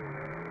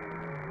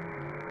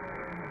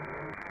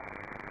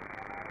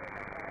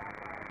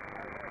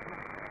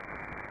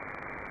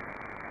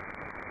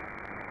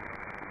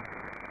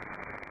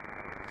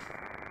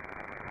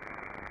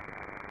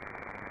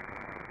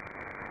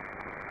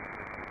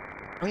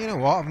 Oh, you know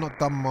what? I've not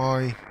done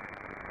my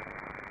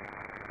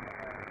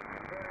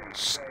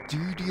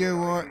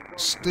studio.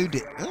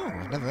 Oh,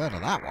 I've never heard of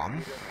that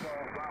one.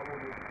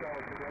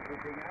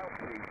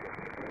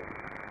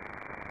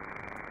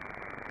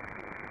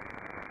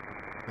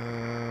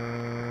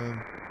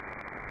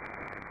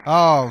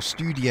 Oh,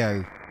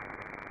 studio.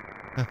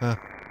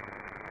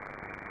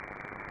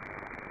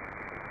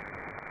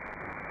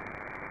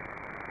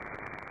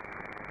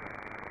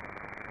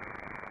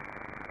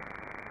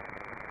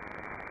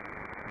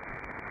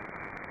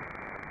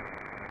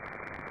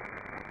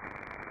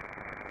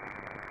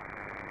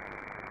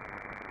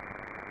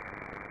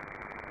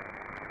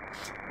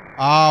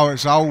 Oh,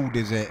 it's old,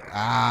 is it?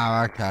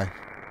 Ah, okay.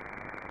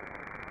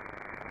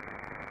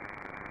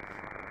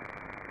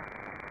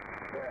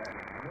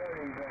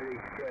 Very, very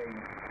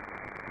strange.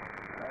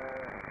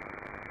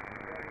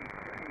 Very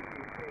strange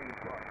indeed.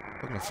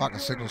 Look at the fucking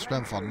signal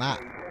strength on that.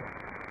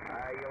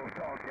 You'll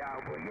sort it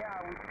out, but yeah,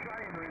 I would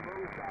try and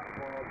remove that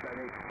for us,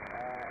 Dennis.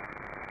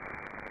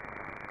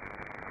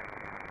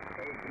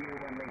 If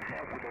humanly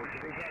possible,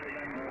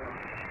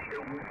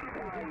 to be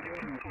very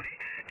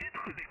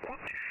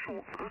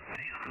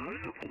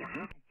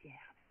remember.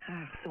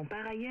 Sont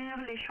par ailleurs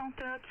les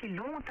chanteurs qui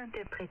l'ont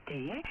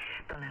interprété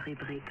dans la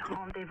rubrique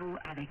Rendez-vous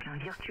avec un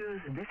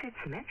virtuose de cette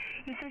semaine.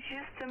 Il s'agit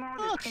justement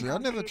de Actually, I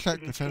never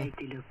checked if celui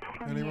qui a été le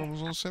premier. anyone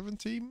was on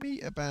 17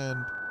 meter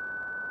band.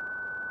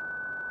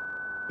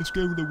 Let's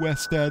go with the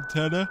west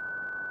antenna.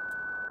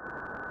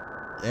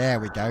 There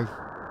we go.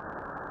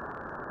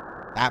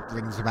 That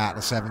brings about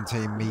the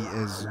 17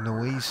 meters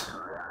noise.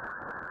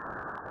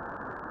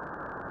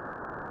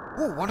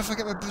 Oh, what if I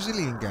get my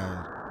Brazilian going?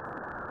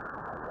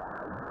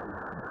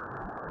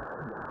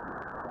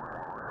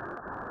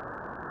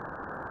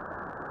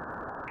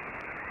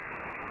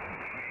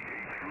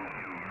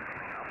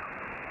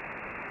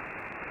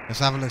 Let's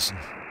have a listen.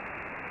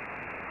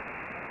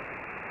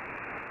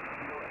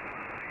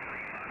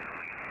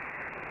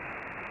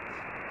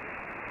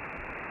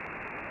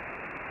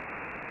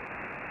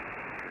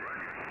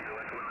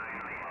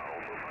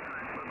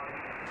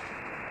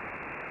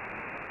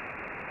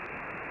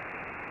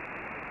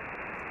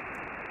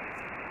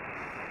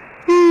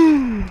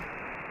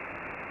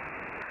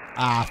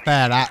 Ah,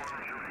 fair that.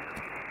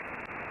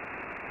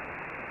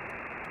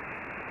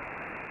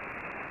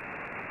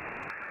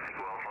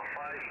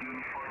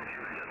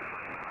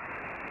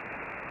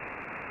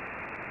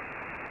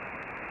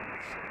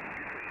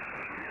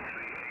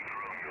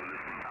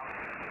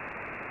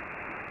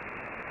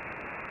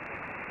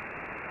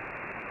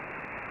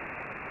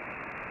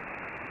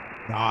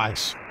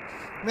 Nice.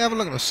 Let me have a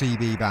look at the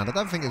CB band. I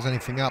don't think there's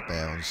anything up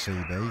there on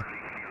CB.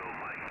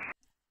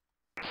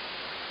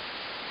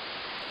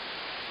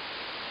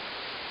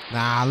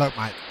 Nah, look,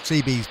 mate.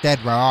 CB's dead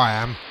where I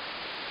am.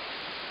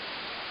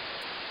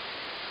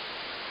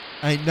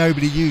 Ain't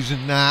nobody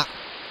using that.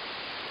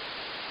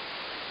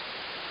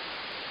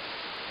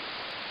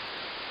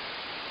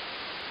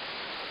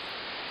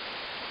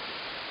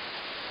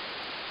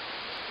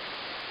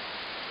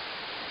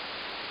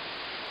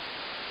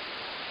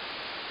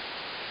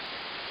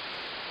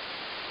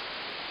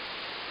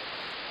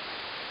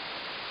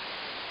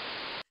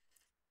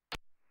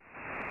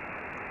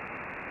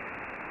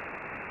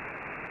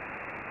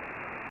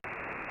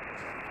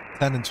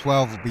 Ten and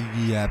 12 will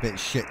be a bit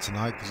shit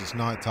tonight because it's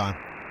night time.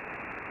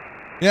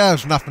 Yeah,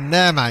 there's nothing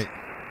there, mate.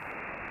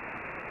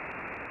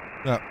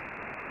 Look,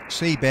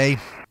 CB.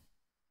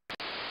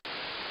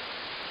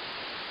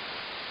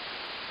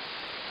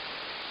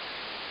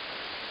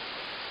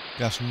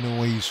 Just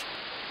noise.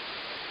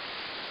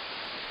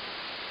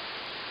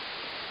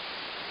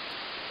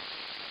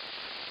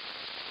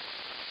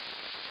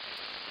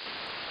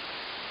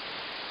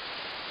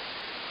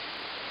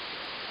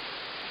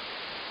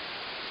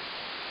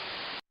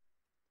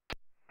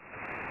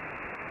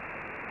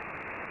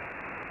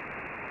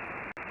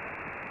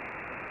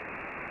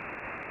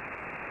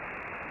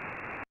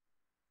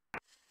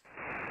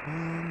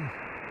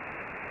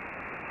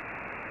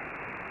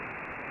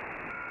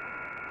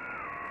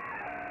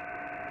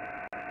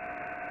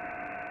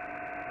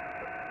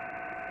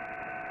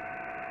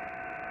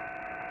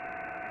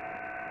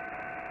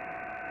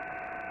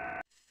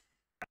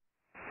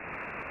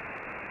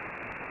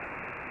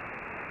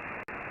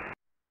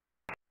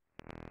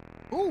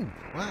 Ooh,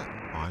 that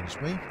reminds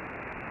me.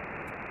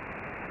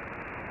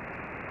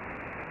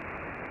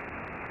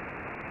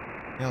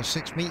 You know,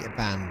 6 metre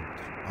band.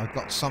 I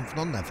got something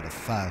on there for the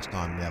first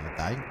time the other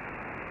day.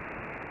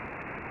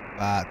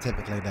 But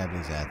typically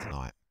nobody's there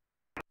tonight.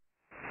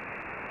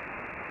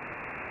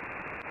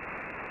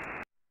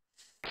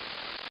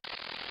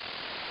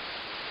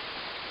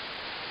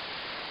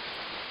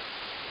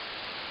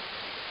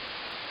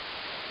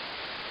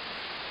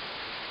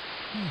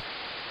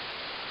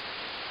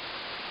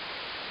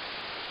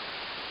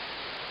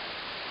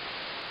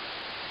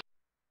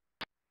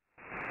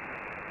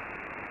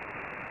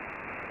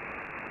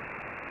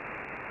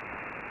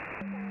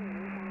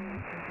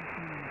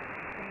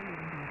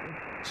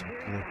 Some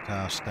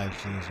broadcast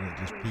stations and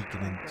just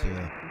peeking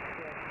into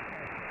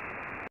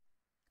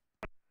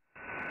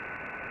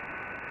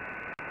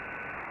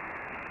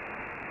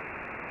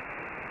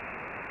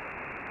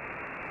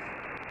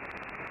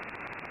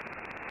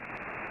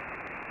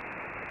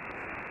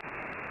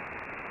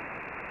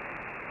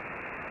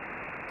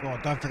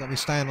God, don't think I'll be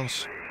staying on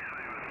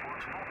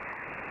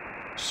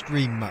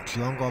stream much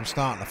longer. I'm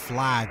starting to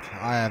flag.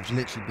 I have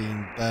literally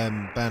been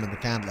burning the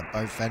candle at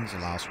both ends the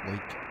last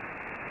week.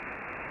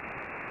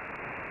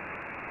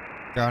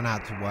 Going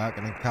out to work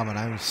and then coming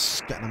home,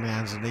 getting on my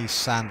hands and knees,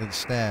 sanding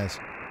stairs.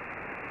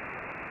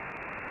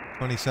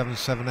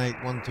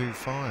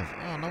 2778125.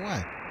 Oh, no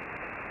way.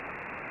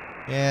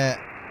 Yeah,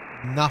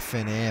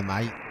 nothing here,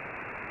 mate.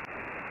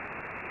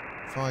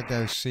 If I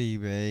go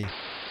CB,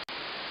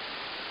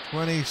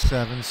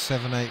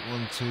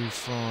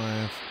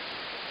 2778125.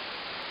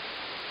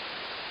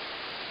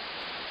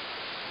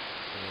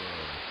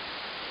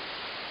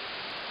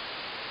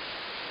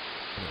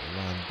 Put it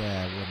around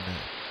there, wouldn't it?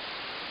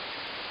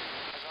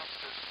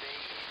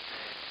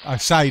 I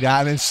say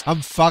that and then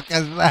some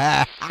fuckers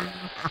there.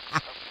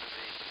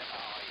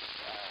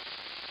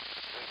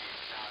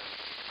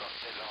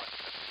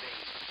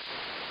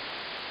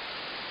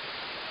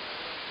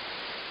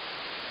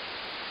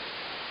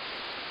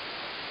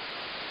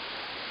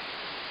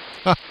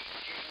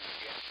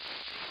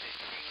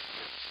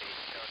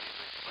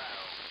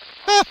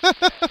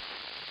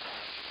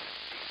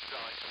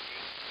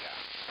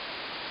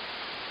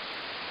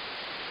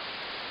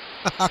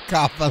 I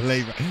can't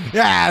believe it.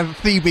 Yeah,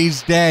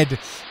 Phoebe's dead.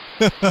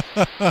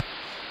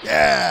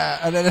 Yeah,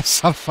 and then there's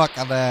some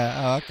fucker there.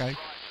 Oh, okay.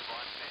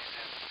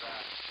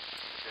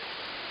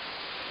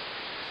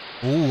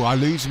 Oh, I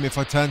lose him if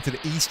I turn to the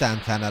east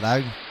antenna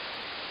though.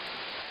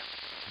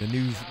 The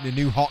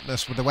new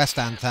hotness with the west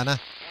antenna.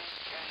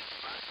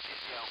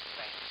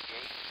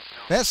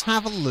 Let's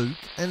have a look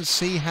and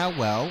see how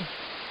well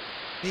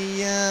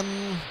the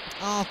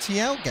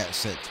RTL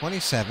gets it.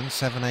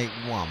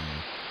 27781.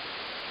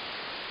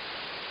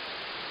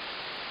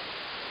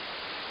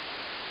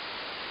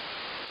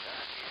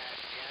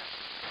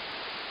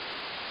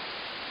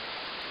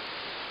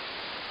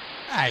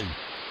 Hey.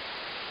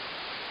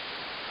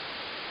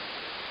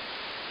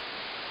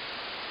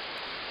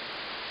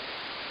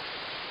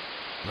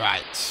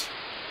 Right.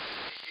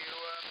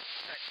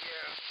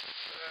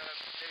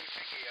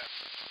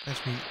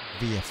 That's me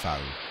VFO.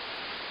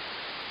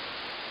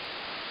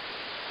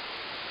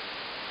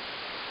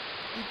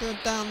 What are you doing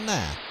down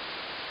there?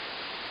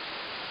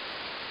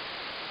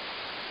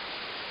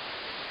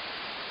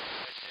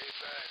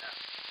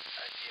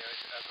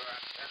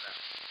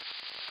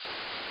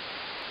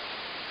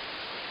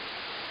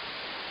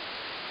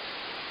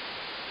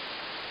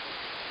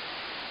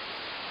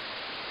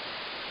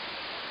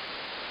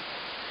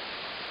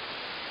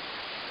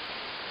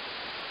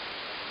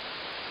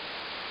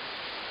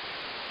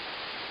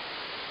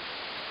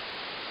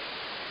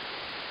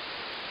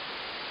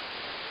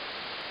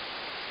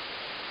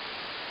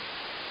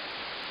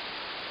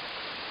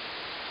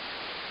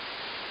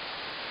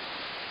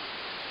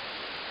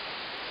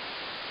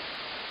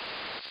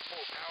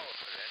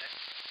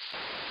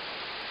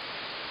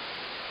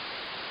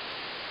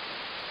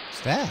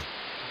 It's there.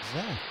 It's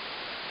there.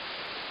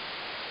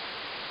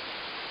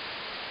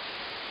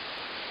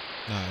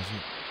 No, it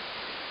isn't.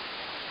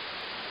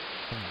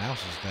 Something else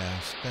is there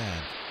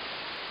instead.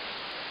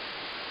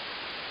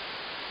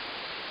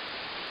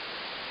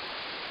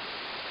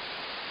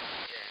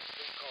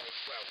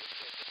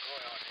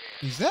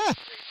 He's there.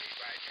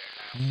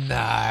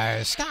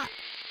 No, stop.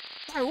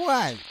 No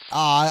way.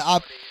 Oh,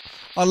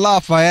 I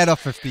laugh my head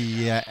off with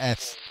the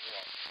S.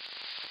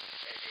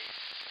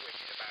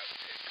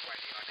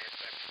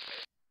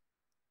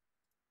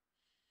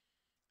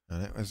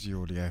 And it was the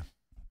audio.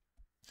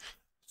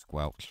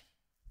 Squelch.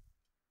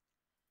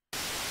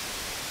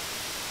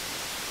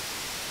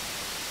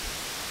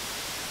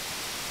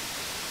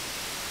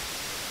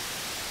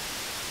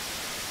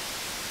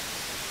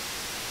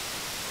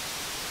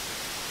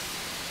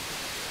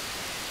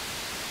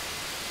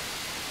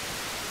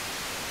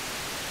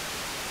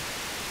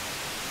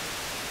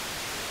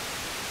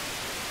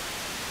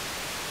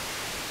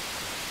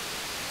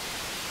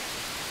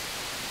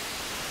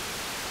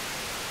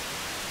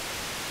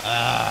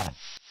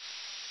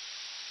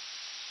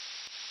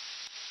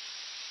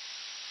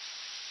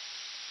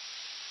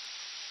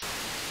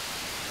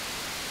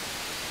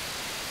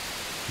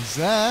 He's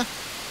there.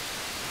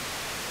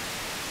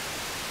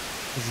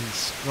 Is he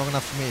strong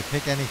enough for me to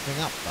pick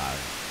anything up though?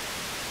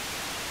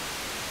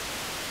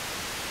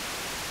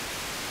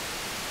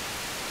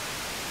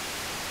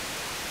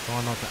 Try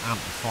not to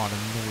amplify the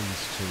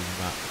noise too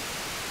much.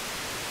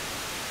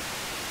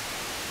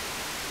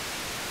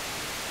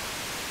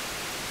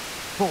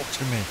 Talk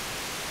to me.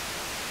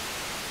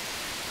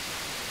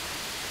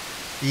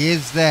 He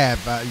is there,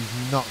 but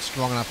he's not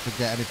strong enough to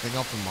get anything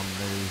off him on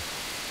the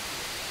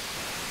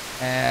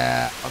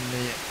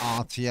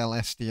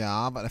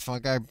RTL-SDR. But if I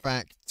go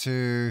back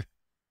to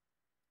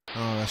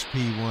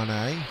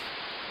RSP1A,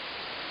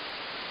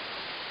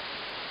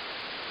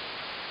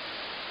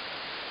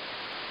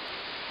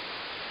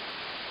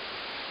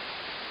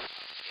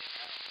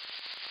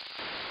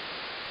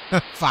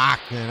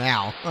 fucking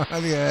hell!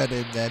 Have you heard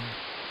him then?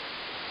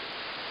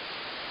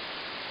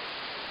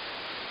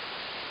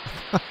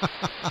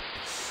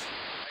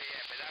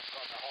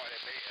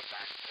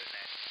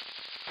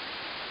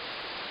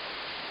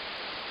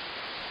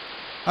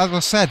 As I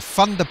said,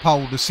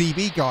 Thunderpole, the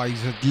CB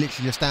guys, are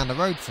literally just down the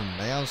road from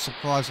me. I was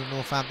surprised that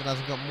Northampton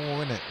hasn't got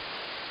more in it.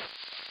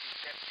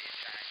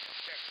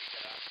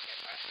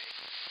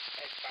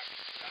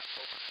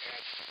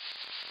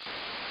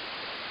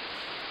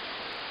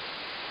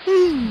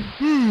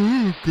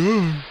 Oh,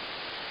 God.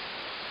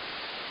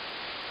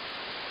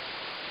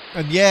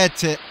 And yeah,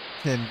 Tim,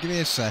 give me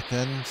a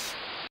second.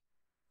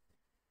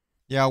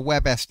 Yeah,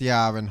 Web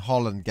SDR in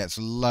Holland gets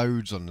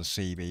loads on the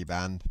CB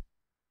band.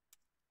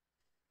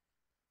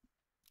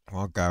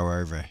 I'll go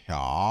over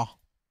here.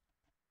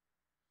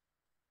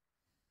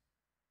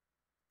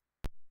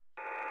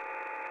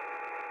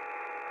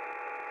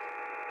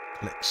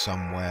 Click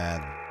somewhere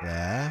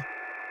there.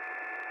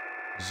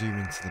 Zoom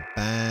into the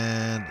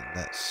band.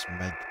 Let's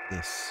make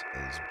this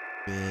as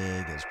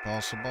big as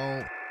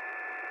possible.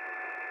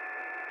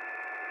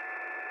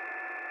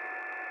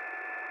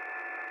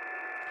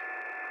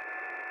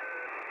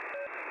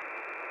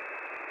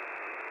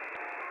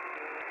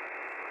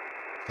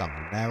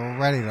 Something there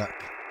already, look.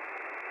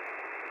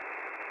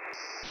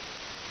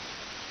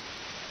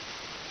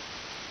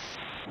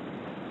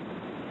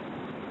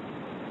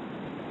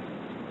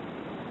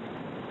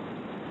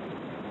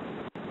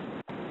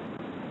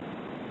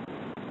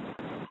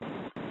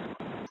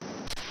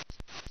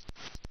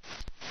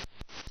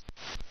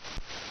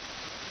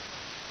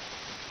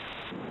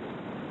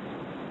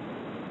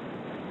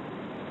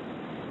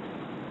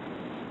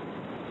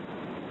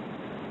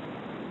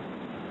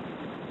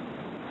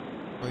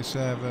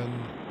 Seven,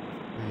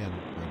 300.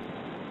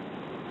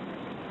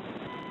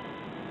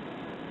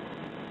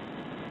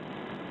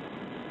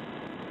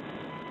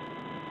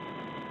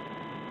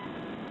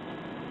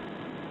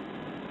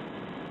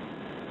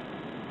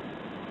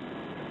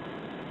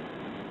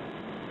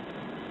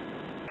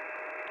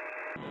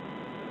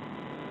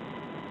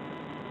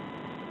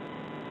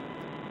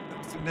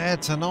 Nothing there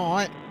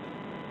tonight.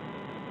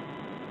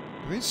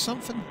 There is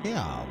something here,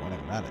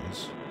 whatever that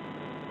is.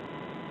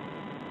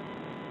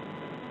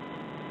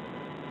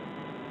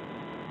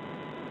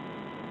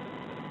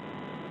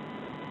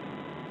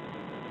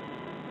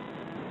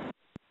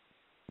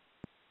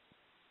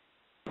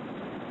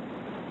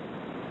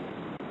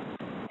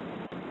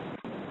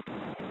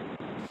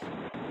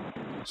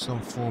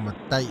 Some form of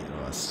data,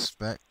 I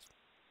suspect.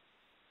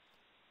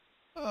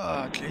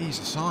 Oh,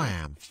 Jesus, I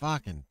am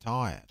fucking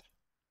tired.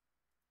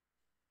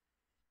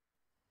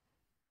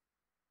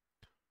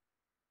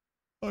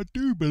 I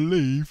do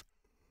believe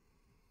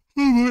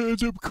I might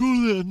end up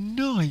calling it a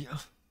night.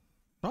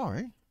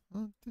 Sorry.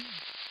 I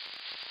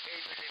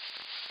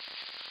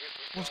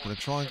was going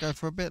to try and go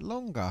for a bit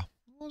longer.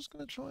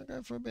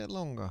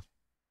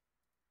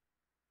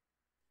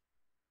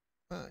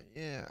 But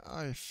yeah,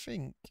 I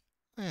think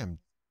I am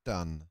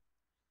done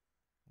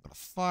Gotta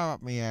fire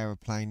up my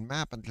aeroplane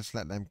map and just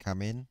let them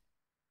come in.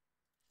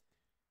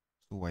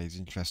 It's always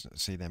interesting to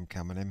see them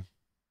coming in.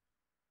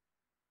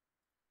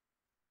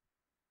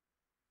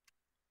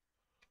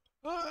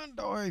 And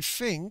I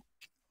think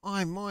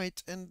I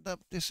might end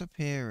up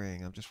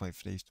disappearing. I'm just waiting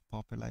for these to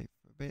populate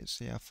for a bit,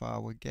 see how far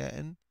we're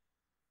getting.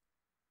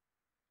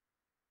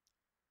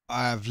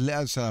 I've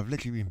literally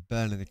been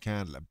burning the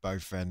candle at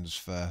both ends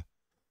for...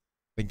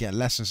 Been getting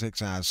less than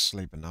 6 hours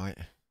sleep a night.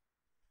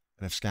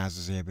 And if Skaz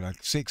is here, be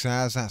like, 6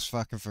 hours, that's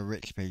fucking for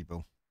rich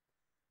people.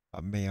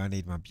 But me, I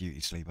need my beauty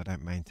sleep. I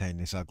don't maintain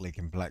this ugly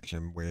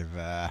complexion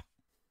without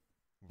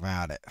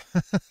it.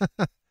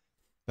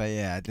 But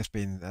yeah, just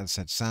been, as I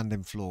said,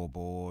 sanding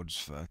floorboards,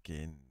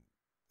 fucking...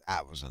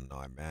 That was a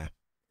nightmare.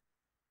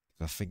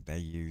 I think they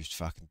used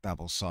fucking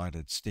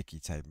double-sided sticky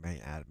tape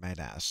made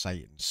out of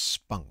Satan's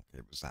spunk.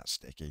 It was that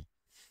sticky.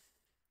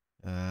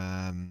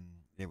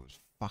 It was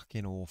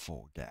fucking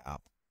awful to get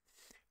up.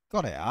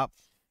 Got it up.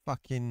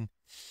 Fucking...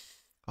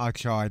 I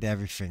tried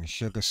everything.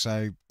 Sugar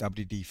soap,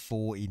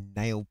 WD-40,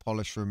 nail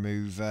polish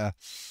remover.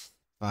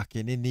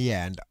 Fucking in the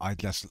end, I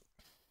just...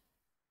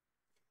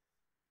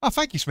 Oh,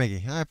 thank you,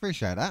 Smiggy. I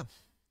appreciate that.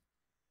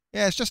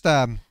 Yeah, it's just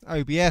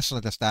OBS, and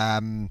I just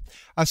I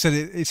said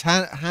it's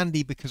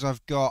handy because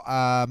I've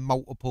got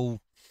multiple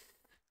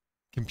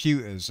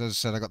computers. As I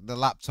said, I got the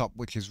laptop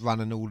which is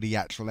running all the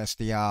actual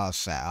SDR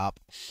setup.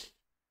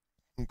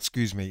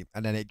 Excuse me,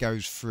 and then it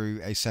goes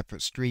through a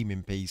separate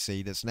streaming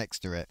PC that's next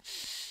to it.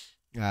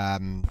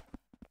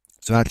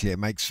 So actually, it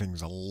makes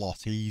things a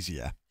lot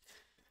easier.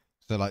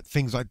 So like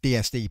things like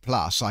DSD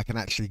Plus, I can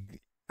actually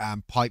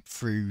pipe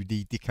through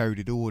the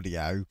decoded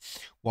audio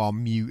while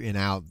muting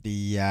out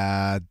the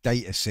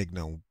data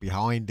signal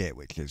behind it,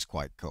 which is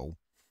quite cool.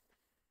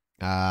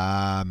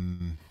 Yeah,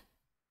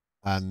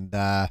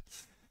 I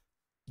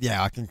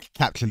can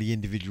capture the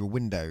individual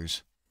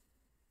windows.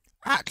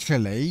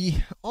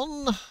 Actually,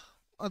 on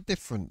a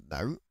different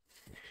note,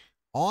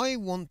 I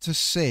want to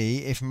see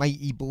if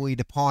Matey Boy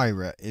the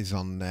Pirate is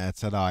on there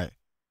tonight.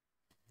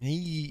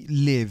 He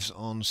lives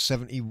on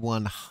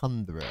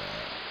 7100.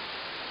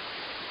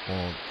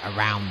 Or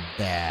around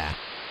there.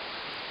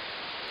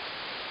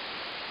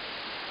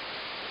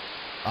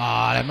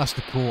 Ah, they must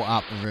have caught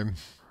up with him.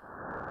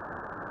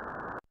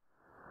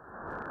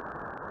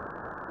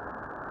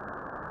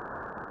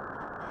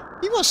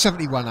 He was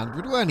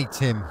 7100, weren't he,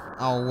 Tim?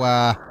 Oh,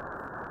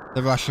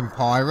 the Russian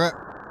pirate.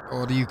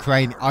 Or the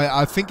Ukrainian...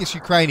 I think it's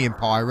Ukrainian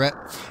pirate.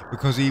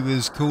 Because he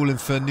was calling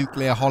for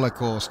nuclear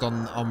holocaust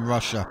on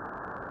Russia.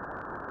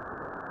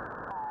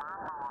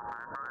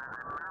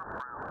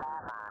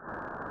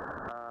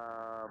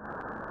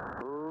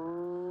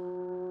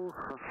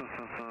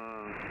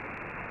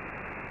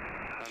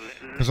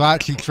 Because I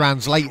actually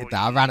translated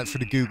that. I ran it through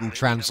the Google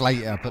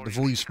Translator, put the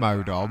voice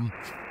mode on,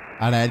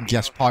 and then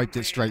just piped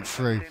it straight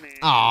through.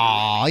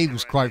 Ah, he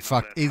was quite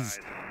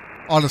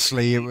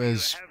honestly, it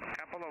was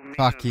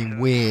fucking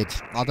weird.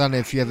 I don't know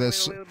if you ever...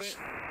 it'll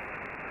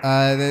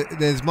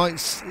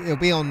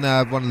be on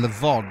one of the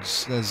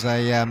VODs. There's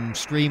a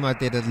stream I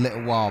did a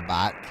little while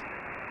back.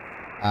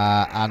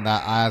 And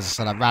as I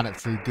said, I ran it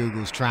through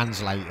Google's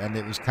Translate, and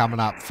it was coming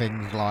up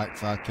things like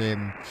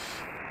fucking...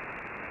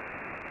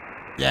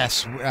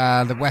 Yes,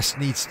 the West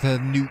needs to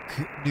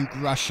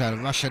nuke Russia.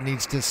 Russia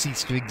needs to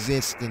cease to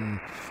exist, and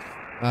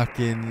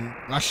fucking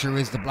Russia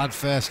is the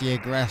bloodthirsty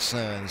aggressor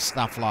and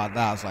stuff like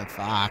that. I was like,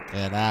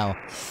 fucking hell.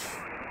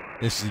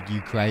 This is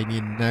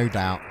Ukrainian, no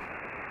doubt.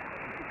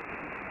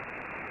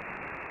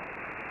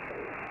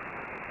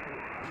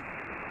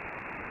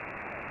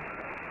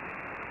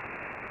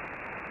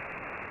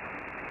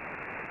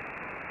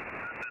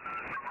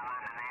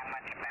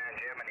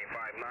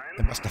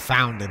 They must have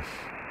found him.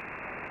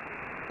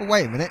 Oh,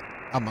 wait a minute.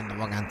 I'm on the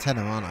wrong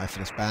antenna, aren't I, for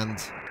this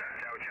band?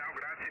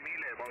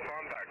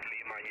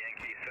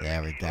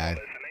 There we go.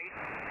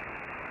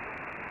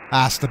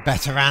 That's the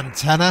better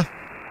antenna.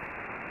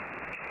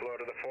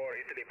 Florida 4,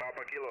 Italy,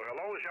 Papa Kilo.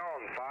 Hello,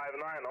 Jean.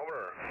 5-9,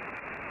 over.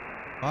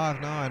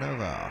 5-9,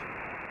 over.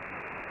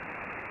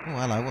 Oh,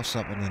 hello. What's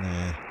happening in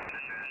here?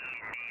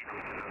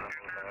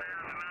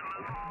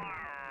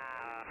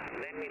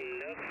 Let me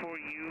look for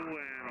you.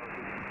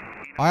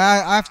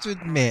 I have to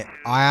admit,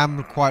 I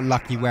am quite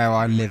lucky where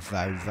I live,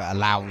 though, that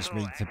allows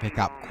me to pick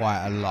up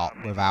quite a lot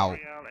without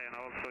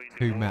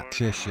too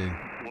much issue.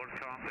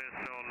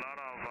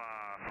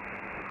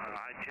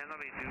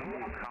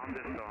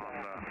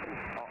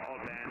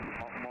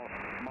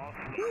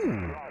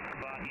 Ooh.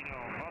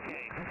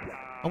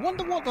 I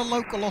wonder what the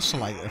local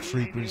oscillator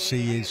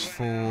frequency is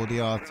for the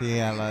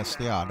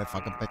RTL-SDR, and if I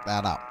can pick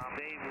that up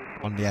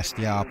on the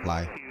SDR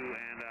play.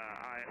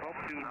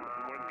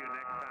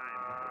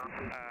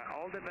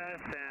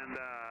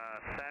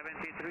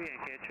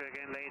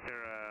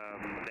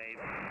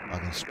 I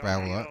can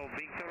spell that.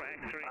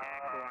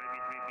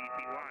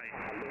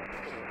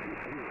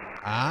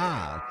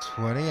 Ah,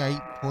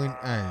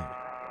 28.8.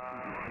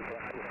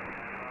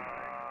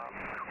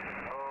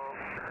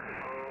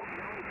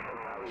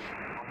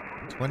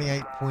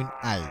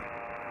 .8.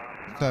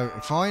 So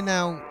if I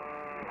now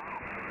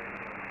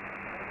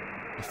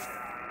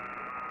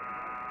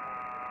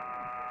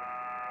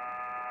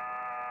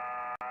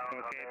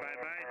Okay,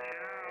 bye-bye,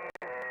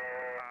 ciao.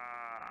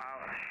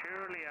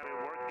 Surely I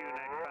will work you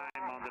next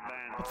time on the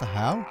band. What the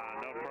hell? No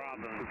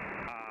problem.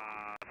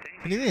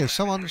 Can you hear?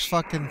 Someone's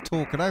fucking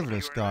talking over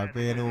this guy,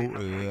 being all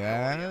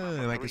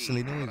making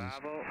silly noises.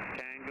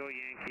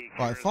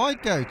 Right, if I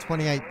go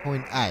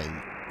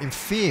 28.8, in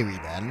theory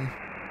then,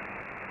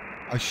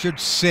 I should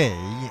see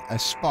a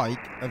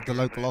spike of the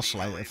local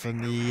oscillator from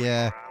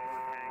the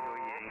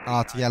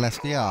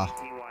RTL-SDR.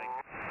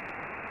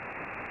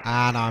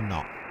 And I'm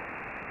not.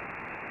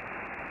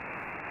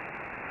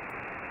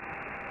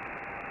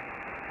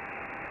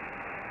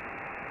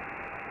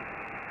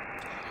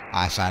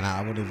 I say that,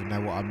 I wouldn't even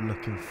know what I'm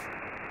looking for.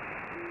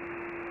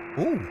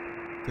 Oh,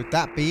 could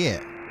that be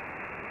it?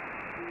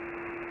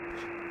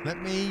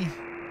 Let me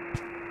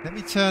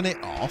turn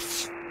it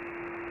off.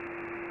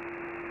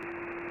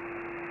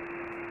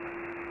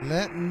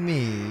 Let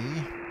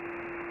me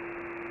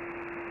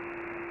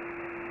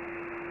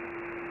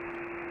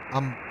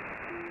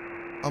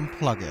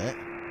unplug it.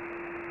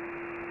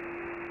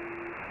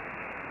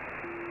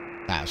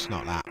 That's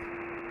not that.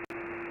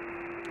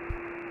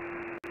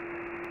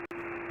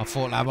 I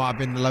thought that might have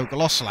been the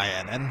local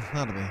oscillator then.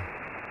 That'd be.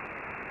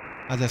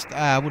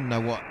 I wouldn't know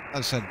what. As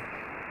I said,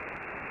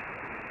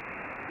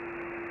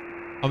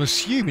 I'm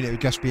assuming it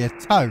would just be a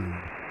tone.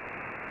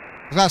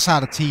 Because that's how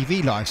the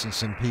TV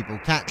licensing people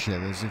catch you,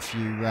 is if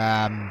you,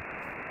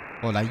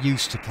 well, they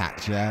used to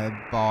catch you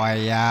by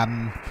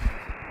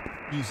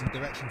using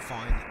direction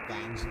finder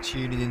bands and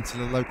tuning into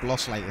the local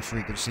oscillator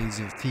frequencies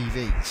of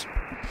TVs.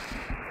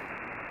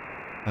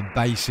 And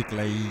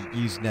basically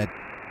using their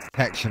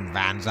detection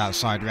vans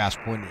outside your house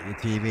pointing at your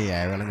TV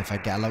area, and if they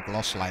get a local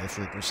oscillator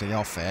frequency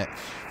off it,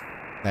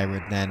 they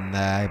would then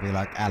be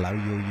like, hello,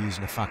 you're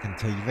using a fucking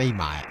TV,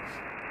 mate.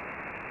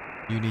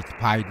 You need to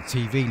pay the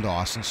TV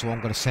license, so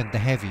I'm going to send the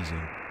heavies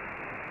in.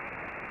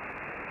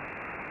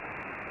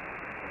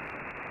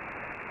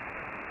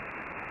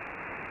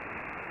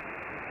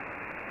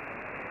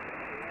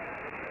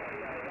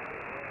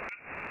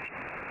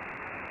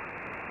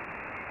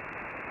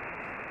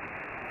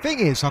 Thing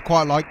is, I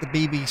quite like the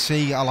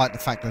BBC. I like the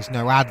fact there's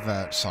no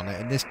adverts on it.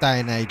 In this day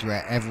and age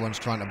where everyone's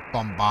trying to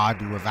bombard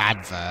you with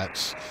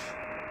adverts,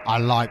 I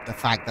like the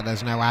fact that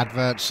there's no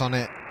adverts on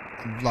it.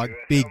 Like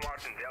big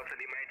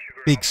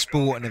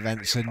sporting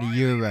events and the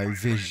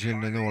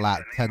Eurovision and all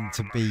that tend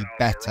to be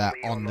better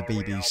on the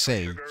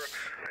BBC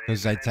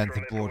because they tend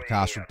to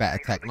broadcast with better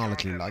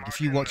technology. Like if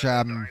you watch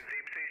an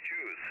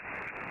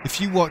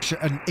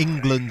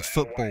England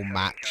football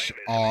match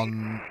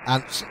on,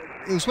 and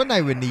it was when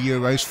they were in the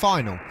Euros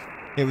final,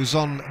 it was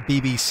on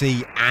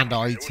BBC and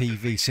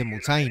ITV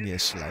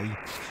simultaneously.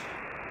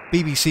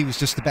 BBC was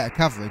just the better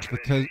coverage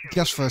because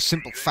just for a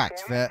simple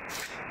fact that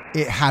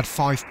it had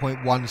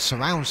 5.1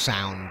 surround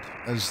sound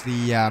as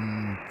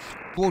the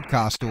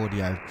broadcast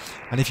audio,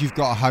 and if you've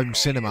got a home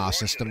cinema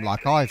system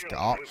like I've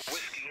got,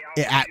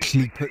 it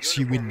actually puts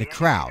you in the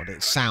crowd.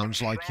 It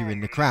sounds like you're in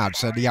the crowd.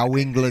 So the old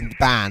England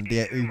band,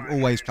 who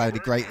always played The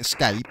Great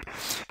Escape,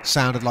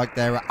 sounded like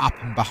they were up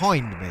and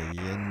behind me,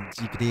 and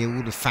you could hear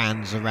all the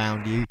fans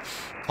around you,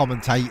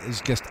 commentators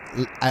just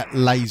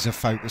laser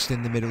focused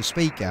in the middle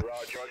speaker.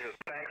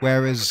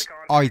 Whereas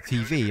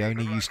ITV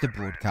only used to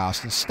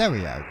broadcast in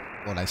stereo.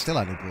 Well, they still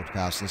only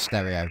broadcast in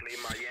stereo,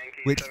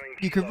 which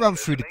you could run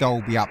through the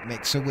Dolby Up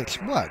mixer, which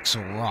works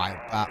alright,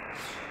 but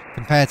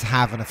compared to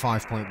having a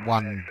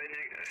 5.1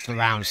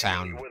 surround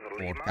sound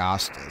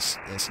broadcast,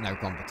 it's no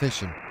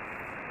competition.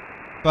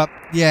 But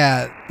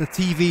yeah, the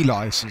TV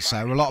license,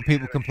 though, a lot of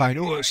people complain,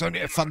 oh, it's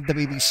only a fun the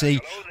BBC,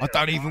 I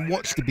don't even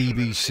watch the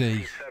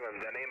BBC.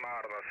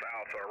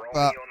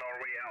 But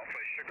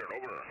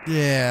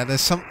yeah,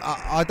 there's some,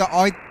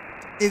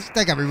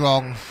 don't get me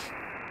wrong,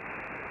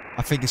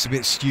 I think it's a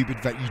bit stupid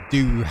that you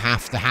do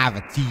have to have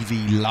a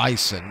TV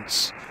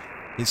license.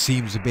 It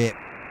seems a bit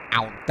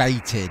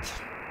outdated,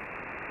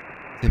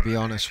 to be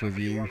honest with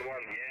you.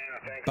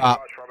 But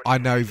I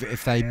know that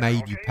if they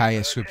made you pay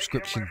a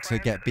subscription to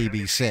get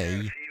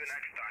BBC,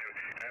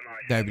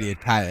 nobody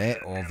would pay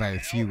it, or very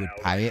few would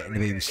pay it, and the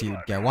BBC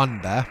would go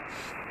under.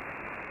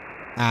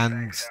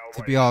 And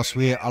to be honest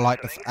with you, and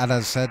as I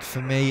said,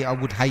 for me, I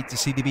would hate to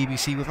see the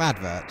BBC with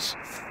adverts,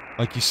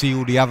 like you see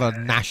all the other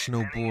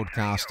national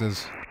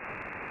broadcasters.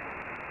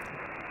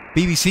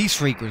 BBC's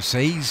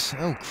frequencies,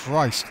 oh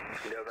Christ!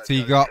 So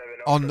you got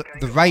on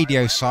the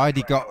radio side,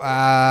 you got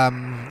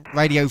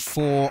Radio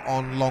 4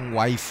 on long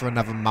wave for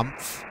another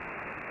month.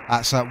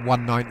 That's at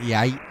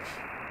 198.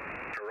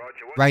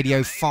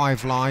 Radio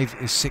 5 live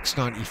is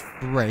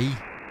 693.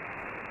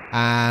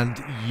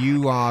 And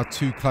you are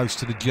too close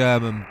to the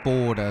German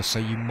border, so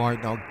you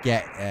might not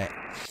get it.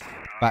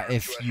 But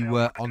if you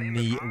were on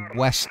the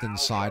western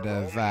side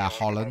of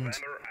Holland,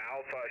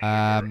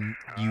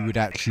 you would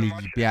actually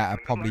be able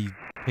to probably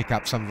pick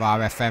up some of our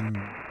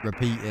FM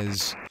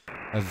repeaters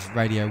of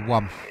Radio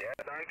 1.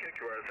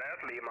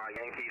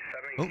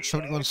 Oh,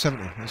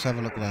 7170. Let's have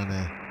a look down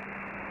there.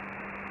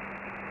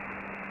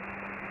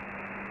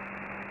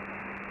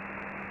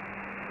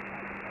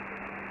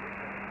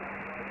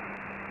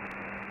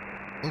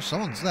 Oh,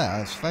 someone's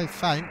there. It's very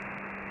faint.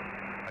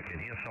 I can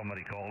hear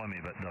somebody calling me,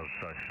 but there's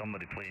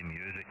somebody playing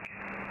music.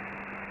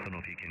 Don't know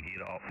if you can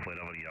hear it up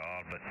wherever you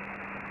are, but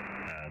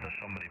there's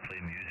somebody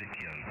playing music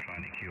here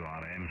trying to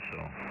QRM, so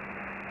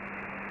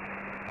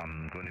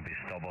I'm going to be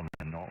stubborn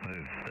and not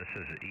move. This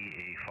is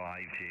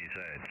EA5JZ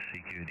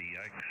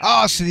CQDX.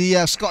 Oh, so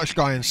the Scottish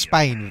guy in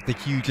Spain with the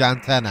huge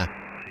antenna.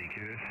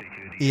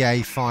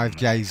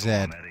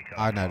 EA5JZ.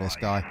 I know this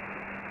guy.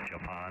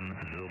 Japan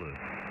Zulu.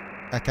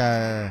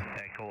 Echo.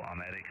 Echo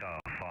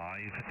America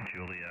 5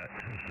 Juliet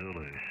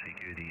Zulu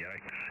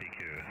CQDX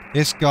CQ.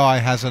 This guy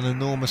has an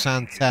enormous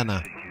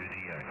antenna.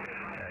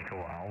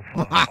 Echo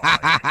Alpha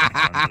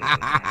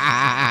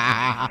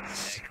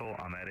Echo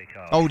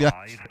America Told ya.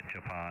 5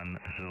 Japan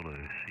Zulu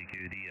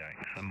CQDX.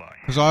 Standby.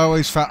 Because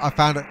I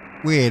found it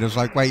weird. I was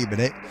like, wait a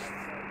minute.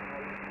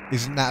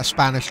 Isn't that a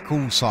Spanish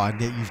call sign?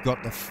 Yet you've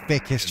got the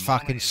thickest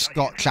fucking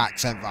Scotch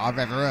accent that I've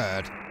ever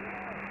heard.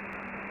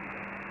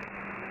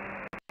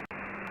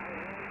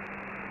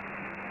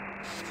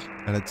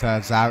 And it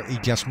turns out he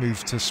just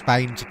moved to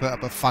Spain to put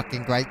up a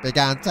fucking great big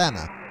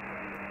antenna.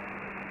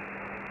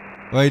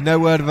 Well, no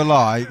word of a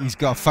lie, he's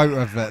got a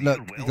photo of it.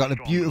 Look, he's got a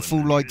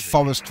beautiful, like,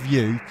 forest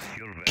view.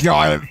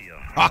 Giant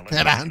fucking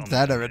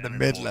antenna in the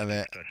middle of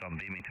it. I'm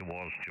beaming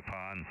towards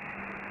Japan.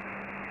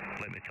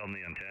 Let me turn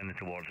the antenna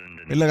towards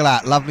Indonesia. Hey, look at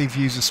that, lovely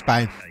views of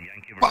Spain.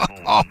 Fuck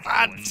off,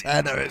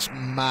 antenna, it's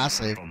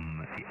massive.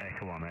 From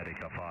Echo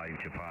America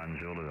 5 Japan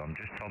Zulu. I'm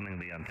just turning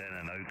the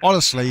antenna now.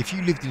 Honestly, if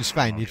you lived in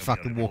Spain, you'd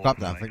fucking walk up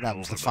there. I think that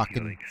was the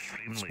fucking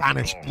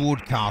Spanish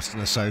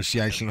Broadcasting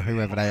Association, or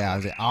whoever they are.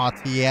 Is it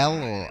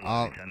RTL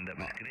or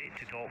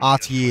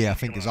RTE? I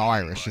think is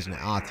Irish, isn't it?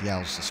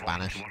 RTL's the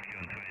Spanish.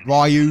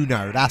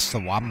 Ryuno, that's the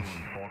one.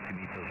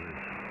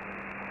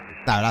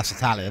 No, that's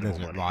Italian,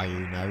 isn't it?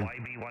 Ryuno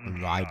and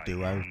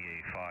Ryduo.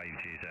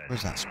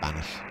 Where's that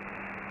Spanish?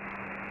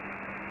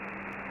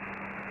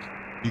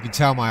 You can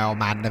tell my old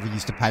man never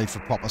used to pay for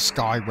proper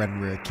Sky when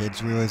we were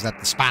kids. We always had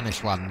the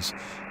Spanish ones.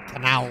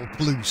 Canal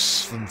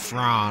Plus from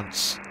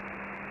France.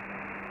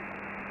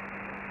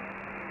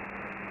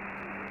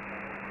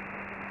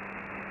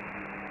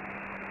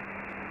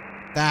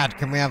 Dad,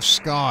 can we have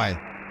Sky?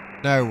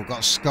 No, we've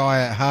got Sky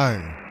at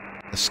home.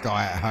 The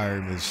Sky at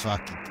home is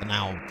fucking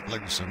Canal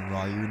Plus and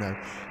Ryuno.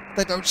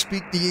 They don't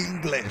speak the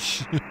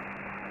English.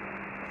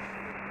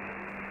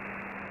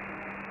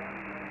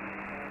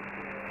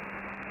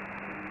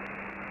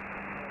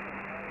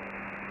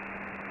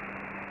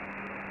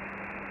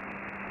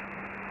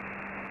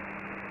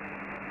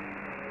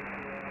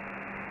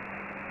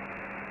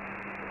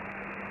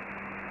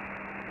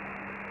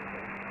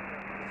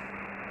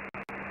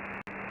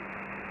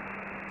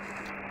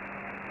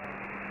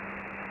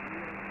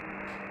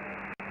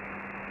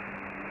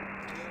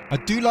 I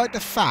do like the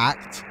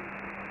fact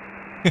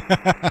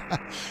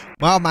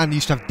my old man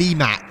used to have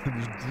DMAC. It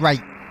was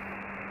great.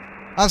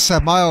 As I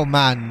said, my old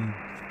man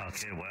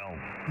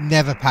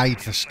never paid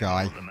for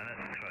Sky.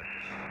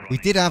 We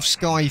did have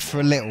Sky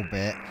for a little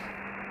bit,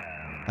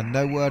 and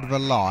no word of a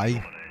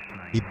lie,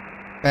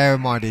 bear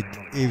in mind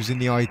he was in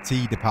the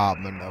IT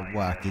department at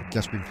work. He'd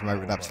just been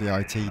promoted up to the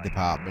IT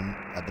department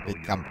at the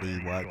big company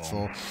he worked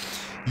for.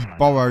 He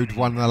borrowed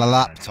one of the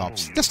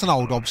laptops, just an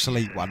old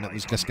obsolete one that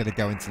was just going to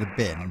go into the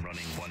bin.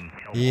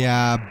 He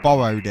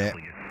borrowed it,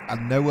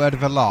 and no word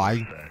of a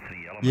lie,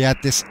 he had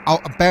this,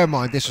 bear in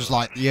mind this was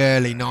like the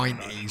early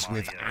 90s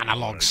with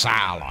analog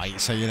satellite,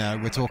 so you know,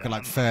 we're talking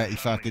like 30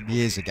 fucking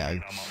years ago.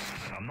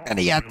 And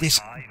he had this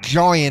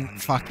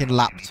giant fucking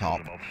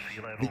laptop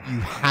that you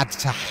had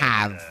to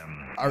have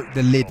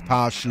the lid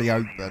partially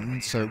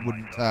open so it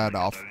wouldn't turn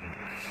off.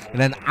 And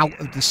then out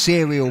of the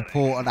serial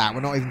port of that, we're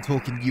not even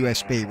talking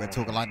USB, we're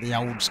talking like the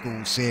old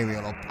school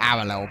serial or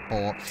parallel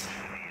port,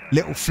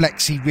 little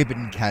flexi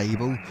ribbon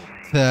cable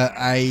to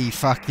a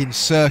fucking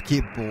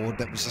circuit board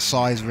that was the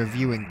size of a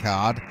viewing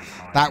card.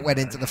 That went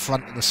into the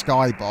front of the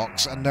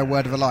Skybox, and no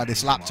word of a lie,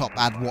 this laptop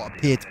had what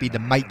appeared to be the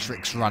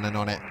Matrix running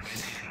on it.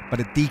 But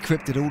it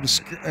decrypted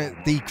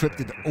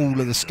all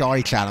of the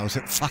Sky channels.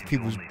 It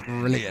fucking was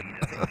brilliant.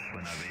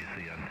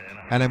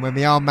 And then when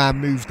my old man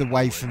moved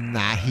away from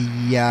that,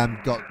 he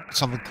got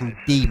something called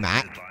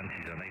DMAC,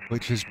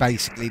 which was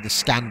basically the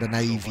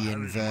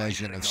Scandinavian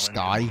version of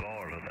Sky.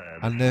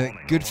 And the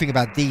good thing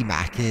about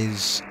DMAC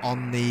is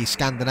on the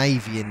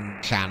Scandinavian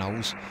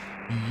channels,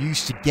 you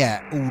used to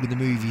get all of the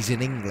movies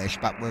in English,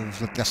 but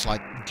with just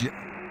like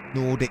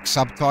Nordic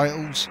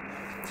subtitles,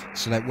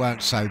 so they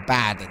weren't so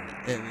bad,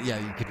 and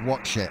you could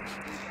watch it.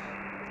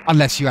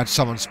 Unless you had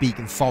someone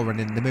speaking foreign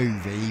in the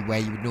movie, where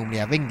you would normally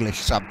have English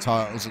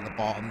subtitles at the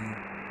bottom,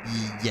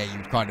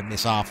 you'd kind of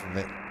miss half of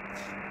it.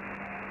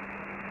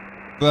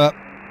 But,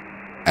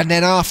 and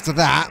then after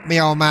that, me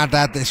old man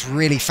had this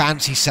really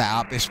fancy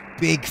setup, this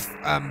big,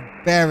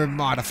 bear in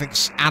mind, I think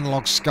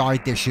analog Sky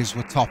dishes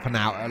were topping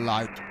out at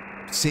like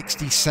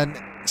 60 cent,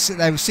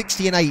 they were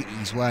 60 and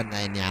 80s, weren't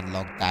they, in the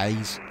analog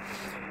days?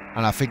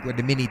 And I think with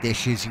the mini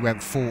dishes, you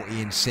went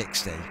 40 and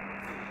 60.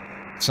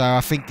 So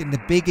I think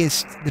the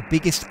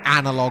biggest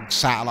analog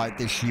satellite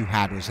dish you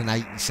had was an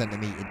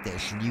 80cm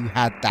dish, and you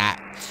had that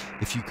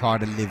if you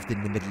kind of lived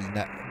in the middle of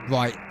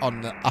right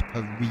on the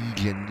upper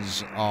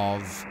regions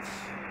of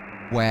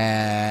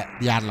where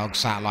the analog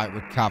satellite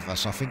would cover.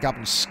 So I think up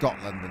in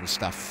Scotland and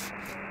stuff,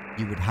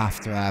 you would have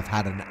to have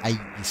had an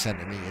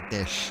 80cm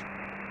dish,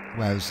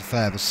 whereas the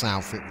further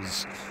south it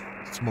was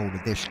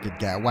smaller dish you could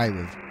get away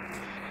with.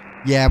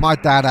 Yeah, my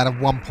dad had a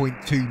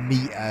 1.2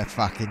 metre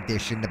fucking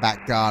dish in the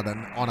back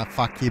garden on a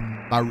fucking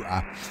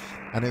motor.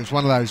 And it was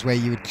one of those where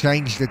you would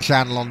change the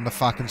channel on the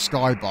fucking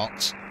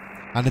skybox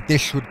and the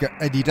dish would go,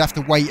 and you'd have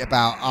to wait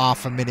about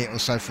half a minute or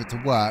so for it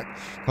to work,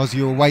 because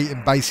you were waiting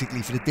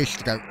basically for the dish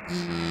to go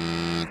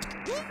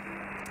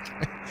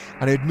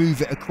and it would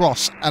move it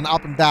across and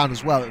up and down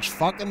as well. It was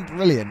fucking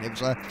brilliant. It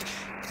was a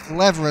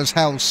clever as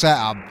hell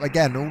setup.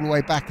 Again, all the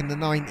way back in the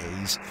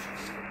 90s.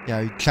 You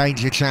know,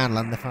 change your channel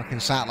and the fucking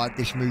satellite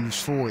dish moves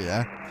for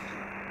you.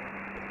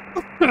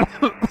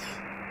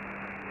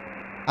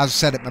 As I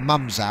said at my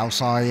mum's house,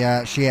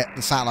 the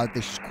satellite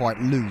dish was quite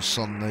loose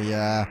on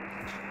the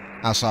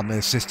outside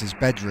my sister's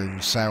bedroom,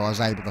 so I was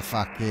able to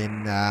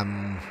fucking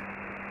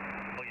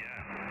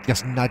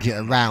just nudge it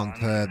around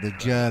to the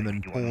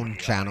German porn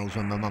channels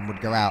when my mum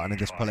would go out, and then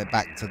just pull it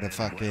back to the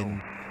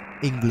fucking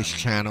English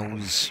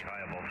channels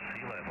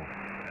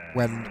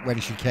when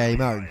she came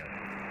home.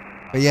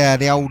 But yeah,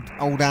 the old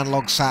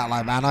analog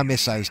satellite, man, I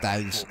miss those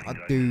days. I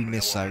do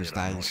miss those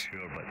days.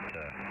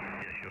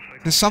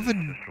 There's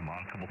something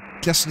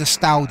just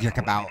nostalgic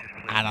about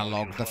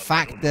analog. The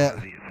fact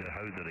that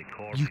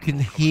you can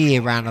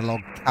hear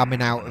analog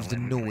coming out of the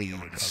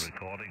noise.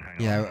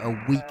 You know,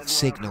 a weak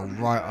signal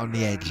right on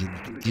the edge, and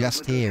you can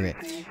just hear it.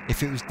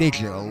 If it was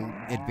digital,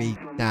 it'd be,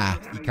 nah,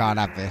 you can't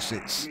have this.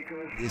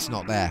 It's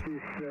not there.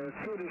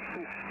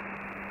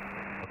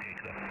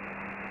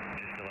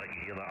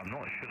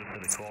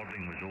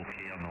 Recording was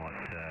okay or not.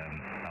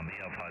 I may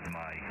have had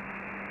my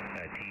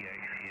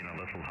TX gain a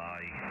little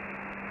high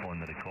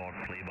on the record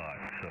playback,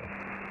 so,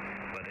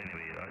 but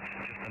anyway, that's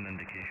just an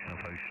indication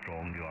of how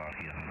strong you are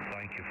here, and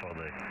thank you for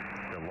the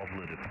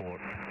lovely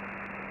report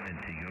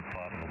into your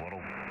part of the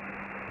world.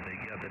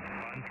 Yeah, the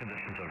band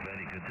conditions are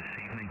very good this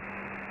evening.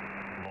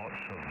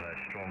 Lots of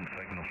strong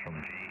signals from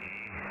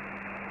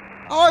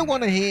JA. I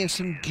want to hear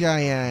some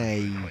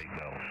JA. Quite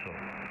well, so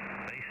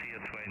nice here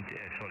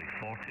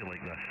 40 like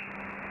this.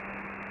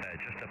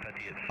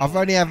 I've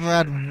only ever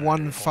had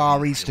one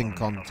Far Eastern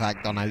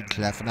contact on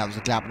HF, and that was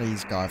a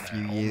Japanese guy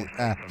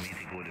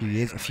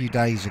a few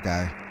days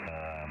ago.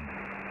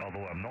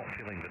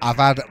 I've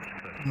got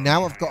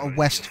a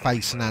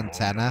west-facing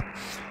antenna.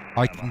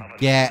 I can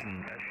get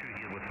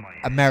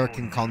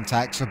American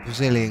contacts, a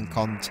Brazilian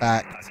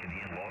contact,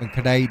 and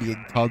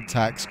Canadian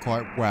contacts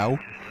quite well.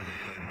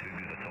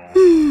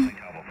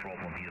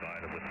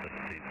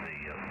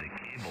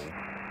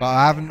 But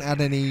I haven't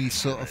had any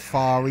sort of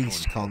Far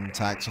East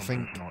contacts. I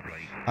think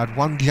I had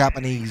one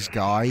Japanese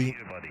guy.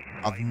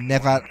 I've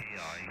never...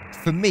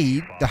 For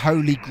me, the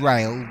Holy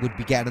Grail would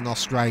be getting an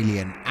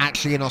Australian.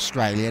 Actually in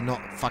Australia,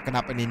 not fucking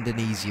up in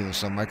Indonesia or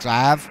somewhere. Because I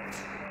have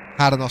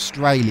had an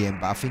Australian,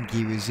 but I think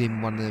he was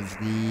in one of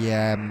the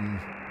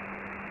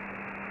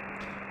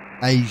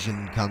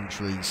Asian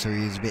countries, so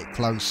he was a bit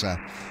closer.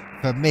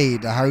 For me,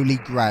 the Holy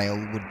Grail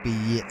would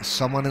be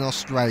someone in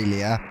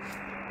Australia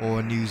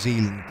or a New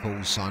Zealand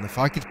call sign. If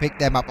I could pick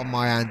them up on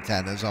my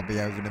antennas, I'll be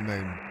over the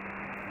moon.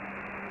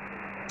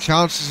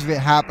 Chances of it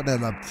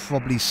happening are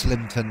probably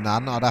slim to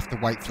none. I'd have to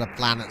wait for the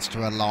planets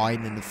to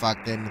align and the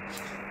fucking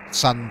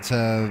sun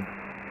to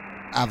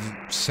have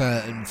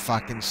certain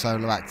fucking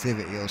solar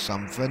activity or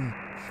something.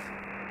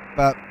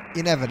 But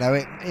you never know.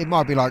 It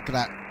might be like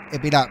that.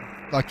 It'd be that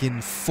like in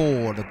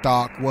 4, the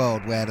Dark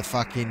World, where the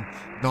fucking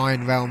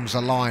 9 realms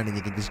align and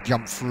you can just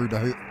jump through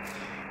the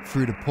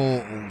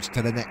portals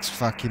to the next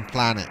fucking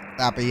planet.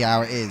 That'd be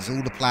how it is.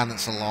 All the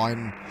planets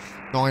align,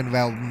 9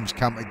 realms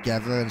come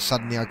together, and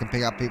suddenly I can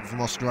pick up people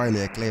from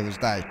Australia clear as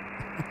day.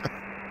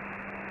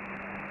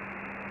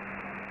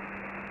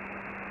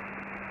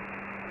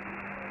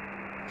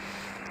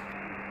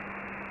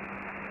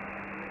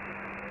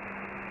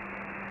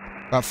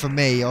 But for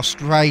me,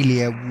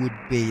 Australia would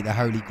be the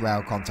Holy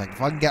Grail contact.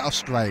 If I can get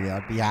Australia,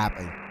 I'd be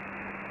happy.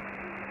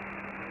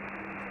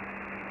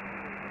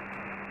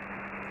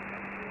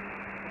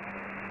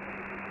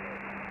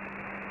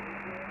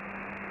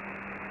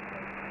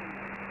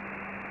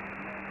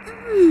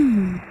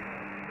 Hmm.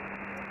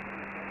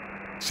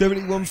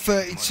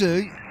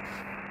 7132.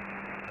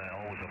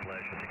 Always a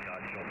pleasure to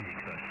catch up with you,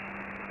 Chris.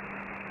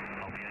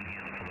 I'll be in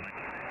here for the next.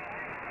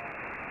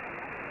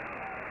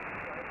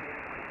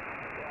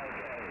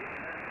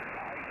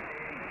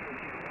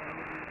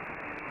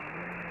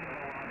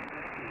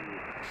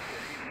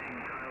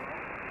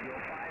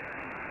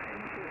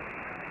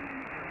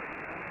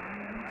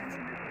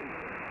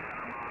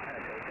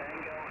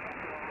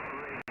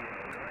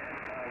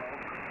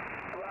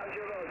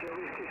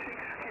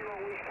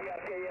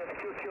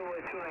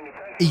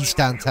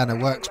 East antenna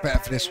works better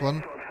for this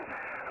one.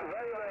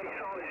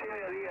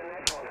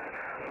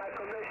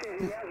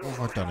 What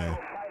have I done here?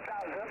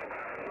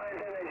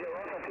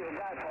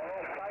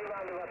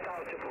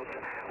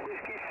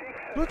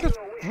 Did I just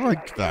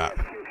break that?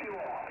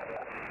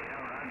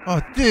 Oh,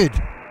 I did.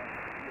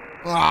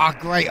 Ah,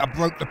 great. I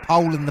broke the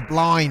pole in the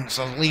blinds.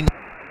 I was leaning.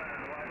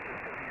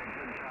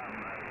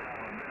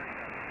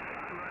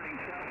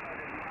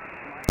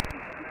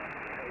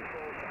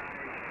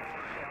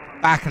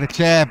 Back of the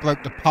chair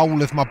broke the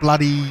pole of my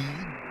bloody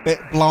bit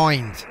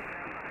blind.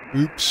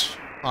 Oops.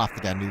 I'll have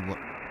to get a new one.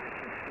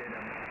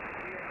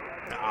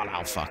 Oh,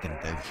 that'll fucking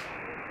do.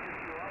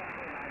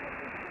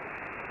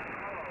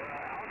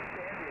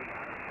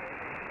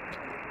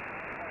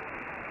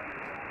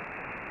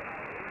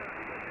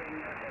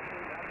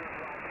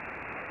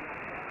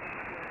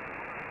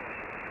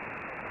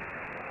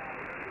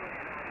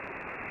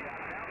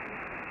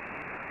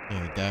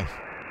 There we go.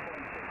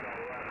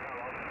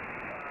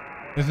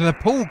 There's a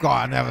pool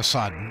guy on the other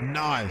side.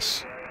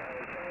 Nice.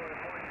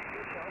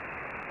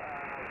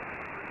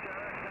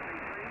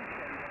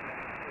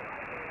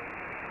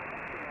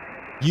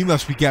 You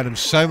must be getting them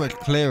so much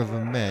clearer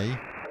than me.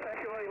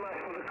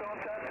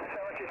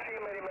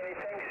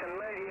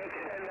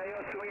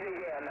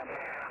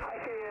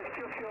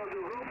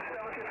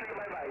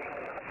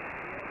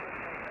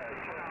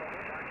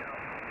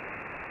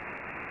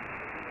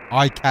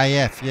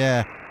 IKF,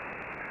 yeah.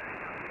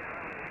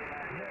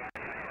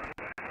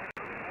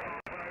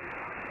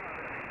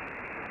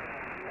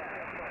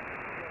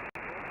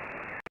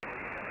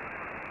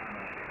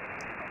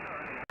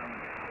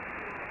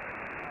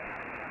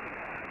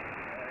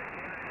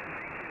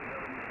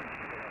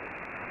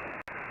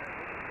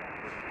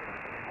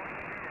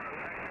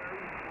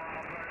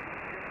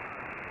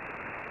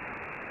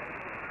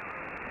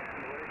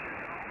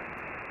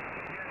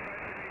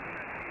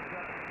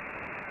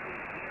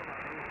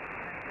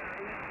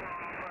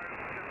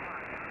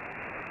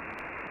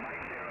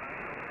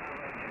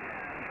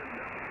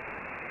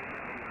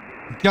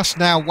 Just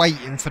now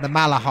waiting for the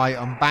Malahite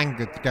on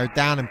Banggood to go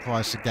down in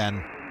price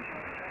again.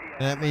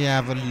 Let me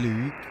have a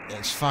look.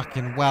 It's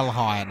fucking well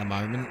high at the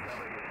moment.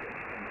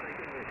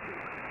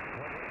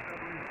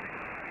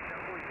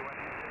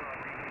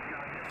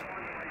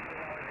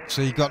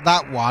 So you got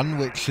that one,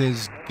 which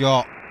has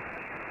got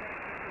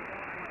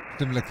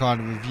similar kind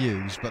of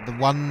reviews, but the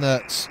one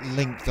that's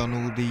linked on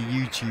all the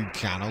YouTube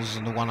channels,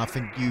 and the one I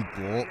think you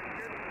bought,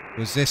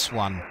 was this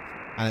one.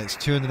 And it's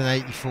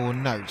 284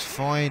 notes. If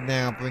I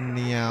now bring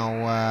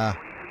the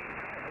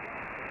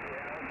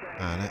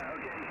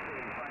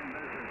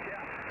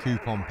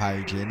coupon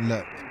page in,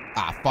 look,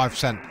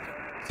 5%.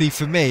 See,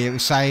 for me, it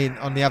was saying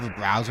on the other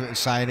browser, it was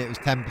saying it was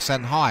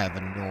 10% higher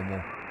than normal.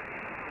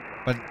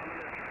 But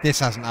this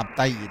hasn't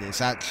updated.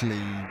 It's actually,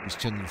 it was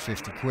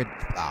 250 quid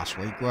last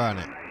week, weren't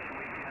it?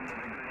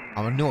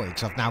 I'm annoyed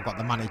because I've now got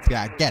the money to be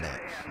able to get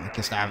it.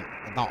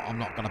 I'm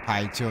not going to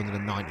pay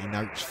 290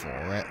 notes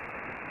for it.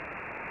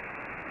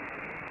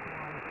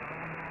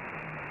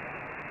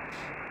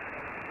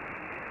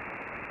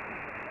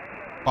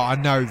 But I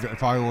know that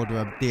if I order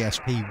a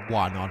DSP-1,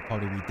 I'd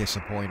probably be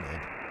disappointed.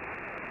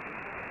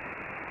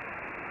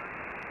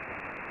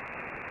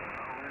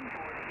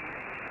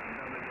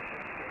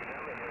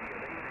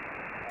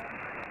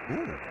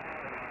 Ooh.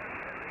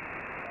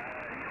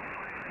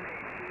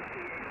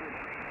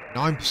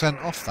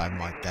 9% off, though,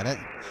 might get it.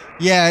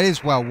 Yeah, it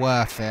is well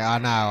worth it. I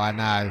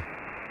know.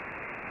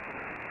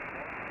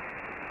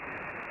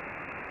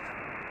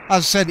 As I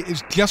said,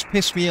 it's just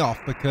pissed me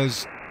off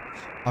because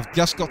I've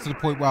just got to the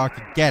point where I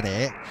could get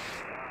it,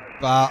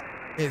 but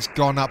it's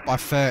gone up by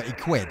 30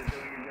 quid.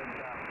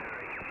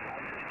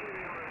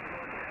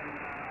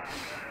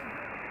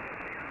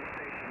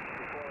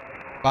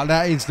 But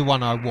that is the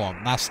one I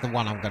want. That's the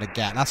one I'm going to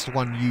get. That's the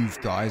one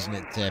you've got, isn't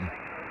it, Tim?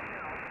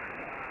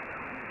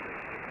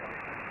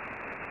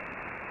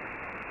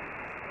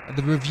 And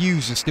the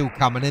reviews are still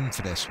coming in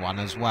for this one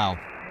as well.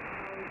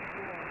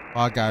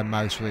 I go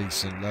most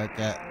recent. Look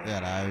at,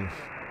 you know.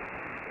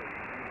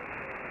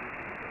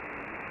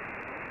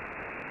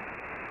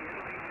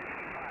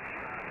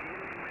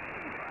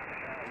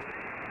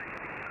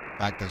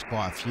 In fact, there's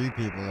quite a few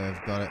people who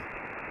have got it.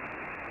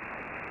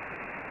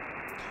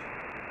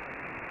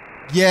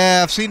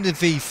 Yeah, I've seen the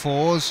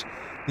V4s.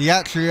 The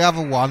actual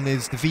other one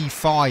is the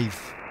V5.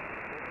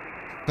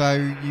 So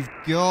you've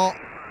got...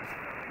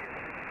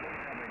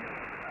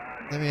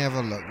 Let me have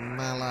a look.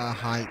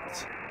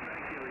 Malahite.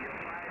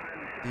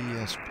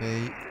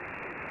 DSP.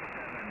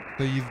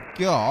 So you've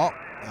got...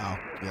 Oh,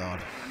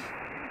 God.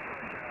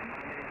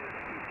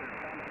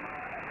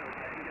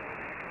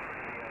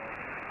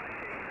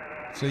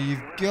 So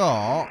you've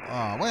got...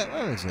 Oh,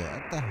 where is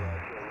it?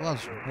 There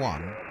was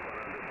one.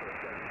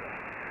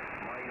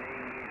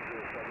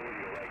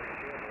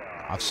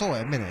 I saw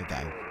it a minute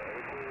ago.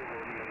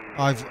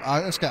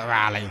 Let's get a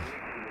rally.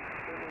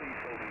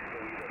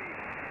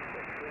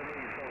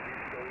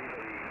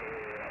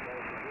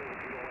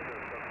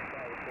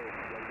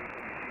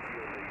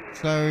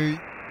 So,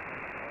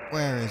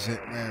 where is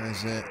it?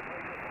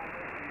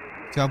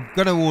 So I'm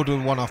going to order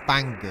one off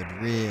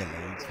Banggood, really,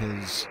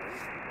 because...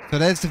 So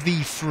there's the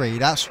V3.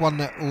 That's one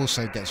that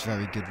also gets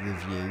very good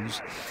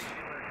reviews.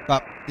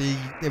 But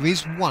there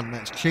is one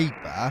that's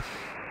cheaper,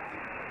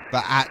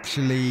 but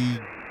actually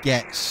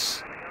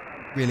gets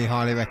really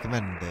highly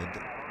recommended.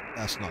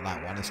 That's not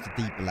that one. It's the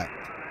Deep Elect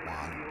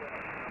one.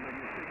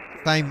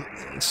 Same.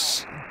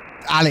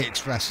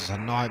 AliExpress is a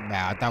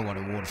nightmare. I don't want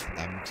to order from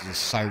them because there's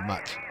so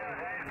much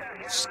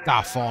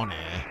stuff on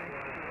here,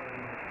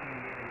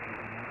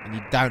 and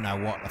you don't know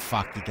what the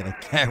fuck you're gonna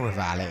get with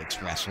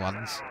AliExpress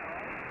ones.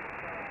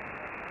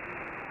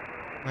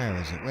 Where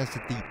is it? Where's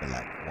the Deep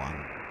Elect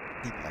one?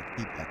 Deep Elect,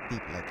 Deep Elect,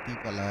 Deep Elect,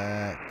 Deep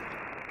Elect.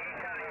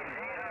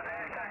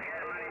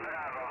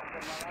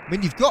 I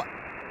mean, you've got...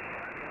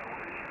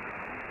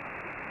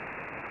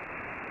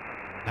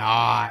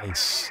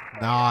 Nice.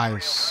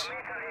 Nice.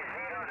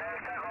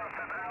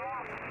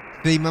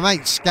 See, my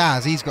mate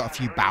Skaz, he's got a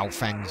few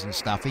Baofengs and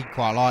stuff. He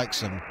quite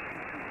likes them.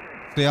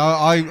 See,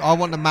 I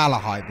want the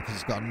Malahite because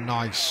it's got a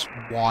nice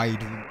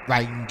wide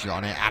range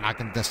on it, and I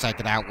can just take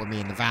it out with me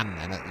in the van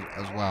then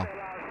as well.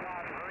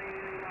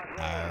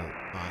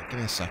 Right, give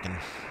me a second.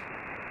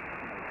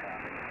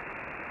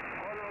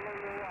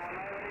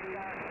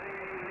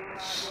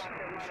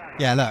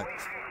 Yeah, look.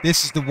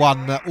 This is the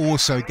one that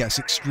also gets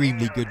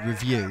extremely good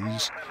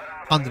reviews.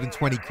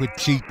 120 quid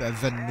cheaper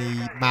than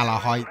the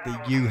Malahite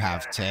that you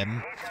have,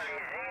 Tim.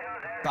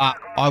 But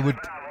I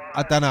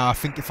don't know, I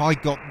think if I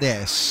got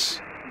this,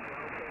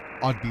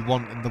 I'd be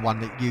wanting the one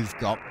that you've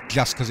got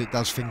just because it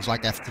does things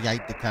like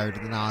FT8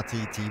 decoding and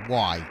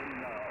RTTY.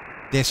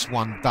 This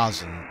one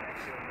doesn't,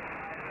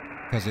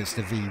 because it's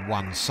the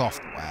V1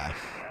 software.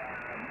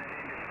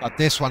 But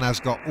this one has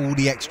got all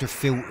the extra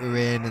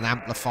filtering and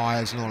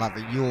amplifiers and all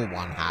that your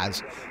one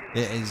has.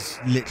 It is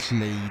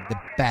literally the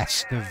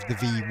best of the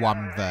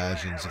V1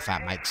 versions, if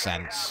that makes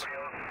sense.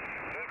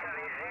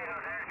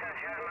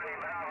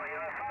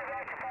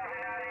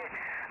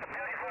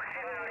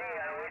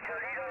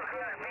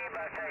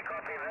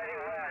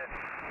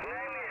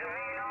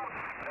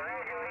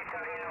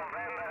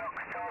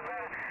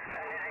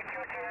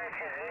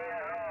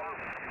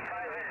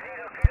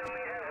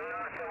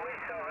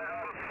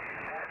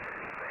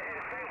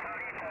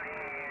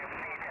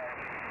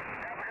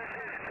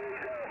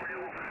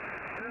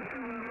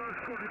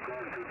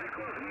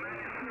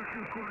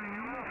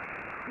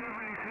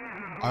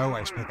 I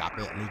always pick up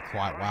Italy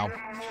quite well.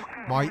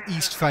 My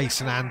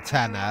east-facing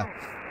antenna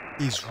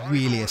is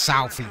really a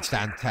southeast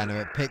antenna.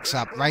 It picks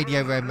up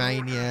Radio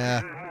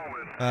Romania,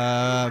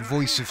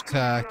 Voice of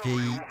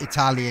Turkey,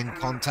 Italian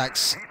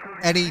contacts,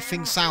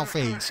 anything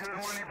southeast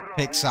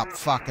picks up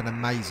fucking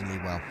amazingly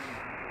well.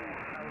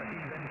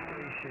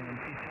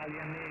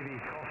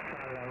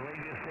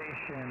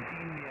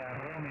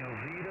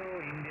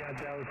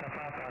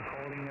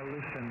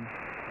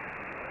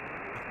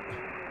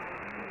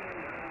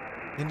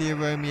 India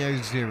Romeo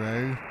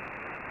 0.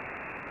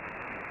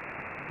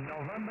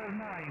 November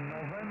 9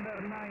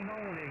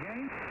 only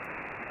again.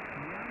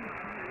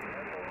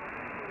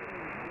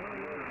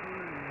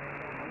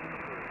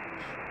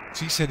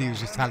 She said he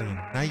was Italian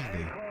Navy.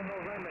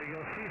 November,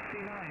 you're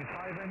 59,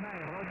 5 and 9,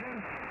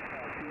 Roger.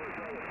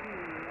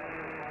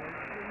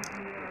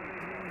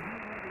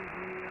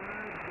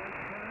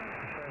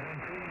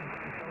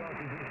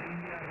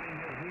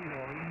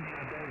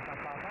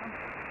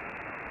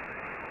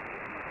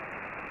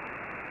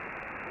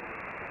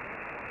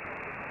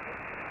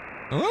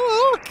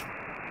 Oh, look!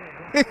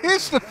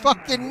 It's the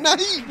fucking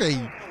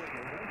Navy!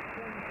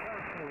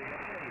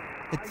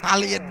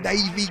 Italian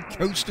Navy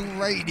coastal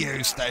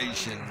radio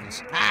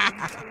stations.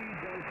 Correct,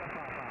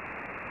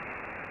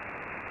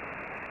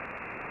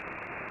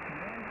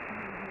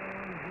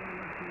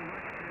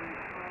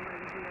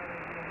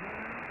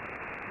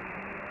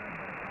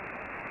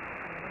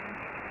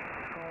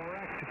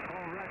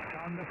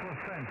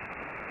 100%.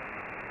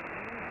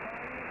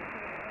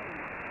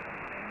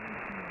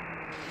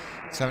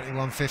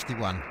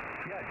 7151.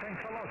 Yeah,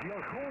 thanks a lot.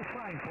 Your call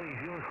sign, please.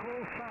 Your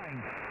call sign.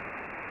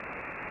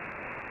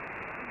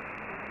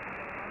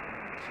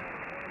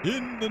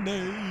 In the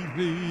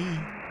Navy,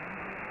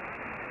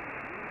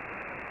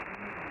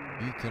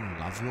 you can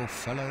love your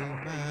fellow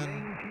man.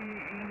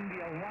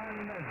 India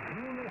 1,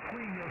 Zulu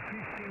Queen, you're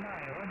 59,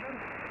 Roger.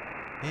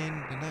 In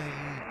the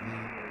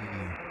Navy.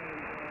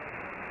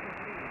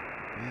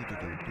 This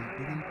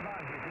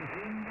is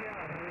India,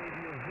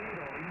 Radio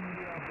 0,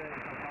 India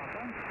Delta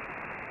Papa.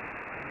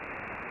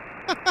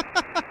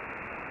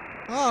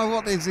 Oh,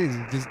 what this is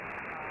just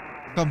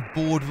some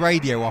bored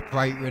radio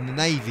operator in the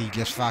Navy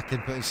just fucking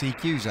putting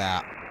CQs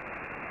out.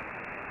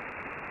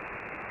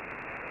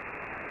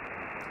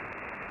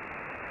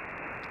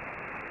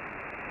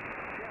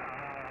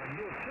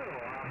 You too,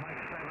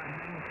 Mike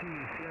 790,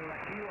 Sierra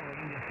Kilo,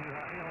 India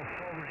Sierra Kilo,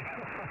 forward.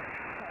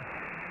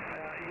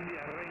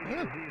 India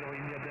Radio 0,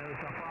 India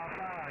Delta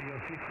Papa,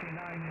 you're 59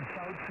 in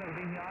South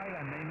Sardinia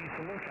Island, name is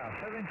Luca,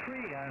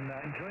 73, and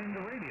enjoying the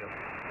radio.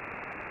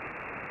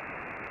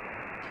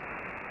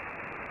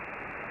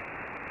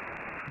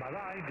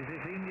 Bye-bye, this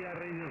is India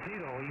Radio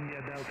 0,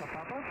 India Delta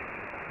Papa.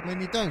 I mean,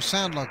 you don't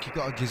sound like you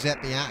got a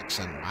Giuseppe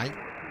accent, mate.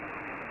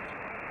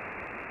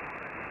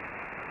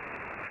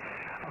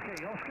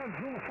 Okay, Oscar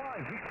Zulu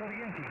 5, Victor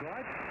Yankee, go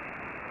ahead.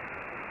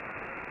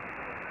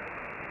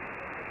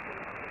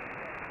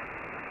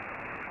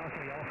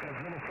 Okay, Oscar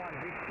Zulu 5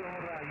 Victor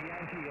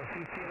Yankee, your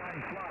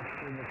 59 plus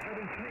in the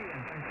 73,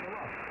 and thanks a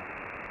lot.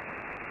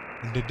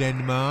 The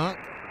Denmark.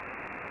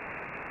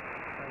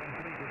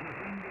 73, this is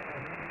India,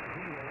 Radio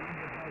 0,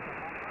 India Delta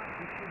Papa,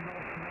 60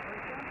 North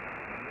America,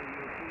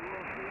 Radio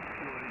 06,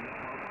 Florida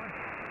Papa.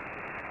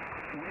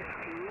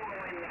 Whiskey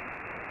 1.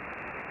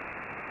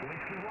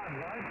 Whiskey 1,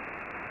 right?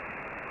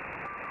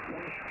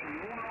 Whiskey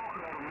 1,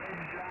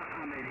 Norvegia,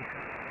 America.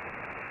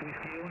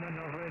 Whiskey 1,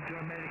 Norvegia,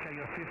 America,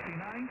 you're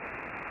 59.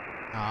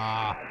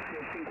 Ah.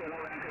 Grazie,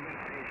 59 anche per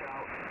te,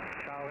 ciao.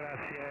 Ciao,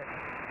 grazie.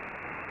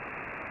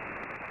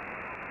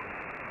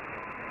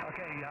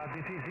 Okay,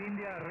 this is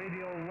India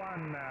Radio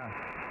 1.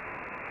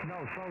 No,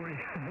 sorry.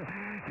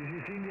 This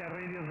is India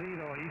Radio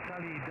 0,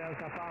 Italy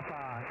Delta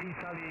Papa,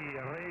 Italy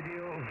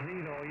Radio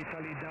 0,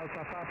 Italy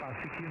Delta Papa,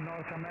 CQ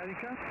North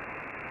America.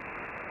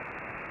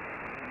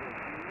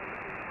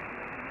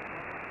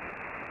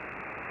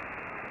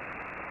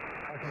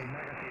 Okay,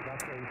 negative,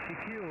 okay.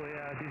 CQ,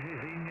 this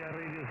is India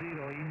Radio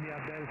 0, India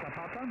Delta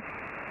Papa.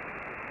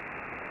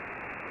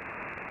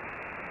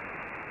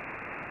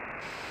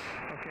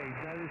 Okay,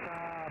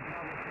 Delta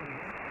Bravo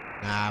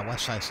 3. Nah,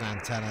 West Face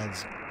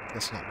antennas.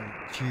 That's not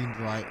tuned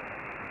right.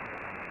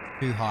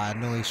 Too high,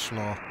 noise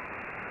floor.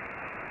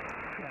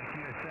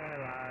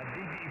 QSL,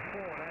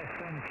 DD4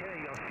 SNK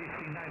of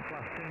 59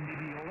 plus 10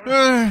 dB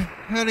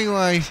over.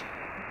 Anyway,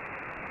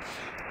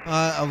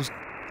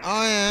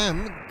 I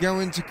am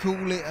going to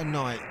call it a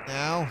night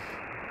now.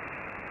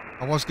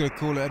 I was going to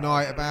call it a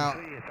night about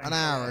an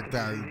hour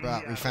ago,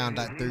 but we found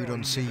that dude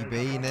on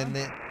CB, and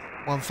then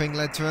one thing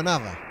led to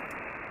another.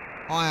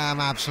 I am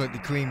absolutely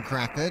cream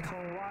crackered.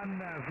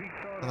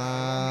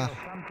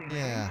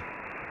 Yeah,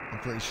 I'm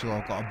pretty sure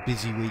I've got a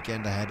busy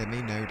weekend ahead of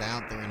me, no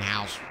doubt, doing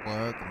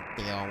housework and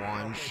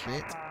DIY and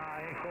shit.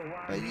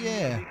 But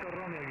yeah.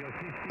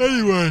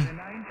 Anyway,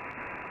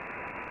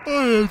 I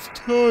am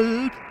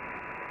tired.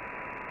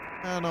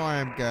 And I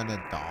am gonna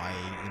die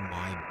in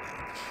my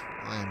bed.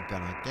 I am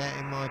gonna get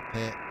in my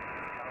pit,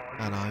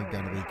 and I'm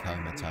gonna be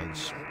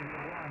comatose.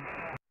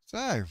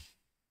 So,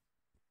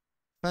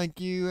 thank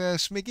you,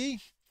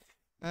 Smiggy.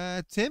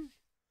 Tim?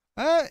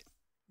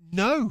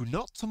 No,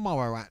 not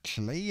tomorrow,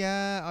 actually.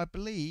 I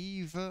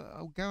believe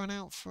I'm going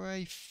out for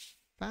a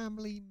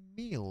family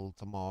meal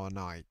tomorrow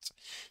night.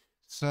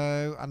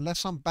 So,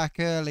 unless I'm back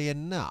early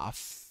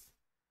enough,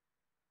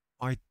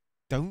 I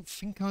don't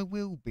think I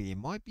will be. It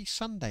might be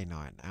Sunday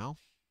night now.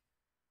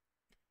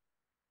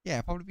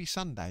 Yeah, probably be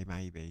Sunday,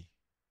 maybe.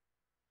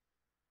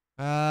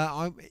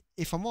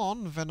 If I'm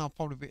on, then I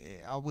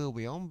will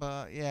be on.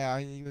 But yeah,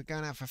 we're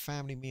going out for a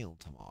family meal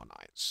tomorrow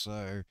night.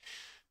 So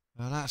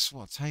that's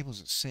what,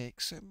 table's at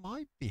 6. It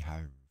might be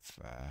home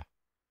for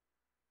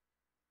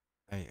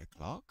 8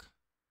 o'clock.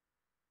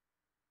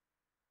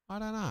 I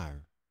don't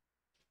know.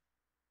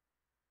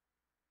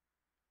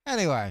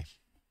 Anyway.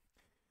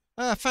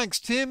 Thanks,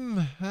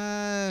 Tim,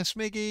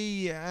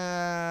 Smiggy.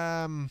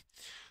 I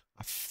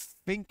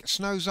think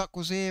Snowzuck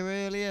was here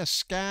earlier.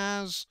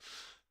 Scaz.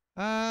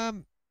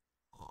 I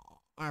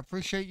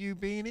appreciate you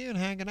being here and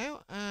hanging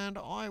out, and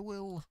I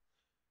will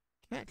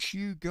catch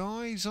you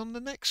guys on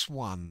the next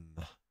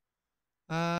one.